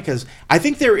it's funny because I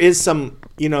think there is some,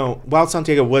 while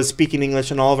Santiago was speaking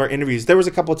English in all of our interviews, there was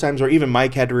a couple of times where even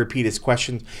Mike had to repeat his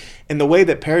questions. And the way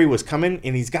that Perry was coming,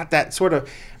 and he's got that sort of,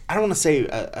 I don't want to say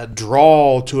a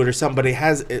drawl to it or something, but he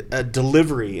has a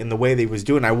delivery in the way that he was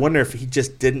doing. I wonder if he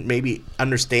just didn't maybe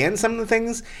understand some of the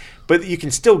things. But you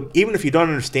can still, even if you don't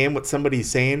understand what somebody's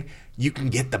saying, you can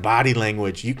get the body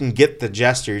language. You can get the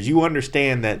gestures. You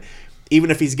understand that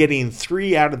even if he's getting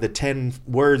 3 out of the 10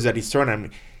 words that he's throwing at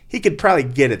him, he could probably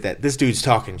get it that this dude's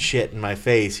talking shit in my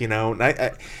face, And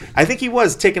I think he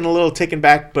was taken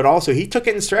back, but also he took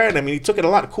it in stride. I mean, he took it a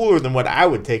lot cooler than what I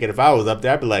would take it if I was up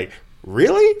there. I'd be like,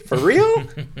 really? For real?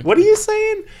 What are you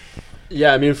saying?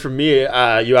 Yeah, I mean, for me,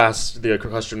 you asked the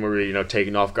question, were we,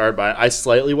 taken off guard by it? I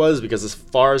slightly was, because as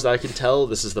far as I can tell,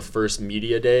 this is the first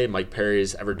media day Mike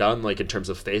Perry's ever done, like in terms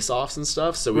of face-offs and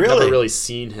stuff. So we've never really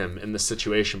seen him in this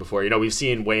situation before. We've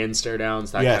seen Wayne stare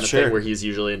downs, that kind of thing, where he's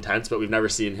usually intense, but we've never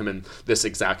seen him in this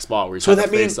exact spot where he's so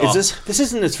that means this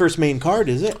isn't his first main card,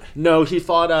 is it? No, he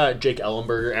fought Jake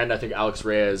Ellenberger and I think Alex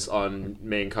Reyes on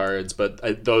main cards,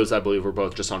 but those I believe were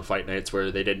both just on fight nights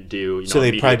where they didn't do. So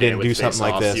they probably didn't do something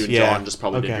like this. You and John just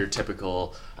probably did your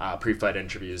typical pre-fight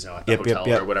interviews, at the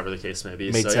hotel or whatever the case may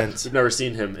be. Makes sense. We've never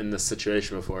seen him in this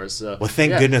situation before. So well,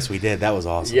 thank goodness we did. That was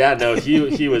awesome. Yeah, no,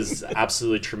 he was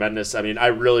absolutely tremendous. I mean, I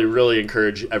really, really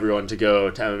encourage everyone to go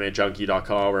to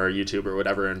MMAJunkie.com or YouTube or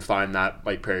whatever and find that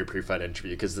Mike Perry pre-fight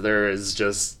interview, because there is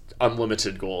just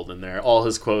unlimited gold in there. All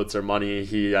his quotes are money.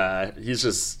 He's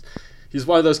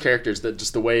one of those characters that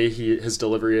just the way his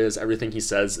delivery is, everything he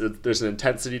says, there's an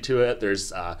intensity to it.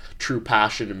 There's true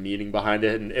passion and meaning behind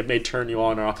it, and it may turn you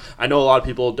on or off. I know a lot of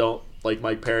people don't like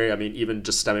Mike Perry. I mean, even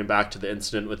just stemming back to the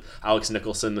incident with Alex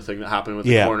Nicholson, the thing that happened with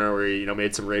the corner where he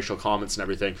made some racial comments and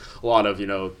everything. A lot of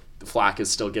the flack is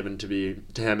still given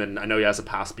to him, and I know he has a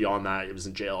past beyond that. He was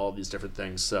in jail, all these different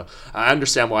things. So I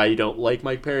understand why you don't like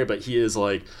Mike Perry, but he is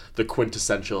like the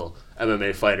quintessential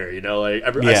MMA fighter.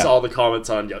 I saw the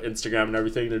comments on Instagram and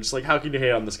everything. They're just like, how can you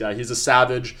hate on this guy? He's a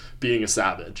savage being a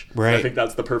savage. Right. I think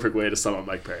that's the perfect way to sum up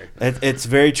Mike Perry. It's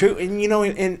very true,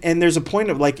 and and there's a point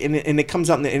of and it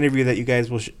comes out in the interview that you guys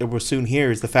will soon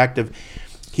hear, is the fact of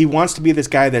he wants to be this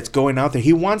guy that's going out there.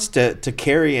 He wants to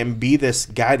carry and be this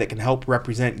guy that can help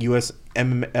represent U.S.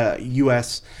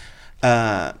 MMA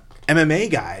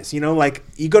guys.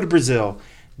 You go to Brazil,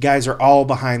 guys are all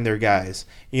behind their guys.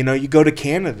 You go to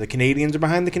Canada, the Canadians are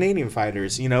behind the Canadian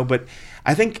fighters. But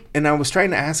I think, and I was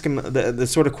trying to ask him the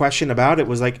sort of question about it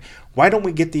was like, why don't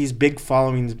we get these big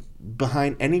followings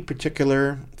behind any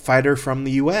particular fighter from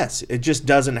the U.S.? It just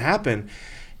doesn't happen.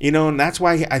 And that's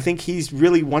why I think he's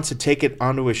really wants to take it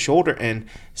onto his shoulder and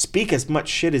speak as much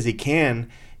shit as he can,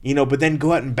 but then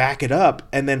go out and back it up.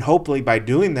 And then hopefully by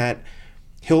doing that,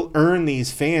 he'll earn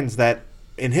these fans that,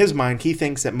 in his mind, he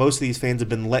thinks that most of these fans have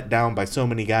been let down by so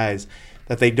many guys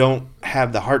that they don't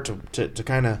have the heart to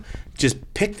kind of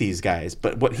just pick these guys.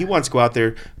 But what he wants to go out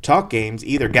there, talk games,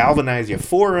 either galvanize you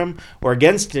for him or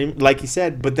against him, like he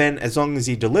said, but then as long as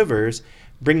he delivers,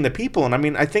 bring the people. And I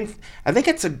mean, I think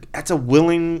that's a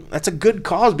good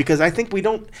cause, because I think we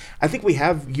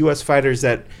have U.S. fighters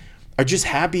that are just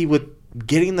happy with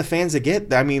getting the fans to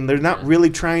get. I mean, they're not really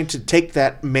trying to take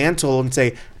that mantle and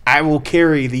say, I will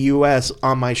carry the U.S.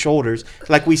 on my shoulders,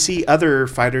 like we see other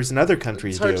fighters in other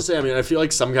countries do. It's hard to say. I mean, I feel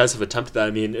like some guys have attempted that.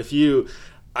 I mean,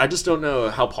 I just don't know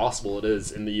how possible it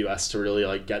is in the U.S. to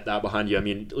really get that behind you. I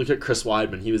mean, look at Chris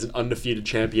Weidman. He was an undefeated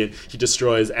champion. He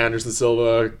destroys Anderson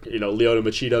Silva, Lyoto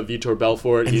Machida, Vitor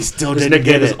Belfort. And he still his didn't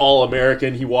nickname get is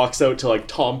All-American. He walks out to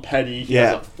Tom Petty. He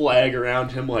has a flag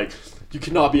around him. You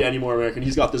cannot be any more American.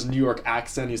 He's got this New York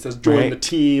accent. He says, join the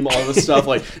team, all this stuff.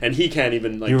 And he can't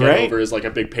even get over as a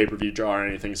big pay-per-view draw or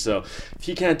anything. So if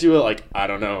he can't do it, I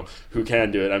don't know who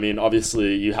can do it. I mean,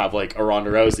 obviously you have a Ronda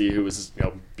Rousey who was,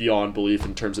 beyond belief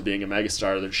in terms of being a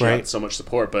megastar, that she Right. had so much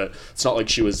support. But it's not like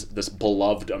she was this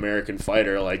beloved American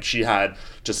fighter. Like, she had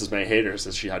just as many haters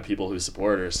as she had people who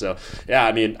support her. So yeah,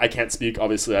 I mean, I can't speak.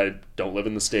 Obviously, I don't live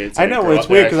in the States. I didn't know grow it's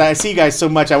up weird there. because I see you guys so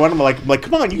much. I want to like,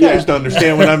 come on, you guys don't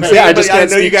understand what I'm saying. Yeah, I but just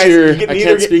can't know you speak guys. to your, you can I either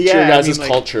can't get- speak to your yeah, I guys' mean, like-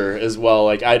 culture as well.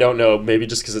 Like, I don't know, maybe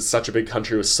just because it's such a big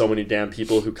country with so many damn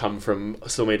people who come from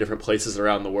so many different places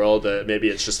around the world, that maybe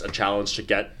it's just a challenge to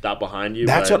get that behind you.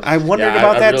 That's But, what I wondered yeah,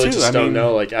 about I that really too. Just I don't mean-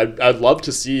 know. Like, I'd love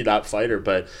to see that fighter,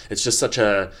 but it's just such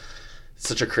a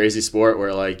crazy sport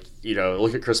where, like, you know,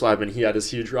 look at Chris Weidman. He had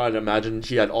his huge run. Imagine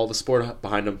he had all the sport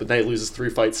behind him, but then he loses 3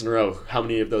 fights in a row. How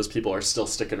many of those people are still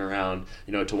sticking around,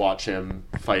 you know, to watch him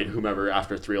fight whomever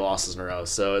after 3 losses in a row?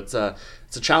 So it's a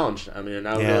challenge. I mean,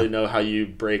 I don't Yeah. really know how you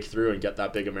break through and get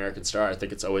that big American star. I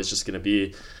think it's always just going to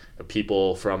be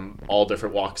people from all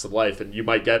different walks of life, and you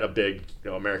might get a big,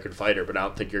 you know, American fighter, but I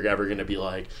don't think you're ever going to be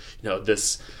like, you know,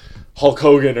 this Hulk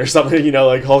Hogan or something, you know,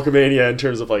 like Hulkamania, in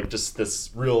terms of like just this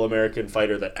real American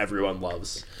fighter that everyone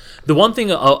loves. The one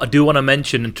thing I do want to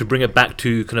mention, and to bring it back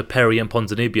to kind of Perry and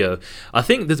Ponzinibbio, I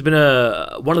think there's been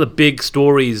one of the big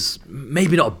stories,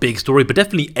 maybe not a big story, but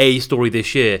definitely a story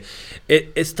this year.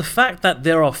 It's the fact that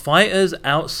there are fighters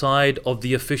outside of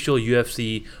the official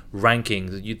UFC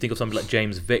rankings. You think of somebody like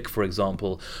James Vick, for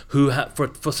example, who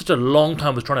for such a long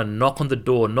time was trying to knock on the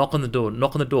door,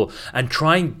 and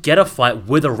try and get a fight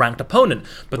with a ranked opponent.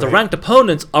 But the ranked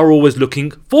opponents are always looking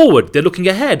forward. They're looking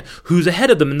ahead. Who's ahead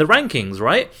of them in the rankings,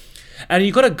 right? And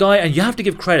you got a guy, and you have to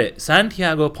give credit,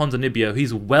 Santiago Ponzinibbio.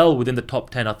 He's well within the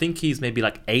top 10. I think he's maybe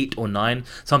like 8 or 9,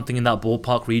 something in that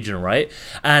ballpark region, right?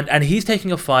 And he's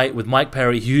taking a fight with Mike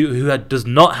Perry, who does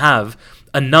not have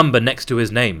a number next to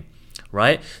his name,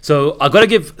 right? So I got to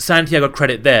give Santiago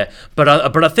credit there. But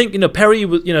I think, you know, Perry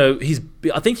was, you know,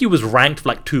 I think he was ranked for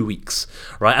like 2 weeks,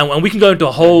 right? And we can go into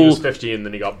a whole. He was 50 and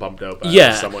then he got bumped out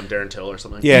by someone, Darren Till or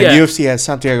something. Yeah, UFC has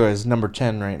Santiago as number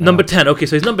 10 right now. Number 10, okay,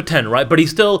 so he's number 10, right? But he's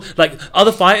still, like,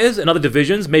 other fighters in other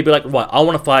divisions, maybe like, what, I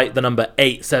want to fight the number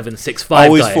 8, 7, 6, 5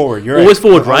 Always guy. forward, you're Always right.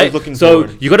 forward, Always right? looking so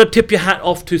forward. you got to tip your hat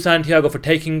off to Santiago for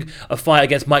taking a fight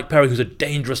against Mike Perry, who's a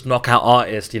dangerous knockout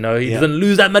artist, you know? He doesn't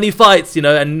lose that many fights, you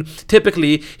know, and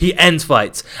typically he ends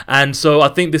fights. And so I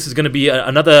think this is going to be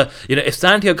another, you know, if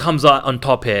Santiago comes out on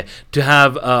top here, to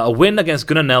have a win against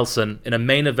Gunnar Nelson in a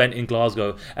main event in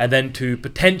Glasgow, and then to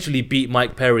potentially beat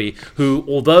Mike Perry, who,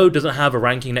 although doesn't have a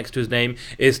ranking next to his name,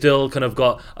 is still kind of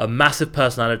got a massive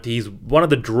personality. He's one of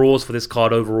the draws for this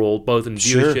card overall, both in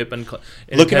viewership and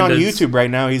looking on attendance. YouTube right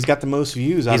now, he's got the most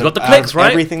views. He's out got of, the clicks, out of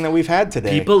right? Everything that we've had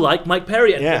today. People like Mike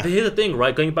Perry. And Yeah. here's the thing,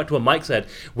 right? Going back to what Mike said,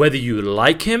 whether you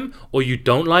like him or you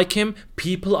don't like him,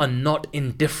 people are not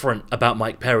indifferent about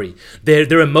Mike Perry.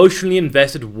 They're emotionally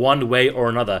invested one way or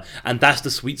another, and that's the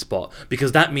sweet spot,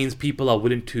 because that means people are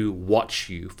willing to watch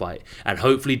you fight. And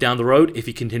hopefully down the road, if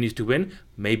he continues to win,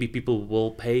 maybe people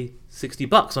will pay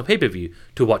 $60 on pay-per-view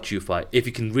to watch you fight, if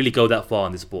you can really go that far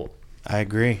in this sport. I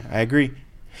agree.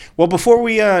 Well, before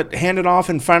we hand it off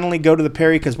and finally go to the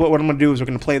Perry, because what I'm going to do is we're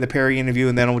going to play the Perry interview,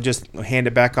 and then we'll just hand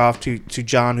it back off to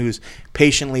John, who's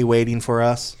patiently waiting for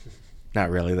us. Not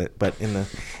really, but in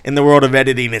the world of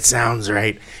editing, it sounds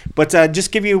right. But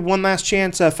just give you one last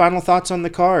chance. Final thoughts on the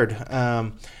card.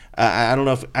 I don't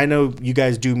know if I know you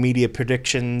guys do media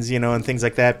predictions, you know, and things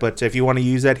like that. But if you want to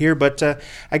use that here, but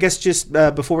I guess just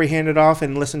before we hand it off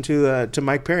and listen to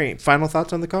Mike Perry, final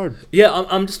thoughts on the card. Yeah,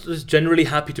 I'm just generally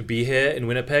happy to be here in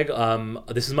Winnipeg.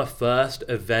 This is my first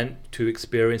event to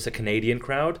experience a Canadian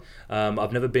crowd.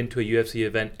 I've never been to a UFC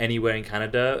event anywhere in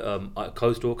Canada,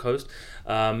 coast or coast.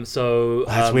 That's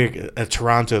weird. A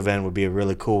Toronto event would be a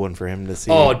really cool one for him to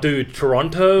see. Oh, dude,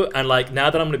 Toronto, and like now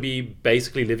that I'm going to be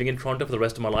basically living in Toronto for the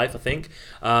rest of my life, I think.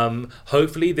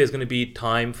 Hopefully, there's going to be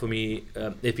time for me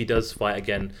if he does fight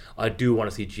again. I do want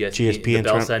to see GSP in the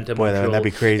Bell Center. Boy, that'd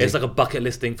be crazy. It's like a bucket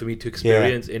list thing for me to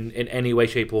experience in any way,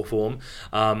 shape, or form.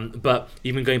 But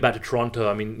even going back to Toronto,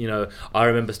 I mean, you know, I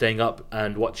remember staying up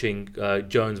and watching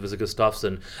Jones versus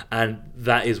Gustafsson, and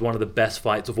that is one of the best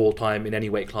fights of all time in any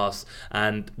weight class.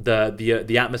 And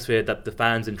the atmosphere that the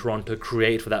fans in Toronto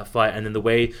create for that fight, and then the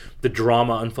way the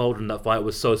drama unfolded in that fight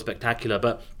was so spectacular.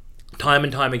 But time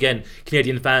and time again,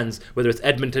 Canadian fans, whether it's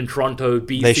Edmonton, Toronto,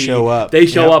 BC, they show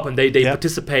up. And they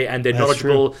participate, and they're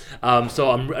knowledgeable. So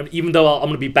I'm even though I'm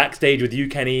going to be backstage with you,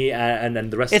 Kenny, and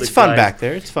the rest of the guys. It's fun back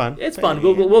there. It's fun. It's fun.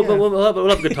 We'll have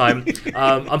a good time.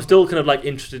 I'm still kind of like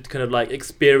interested to kind of like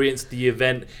experience the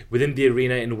event within the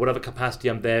arena in whatever capacity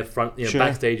I'm there, front,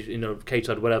 backstage, cage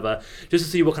side, whatever, just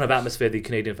to see what kind of atmosphere the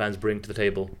Canadian fans bring to the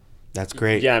table. That's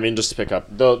great. Yeah, I mean, just to pick up,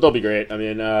 they'll be great. I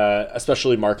mean,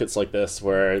 especially markets like this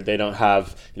where they don't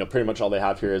have, pretty much all they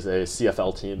have here is a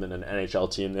CFL team and an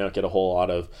NHL team. They don't get a whole lot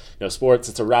of, sports.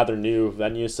 It's a rather new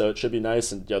venue, so it should be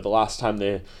nice. And the last time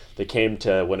they came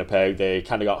to Winnipeg, they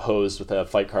kind of got hosed with a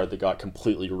fight card that got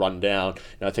completely run down.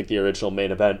 I think the original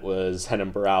main event was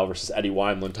Henan Barrow versus Eddie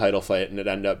Wineland title fight, and it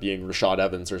ended up being Rashad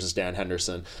Evans versus Dan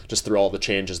Henderson, just through all the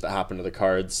changes that happened to the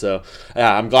cards. So,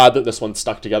 yeah, I'm glad that this one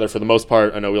stuck together for the most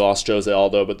part. I know we lost Jose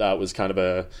Aldo, but that was kind of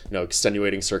a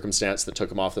extenuating circumstance that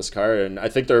took him off this card, and I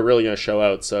think they're really going to show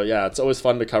out. So, yeah, it's always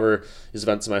fun to cover these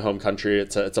events in my home country.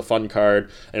 It's a fun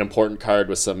card, an important card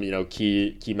with some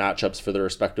key matchups for their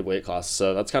respective weight classes.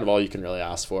 So that's kind of all you can really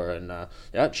ask for, and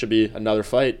yeah, it should be another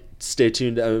fight. Stay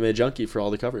tuned to MMA Junkie for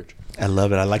all the coverage. I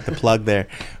love it. I like the plug there.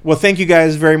 Well, thank you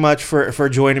guys very much for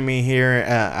joining me here.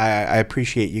 I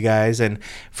appreciate you guys, and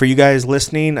for you guys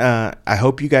listening, I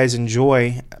hope you guys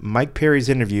enjoy Mike Perry's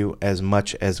interview as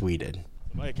much as we did.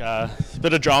 Mike,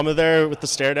 bit of drama there with the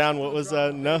stare down. What was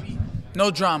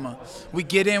No drama. We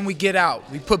get in, we get out.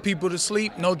 We put people to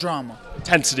sleep, no drama.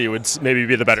 Intensity would maybe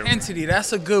be the better word. Intensity,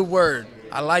 that's a good word.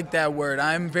 I like that word.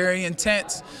 I'm very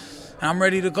intense, and I'm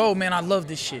ready to go, man. I love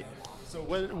this shit. So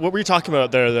what were you talking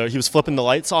about there, though? He was flipping the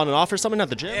lights on and off or something at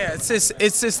the gym? Yeah, it's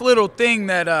this little thing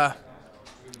that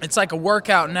it's like a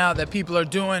workout now that people are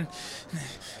doing.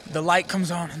 The light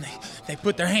comes on, and they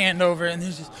put their hand over it, and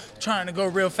they're just trying to go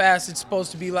real fast. It's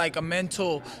supposed to be like a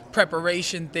mental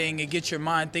preparation thing. It gets your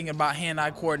mind thinking about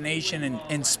hand-eye coordination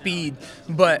and speed.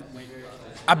 But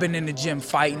I've been in the gym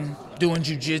fighting, doing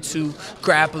jiu-jitsu,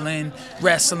 grappling,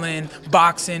 wrestling,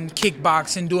 boxing,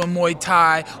 kickboxing, doing Muay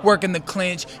Thai, working the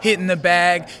clinch, hitting the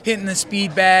bag, hitting the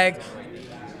speed bag,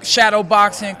 shadow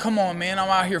boxing. Come on, man. I'm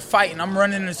out here fighting. I'm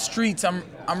running the streets. I'm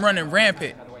running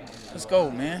rampant. Let's go,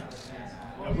 man.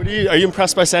 Are you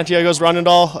impressed by Santiago's run at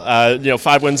all?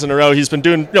 5 wins in a row. He's been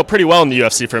doing pretty well in the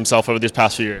UFC for himself over these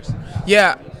past few years.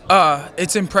 Yeah,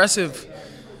 it's impressive.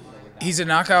 He's a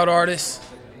knockout artist.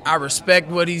 I respect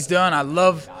what he's done. I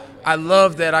love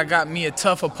that I got me a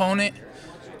tough opponent.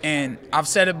 And I've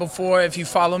said it before, if you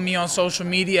follow me on social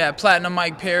media at Platinum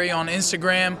Mike Perry on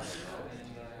Instagram,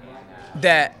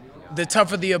 that the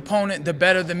tougher the opponent, the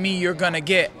better the me you're going to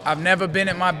get. I've never been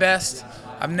at my best.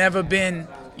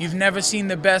 You've never seen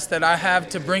the best that I have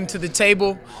to bring to the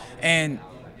table. And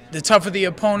the tougher the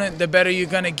opponent, the better you're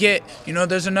going to get.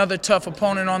 There's another tough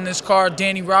opponent on this card,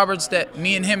 Danny Roberts, that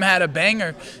me and him had a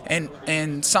banger.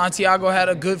 And Santiago had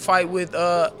a good fight with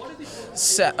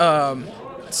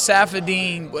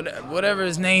Safadine, whatever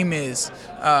his name is.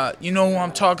 You know who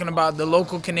I'm talking about, the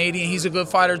local Canadian. He's a good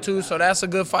fighter too, so that's a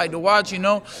good fight to watch,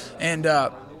 And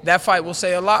that fight will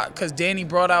say a lot because Danny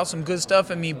brought out some good stuff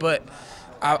in me, but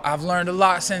I've learned a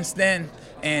lot since then,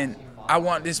 and I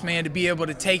want this man to be able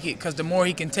to take it because the more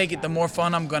he can take it, the more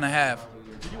fun I'm going to have.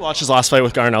 Did you watch his last fight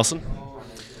with Gar Nelson?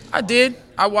 I did.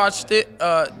 I watched it.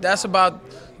 That's about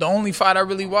the only fight I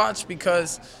really watched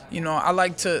because, I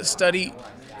like to study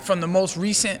from the most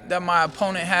recent that my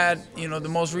opponent had, the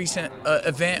most recent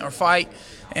event or fight.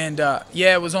 And,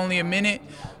 it was only a minute,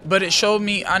 but it showed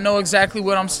me I know exactly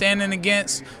what I'm standing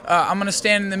against. I'm going to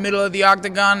stand in the middle of the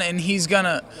octagon, and he's going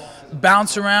to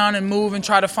bounce around and move and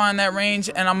try to find that range,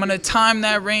 and I'm gonna time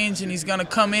that range, and he's gonna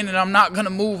come in, and I'm not gonna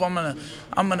move. I'm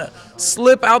gonna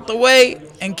slip out the way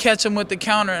and catch him with the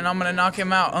counter, and I'm gonna knock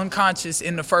him out unconscious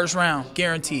in the first round,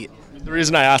 guaranteed. The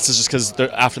reason I asked is just because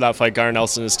after that fight, Gar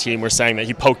Nelson and his team were saying that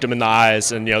he poked him in the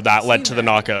eyes, and that led to the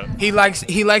knockout. He likes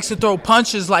to throw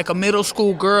punches like a middle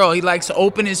school girl. He likes to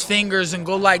open his fingers and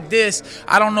go like this.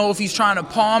 I don't know if he's trying to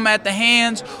palm at the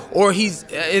hands or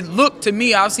it looked to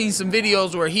me, I've seen some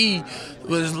videos where he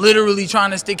was literally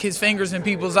trying to stick his fingers in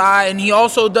people's eye, and he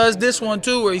also does this one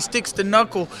too where he sticks the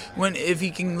knuckle if he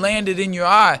can land it in your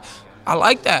eye. I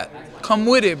like that. Come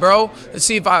with it, bro. Let's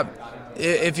see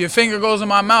if your finger goes in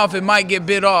my mouth, it might get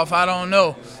bit off. I don't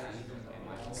know.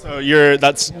 So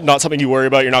that's not something you worry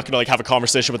about? You're not going to have a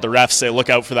conversation with the refs, say look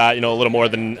out for that, a little more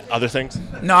than other things?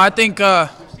 No, I think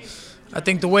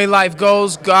the way life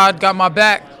goes, God got my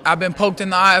back. I've been poked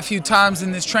in the eye a few times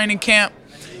in this training camp,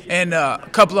 and a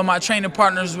couple of my training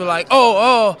partners were like,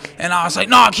 oh, and I was like,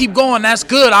 no, keep going. That's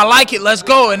good. I like it. Let's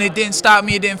go. And it didn't stop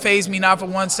me. It didn't faze me, not for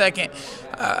 1 second.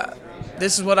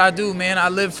 This is what I do, man. I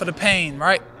live for the pain,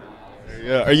 right?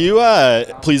 Yeah. Are you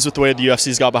pleased with the way the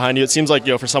UFC's got behind you? It seems like,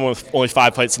 for someone with only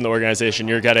 5 fights in the organization,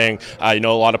 you're getting, a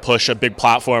lot of push, a big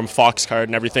platform, Fox card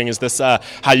and everything. Is this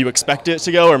how you expect it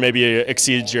to go, or maybe it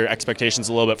exceeds your expectations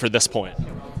a little bit for this point?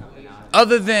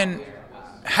 Other than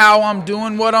how I'm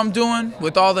doing what I'm doing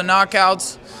with all the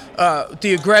knockouts,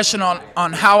 the aggression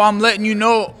on how I'm letting you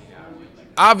know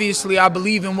obviously I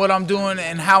believe in what I'm doing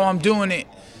and how I'm doing it.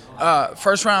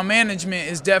 First round management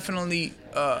is definitely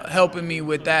helping me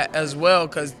with that as well,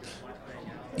 because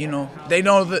you know they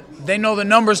know the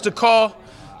numbers to call,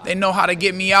 they know how to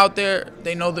get me out there,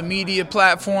 they know the media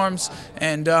platforms,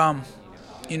 and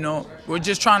you know, we're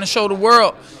just trying to show the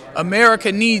world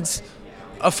America needs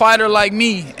a fighter like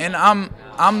me, and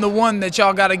I'm the one that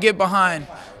y'all got to get behind.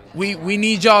 We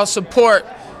need y'all support.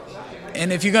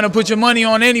 And if you're going to put your money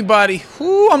on anybody,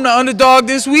 I'm the underdog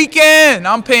this weekend.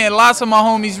 I'm paying lots of my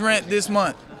homies' rent this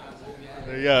month.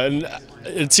 Yeah, and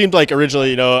it seemed like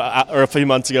originally, or a few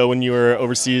months ago when you were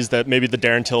overseas, that maybe the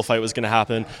Darren Till fight was going to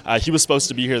happen. He was supposed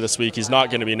to be here this week. He's not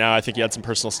going to be now. I think he had some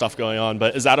personal stuff going on.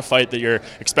 But is that a fight that you're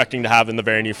expecting to have in the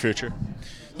very near future?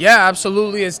 Yeah,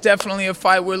 absolutely. It's definitely a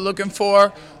fight we're looking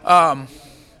for.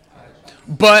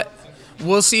 But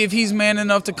we'll see if he's man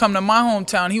enough to come to my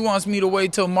hometown. He wants me to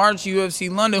wait till March, UFC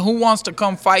London. Who wants to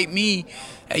come fight me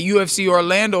at UFC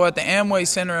Orlando at the Amway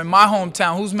Center in my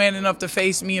hometown? Who's man enough to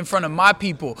face me in front of my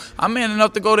people? I'm man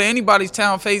enough to go to anybody's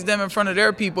town, face them in front of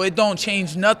their people. It don't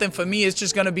change nothing for me. It's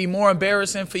just going to be more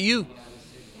embarrassing for you.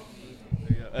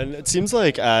 And it seems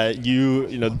like there's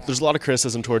a lot of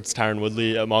criticism towards Tyron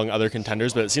Woodley among other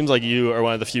contenders, but it seems like you are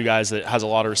one of the few guys that has a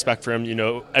lot of respect for him.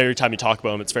 Every time you talk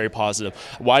about him, it's very positive.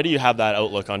 Why do you have that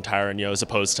outlook on Tyron, as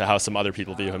opposed to how some other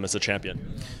people view him as a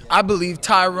champion? I believe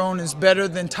Tyrone is better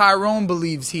than Tyrone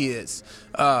believes he is.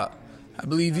 I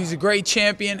believe he's a great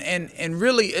champion, and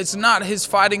really it's not his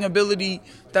fighting ability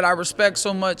that I respect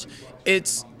so much.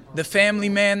 It's the family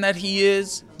man that he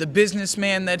is, the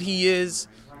businessman that he is,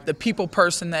 the people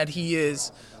person that he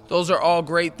is. Those are all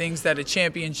great things that a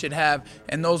champion should have,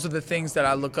 and those are the things that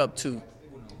I look up to.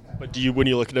 But when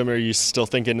you look at him, are you still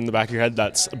thinking in the back of your head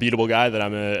that's a beatable guy that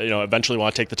I'm gonna eventually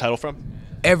want to take the title from?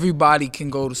 Everybody can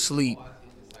go to sleep,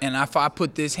 and if I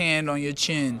put this hand on your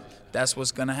chin, that's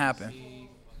what's gonna happen.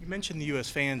 You mentioned the U.S.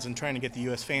 fans and trying to get the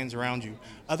U.S. fans around you.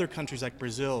 Other countries like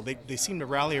Brazil, they seem to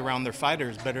rally around their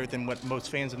fighters better than what most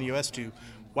fans in the U.S. do.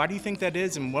 Why do you think that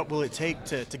is, and what will it take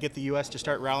to get the U.S. to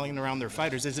start rallying around their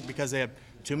fighters? Is it because they have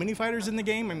too many fighters in the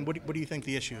game, and what do you think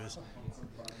the issue is?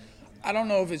 I don't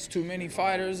know if it's too many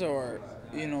fighters or,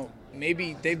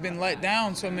 maybe they've been let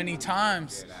down so many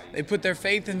times. They put their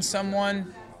faith in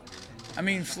someone. I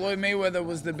mean, Floyd Mayweather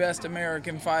was the best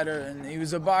American fighter, and he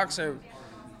was a boxer.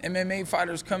 MMA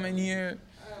fighters come in here,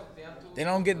 they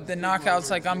don't get the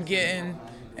knockouts like I'm getting,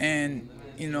 and,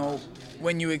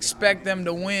 when you expect them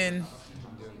to win,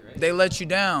 they let you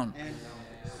down.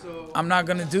 I'm not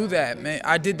going to do that, man.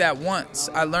 I did that once.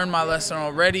 I learned my lesson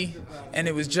already, and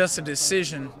it was just a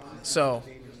decision. So,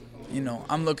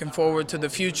 I'm looking forward to the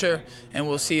future, and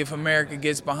we'll see if America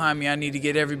gets behind me. I need to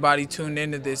get everybody tuned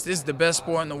into this. This is the best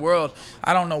sport in the world.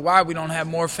 I don't know why we don't have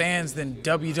more fans than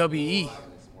WWE.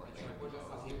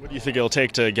 What do you think it'll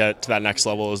take to get to that next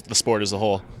level as the sport as a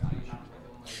whole?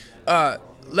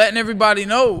 Letting everybody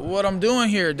know what I'm doing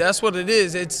here. That's what it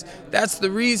is. That's the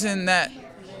reason that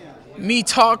me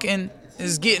talking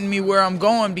is getting me where I'm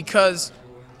going, because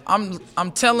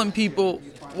I'm telling people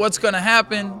what's going to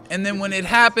happen, and then when it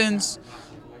happens,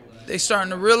 they starting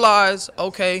to realize,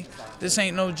 okay, this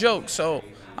ain't no joke. So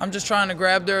I'm just trying to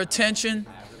grab their attention,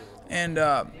 and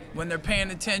when they're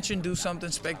paying attention, do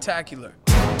something spectacular.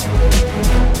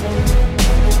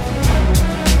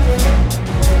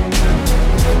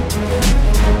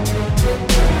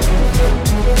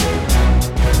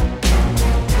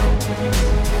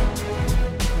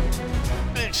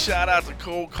 Big shout out to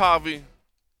Cold Coffee.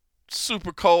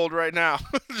 Super cold right now.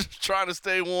 Just trying to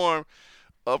stay warm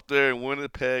up there in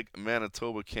Winnipeg,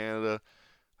 Manitoba, Canada.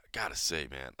 I gotta say,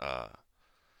 man,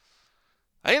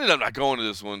 I ended up not going to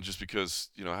this one just because,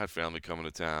 I had family coming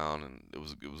to town, and it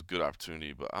was a good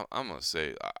opportunity. But I'm gonna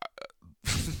say,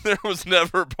 there was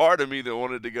never a part of me that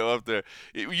wanted to go up there.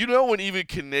 When even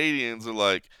Canadians are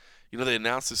like, they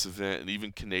announced this event, and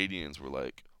even Canadians were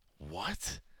like,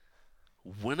 "What?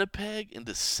 Winnipeg in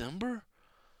December?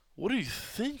 What are you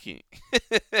thinking?"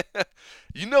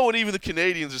 When even the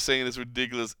Canadians are saying it's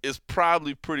ridiculous, it's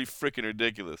probably pretty freaking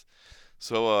ridiculous.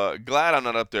 So glad I'm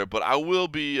not up there, but I will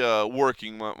be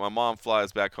working. My mom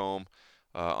flies back home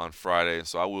on Friday,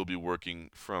 so I will be working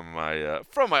from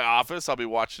my office. I'll be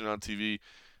watching it on TV,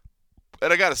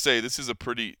 and I gotta say, this is a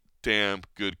pretty damn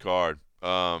good card.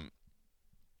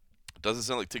 Doesn't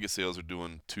sound like ticket sales are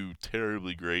doing too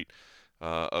terribly great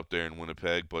up there in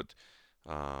Winnipeg, but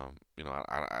I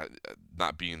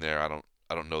not being there, I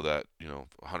don't know that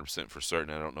 100% for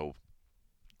certain. I don't know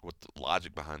what the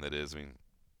logic behind that is. I mean,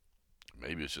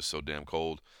 maybe it's just so damn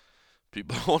cold,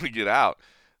 people don't want to get out,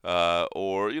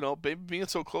 or maybe being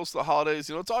so close to the holidays.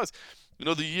 It's always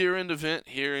the year-end event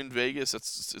here in Vegas,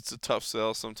 it's a tough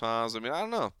sell sometimes. I mean, I don't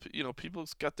know.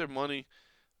 People's got their money.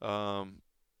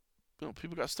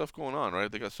 People got stuff going on,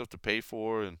 right? They got stuff to pay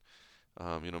for, and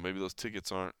maybe those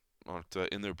tickets aren't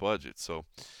in their budget. So,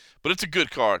 but it's a good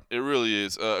card. It really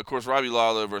is. Of course, Robbie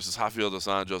Lawler versus Rafael dos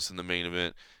Anjos in the main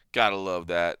event. Gotta love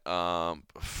that.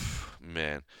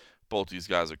 Man, both these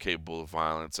guys are capable of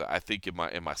violence. I think in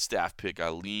my staff pick, I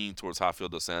lean towards Rafael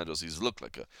dos Anjos. He's looked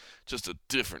like just a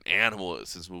different animal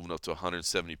since moving up to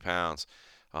 170 pounds.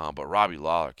 But Robbie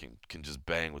Lawler can just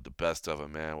bang with the best of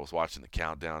them, man. I was watching the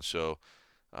Countdown show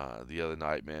the other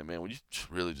night, man, when you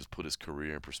really just put his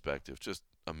career in perspective, just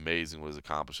amazing what he's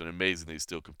accomplished, and amazing that he's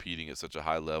still competing at such a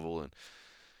high level, and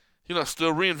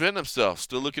still reinventing himself,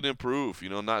 still looking to improve.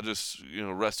 Not just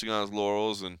resting on his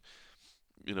laurels and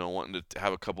wanting to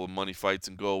have a couple of money fights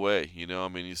and go away.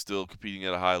 He's still competing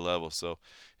at a high level. So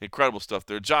incredible stuff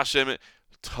there. Josh Emmett,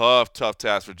 tough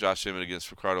task for Josh Emmett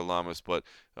against Ricardo Lamas, but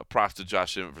props to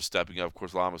Josh Emmett for stepping up. Of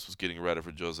course, Lamas was getting ready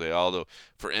for Jose Aldo.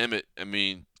 For Emmett,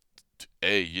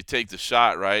 hey, you take the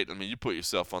shot, right? You put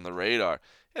yourself on the radar.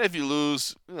 And if you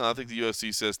lose, I think the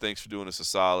UFC says thanks for doing us a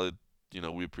solid.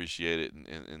 We appreciate it,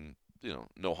 and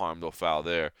no harm, no foul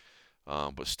there.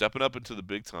 But stepping up into the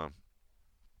big time.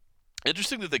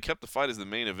 Interesting that they kept the fight as the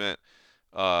main event,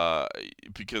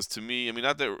 because to me,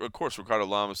 not that, of course, Ricardo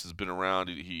Lamas has been around.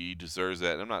 He deserves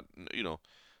that. And I'm not,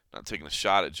 not taking a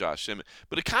shot at Josh Emmett,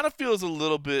 but it kind of feels a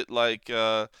little bit like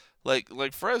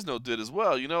Fresno did as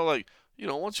well.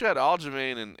 Once you had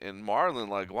Aljamain and Marlon,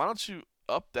 why don't you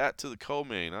up that to the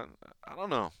co-main? I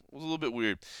don't know. It was a little bit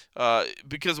weird.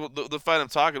 Because the fight I'm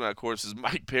talking about, of course, is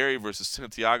Mike Perry versus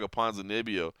Santiago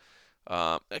Ponzinibbio.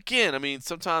 Again,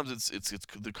 sometimes it's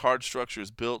the card structure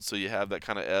is built so you have that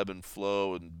kind of ebb and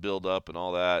flow and build up and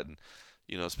all that, and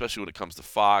especially when it comes to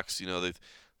Fox,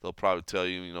 they'll probably tell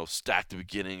you, stack the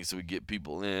beginning so we get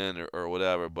people in or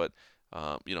whatever. But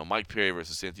Mike Perry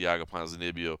versus Santiago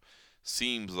Ponzinibbio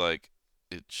seems like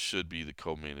it should be the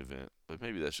co-main event, but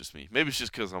maybe that's just me. Maybe it's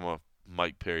just because I'm a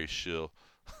Mike Perry shill.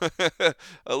 I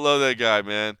love that guy,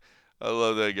 man. I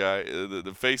love that guy.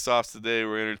 The face-offs today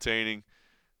were entertaining.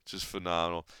 Just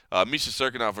phenomenal. Misha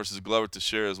Serkinov versus Glover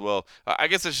Teixeira as well. I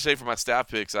guess I should say for my staff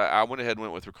picks, I went ahead and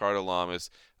went with Ricardo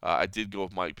Lamas. I did go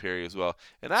with Mike Perry as well.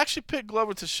 And I actually picked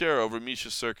Glover Teixeira over Misha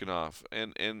Serkinov.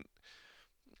 And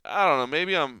I don't know,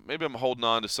 maybe I'm holding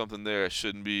on to something there. I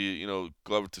shouldn't be.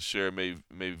 Glover Teixeira may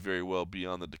very well be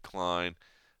on the decline.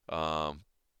 But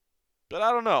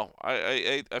I don't know.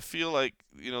 I feel like,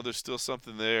 there's still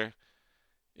something there.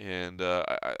 And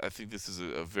I think this is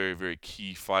a very, very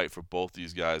key fight for both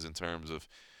these guys in terms of,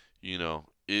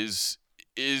 is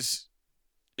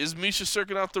Misha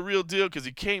Serkinov the real deal? Because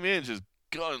he came in just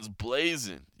guns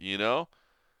blazing,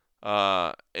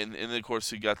 and then, of course,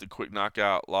 he got the quick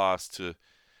knockout loss to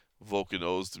Volkan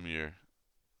Ozdemir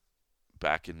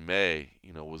back in May.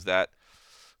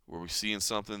 Were we seeing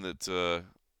something that,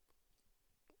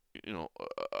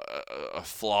 a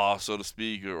flaw, so to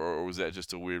speak, or was that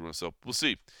just a weird one? So we'll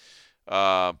see.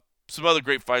 Some other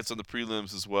great fights on the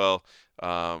prelims as well.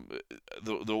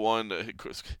 The one,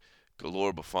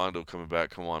 Galore Bufando coming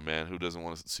back. Come on, man. Who doesn't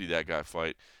want to see that guy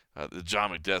fight? The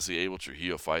John McDessie, Abel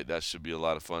Trujillo fight. That should be a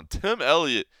lot of fun. Tim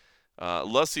Elliott,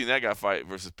 love seeing that guy fight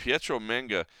versus Pietro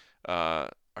Menga. Our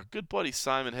good buddy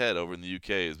Simon Head over in the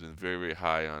UK has been very, very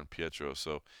high on Pietro.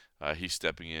 So he's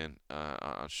stepping in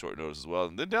on short notice as well.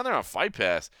 And then down there on Fight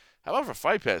Pass, how about for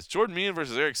Fight Pass? Jordan Meehan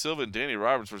versus Eric Silva and Danny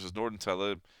Roberts versus Norton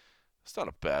Talib. It's not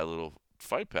a bad little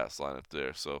Fight Pass lineup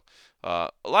there. So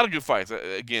a lot of good fights.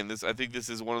 Again, I think this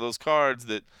is one of those cards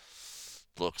that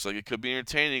looks like it could be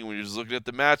entertaining when you're just looking at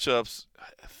the matchups.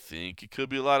 I think it could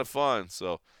be a lot of fun.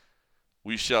 So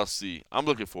we shall see. I'm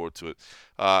looking forward to it.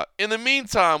 In the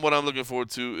meantime, what I'm looking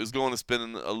forward to is going to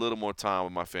spending a little more time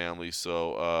with my family.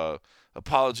 So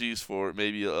apologies for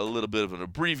maybe a little bit of an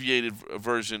abbreviated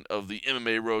version of the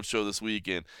MMA Roadshow this week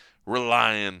and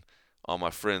relying on my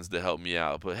friends to help me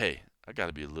out. But, hey, I got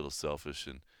to be a little selfish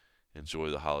and enjoy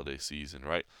the holiday season,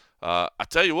 right? I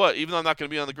tell you what, even though I'm not going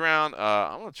to be on the ground,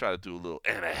 I'm going to try to do a little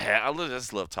and a half. I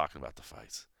just love talking about the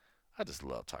fights.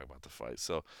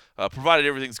 So, provided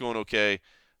everything's going okay,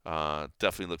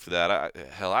 definitely look for that.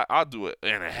 I'll do it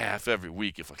and a half every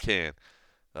week if I can.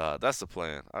 That's the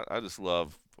plan. I just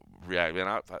love react,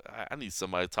 man. I need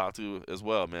somebody to talk to as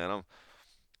well, man. I'm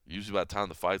usually by the time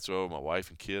the fights are over, my wife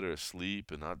and kid are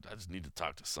asleep, and I just need to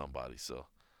talk to somebody. So,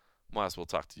 might as well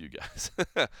talk to you guys.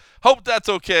 Hope that's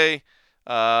okay.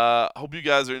 Hope you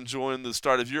guys are enjoying the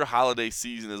start of your holiday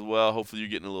season as well. Hopefully you're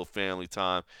getting a little family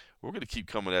time. We're going to keep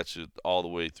coming at you all the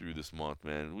way through this month,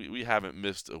 man. We haven't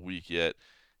missed a week yet,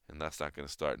 and that's not going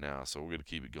to start now. So we're going to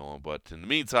keep it going. But in the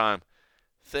meantime,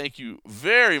 thank you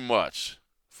very much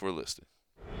for listening.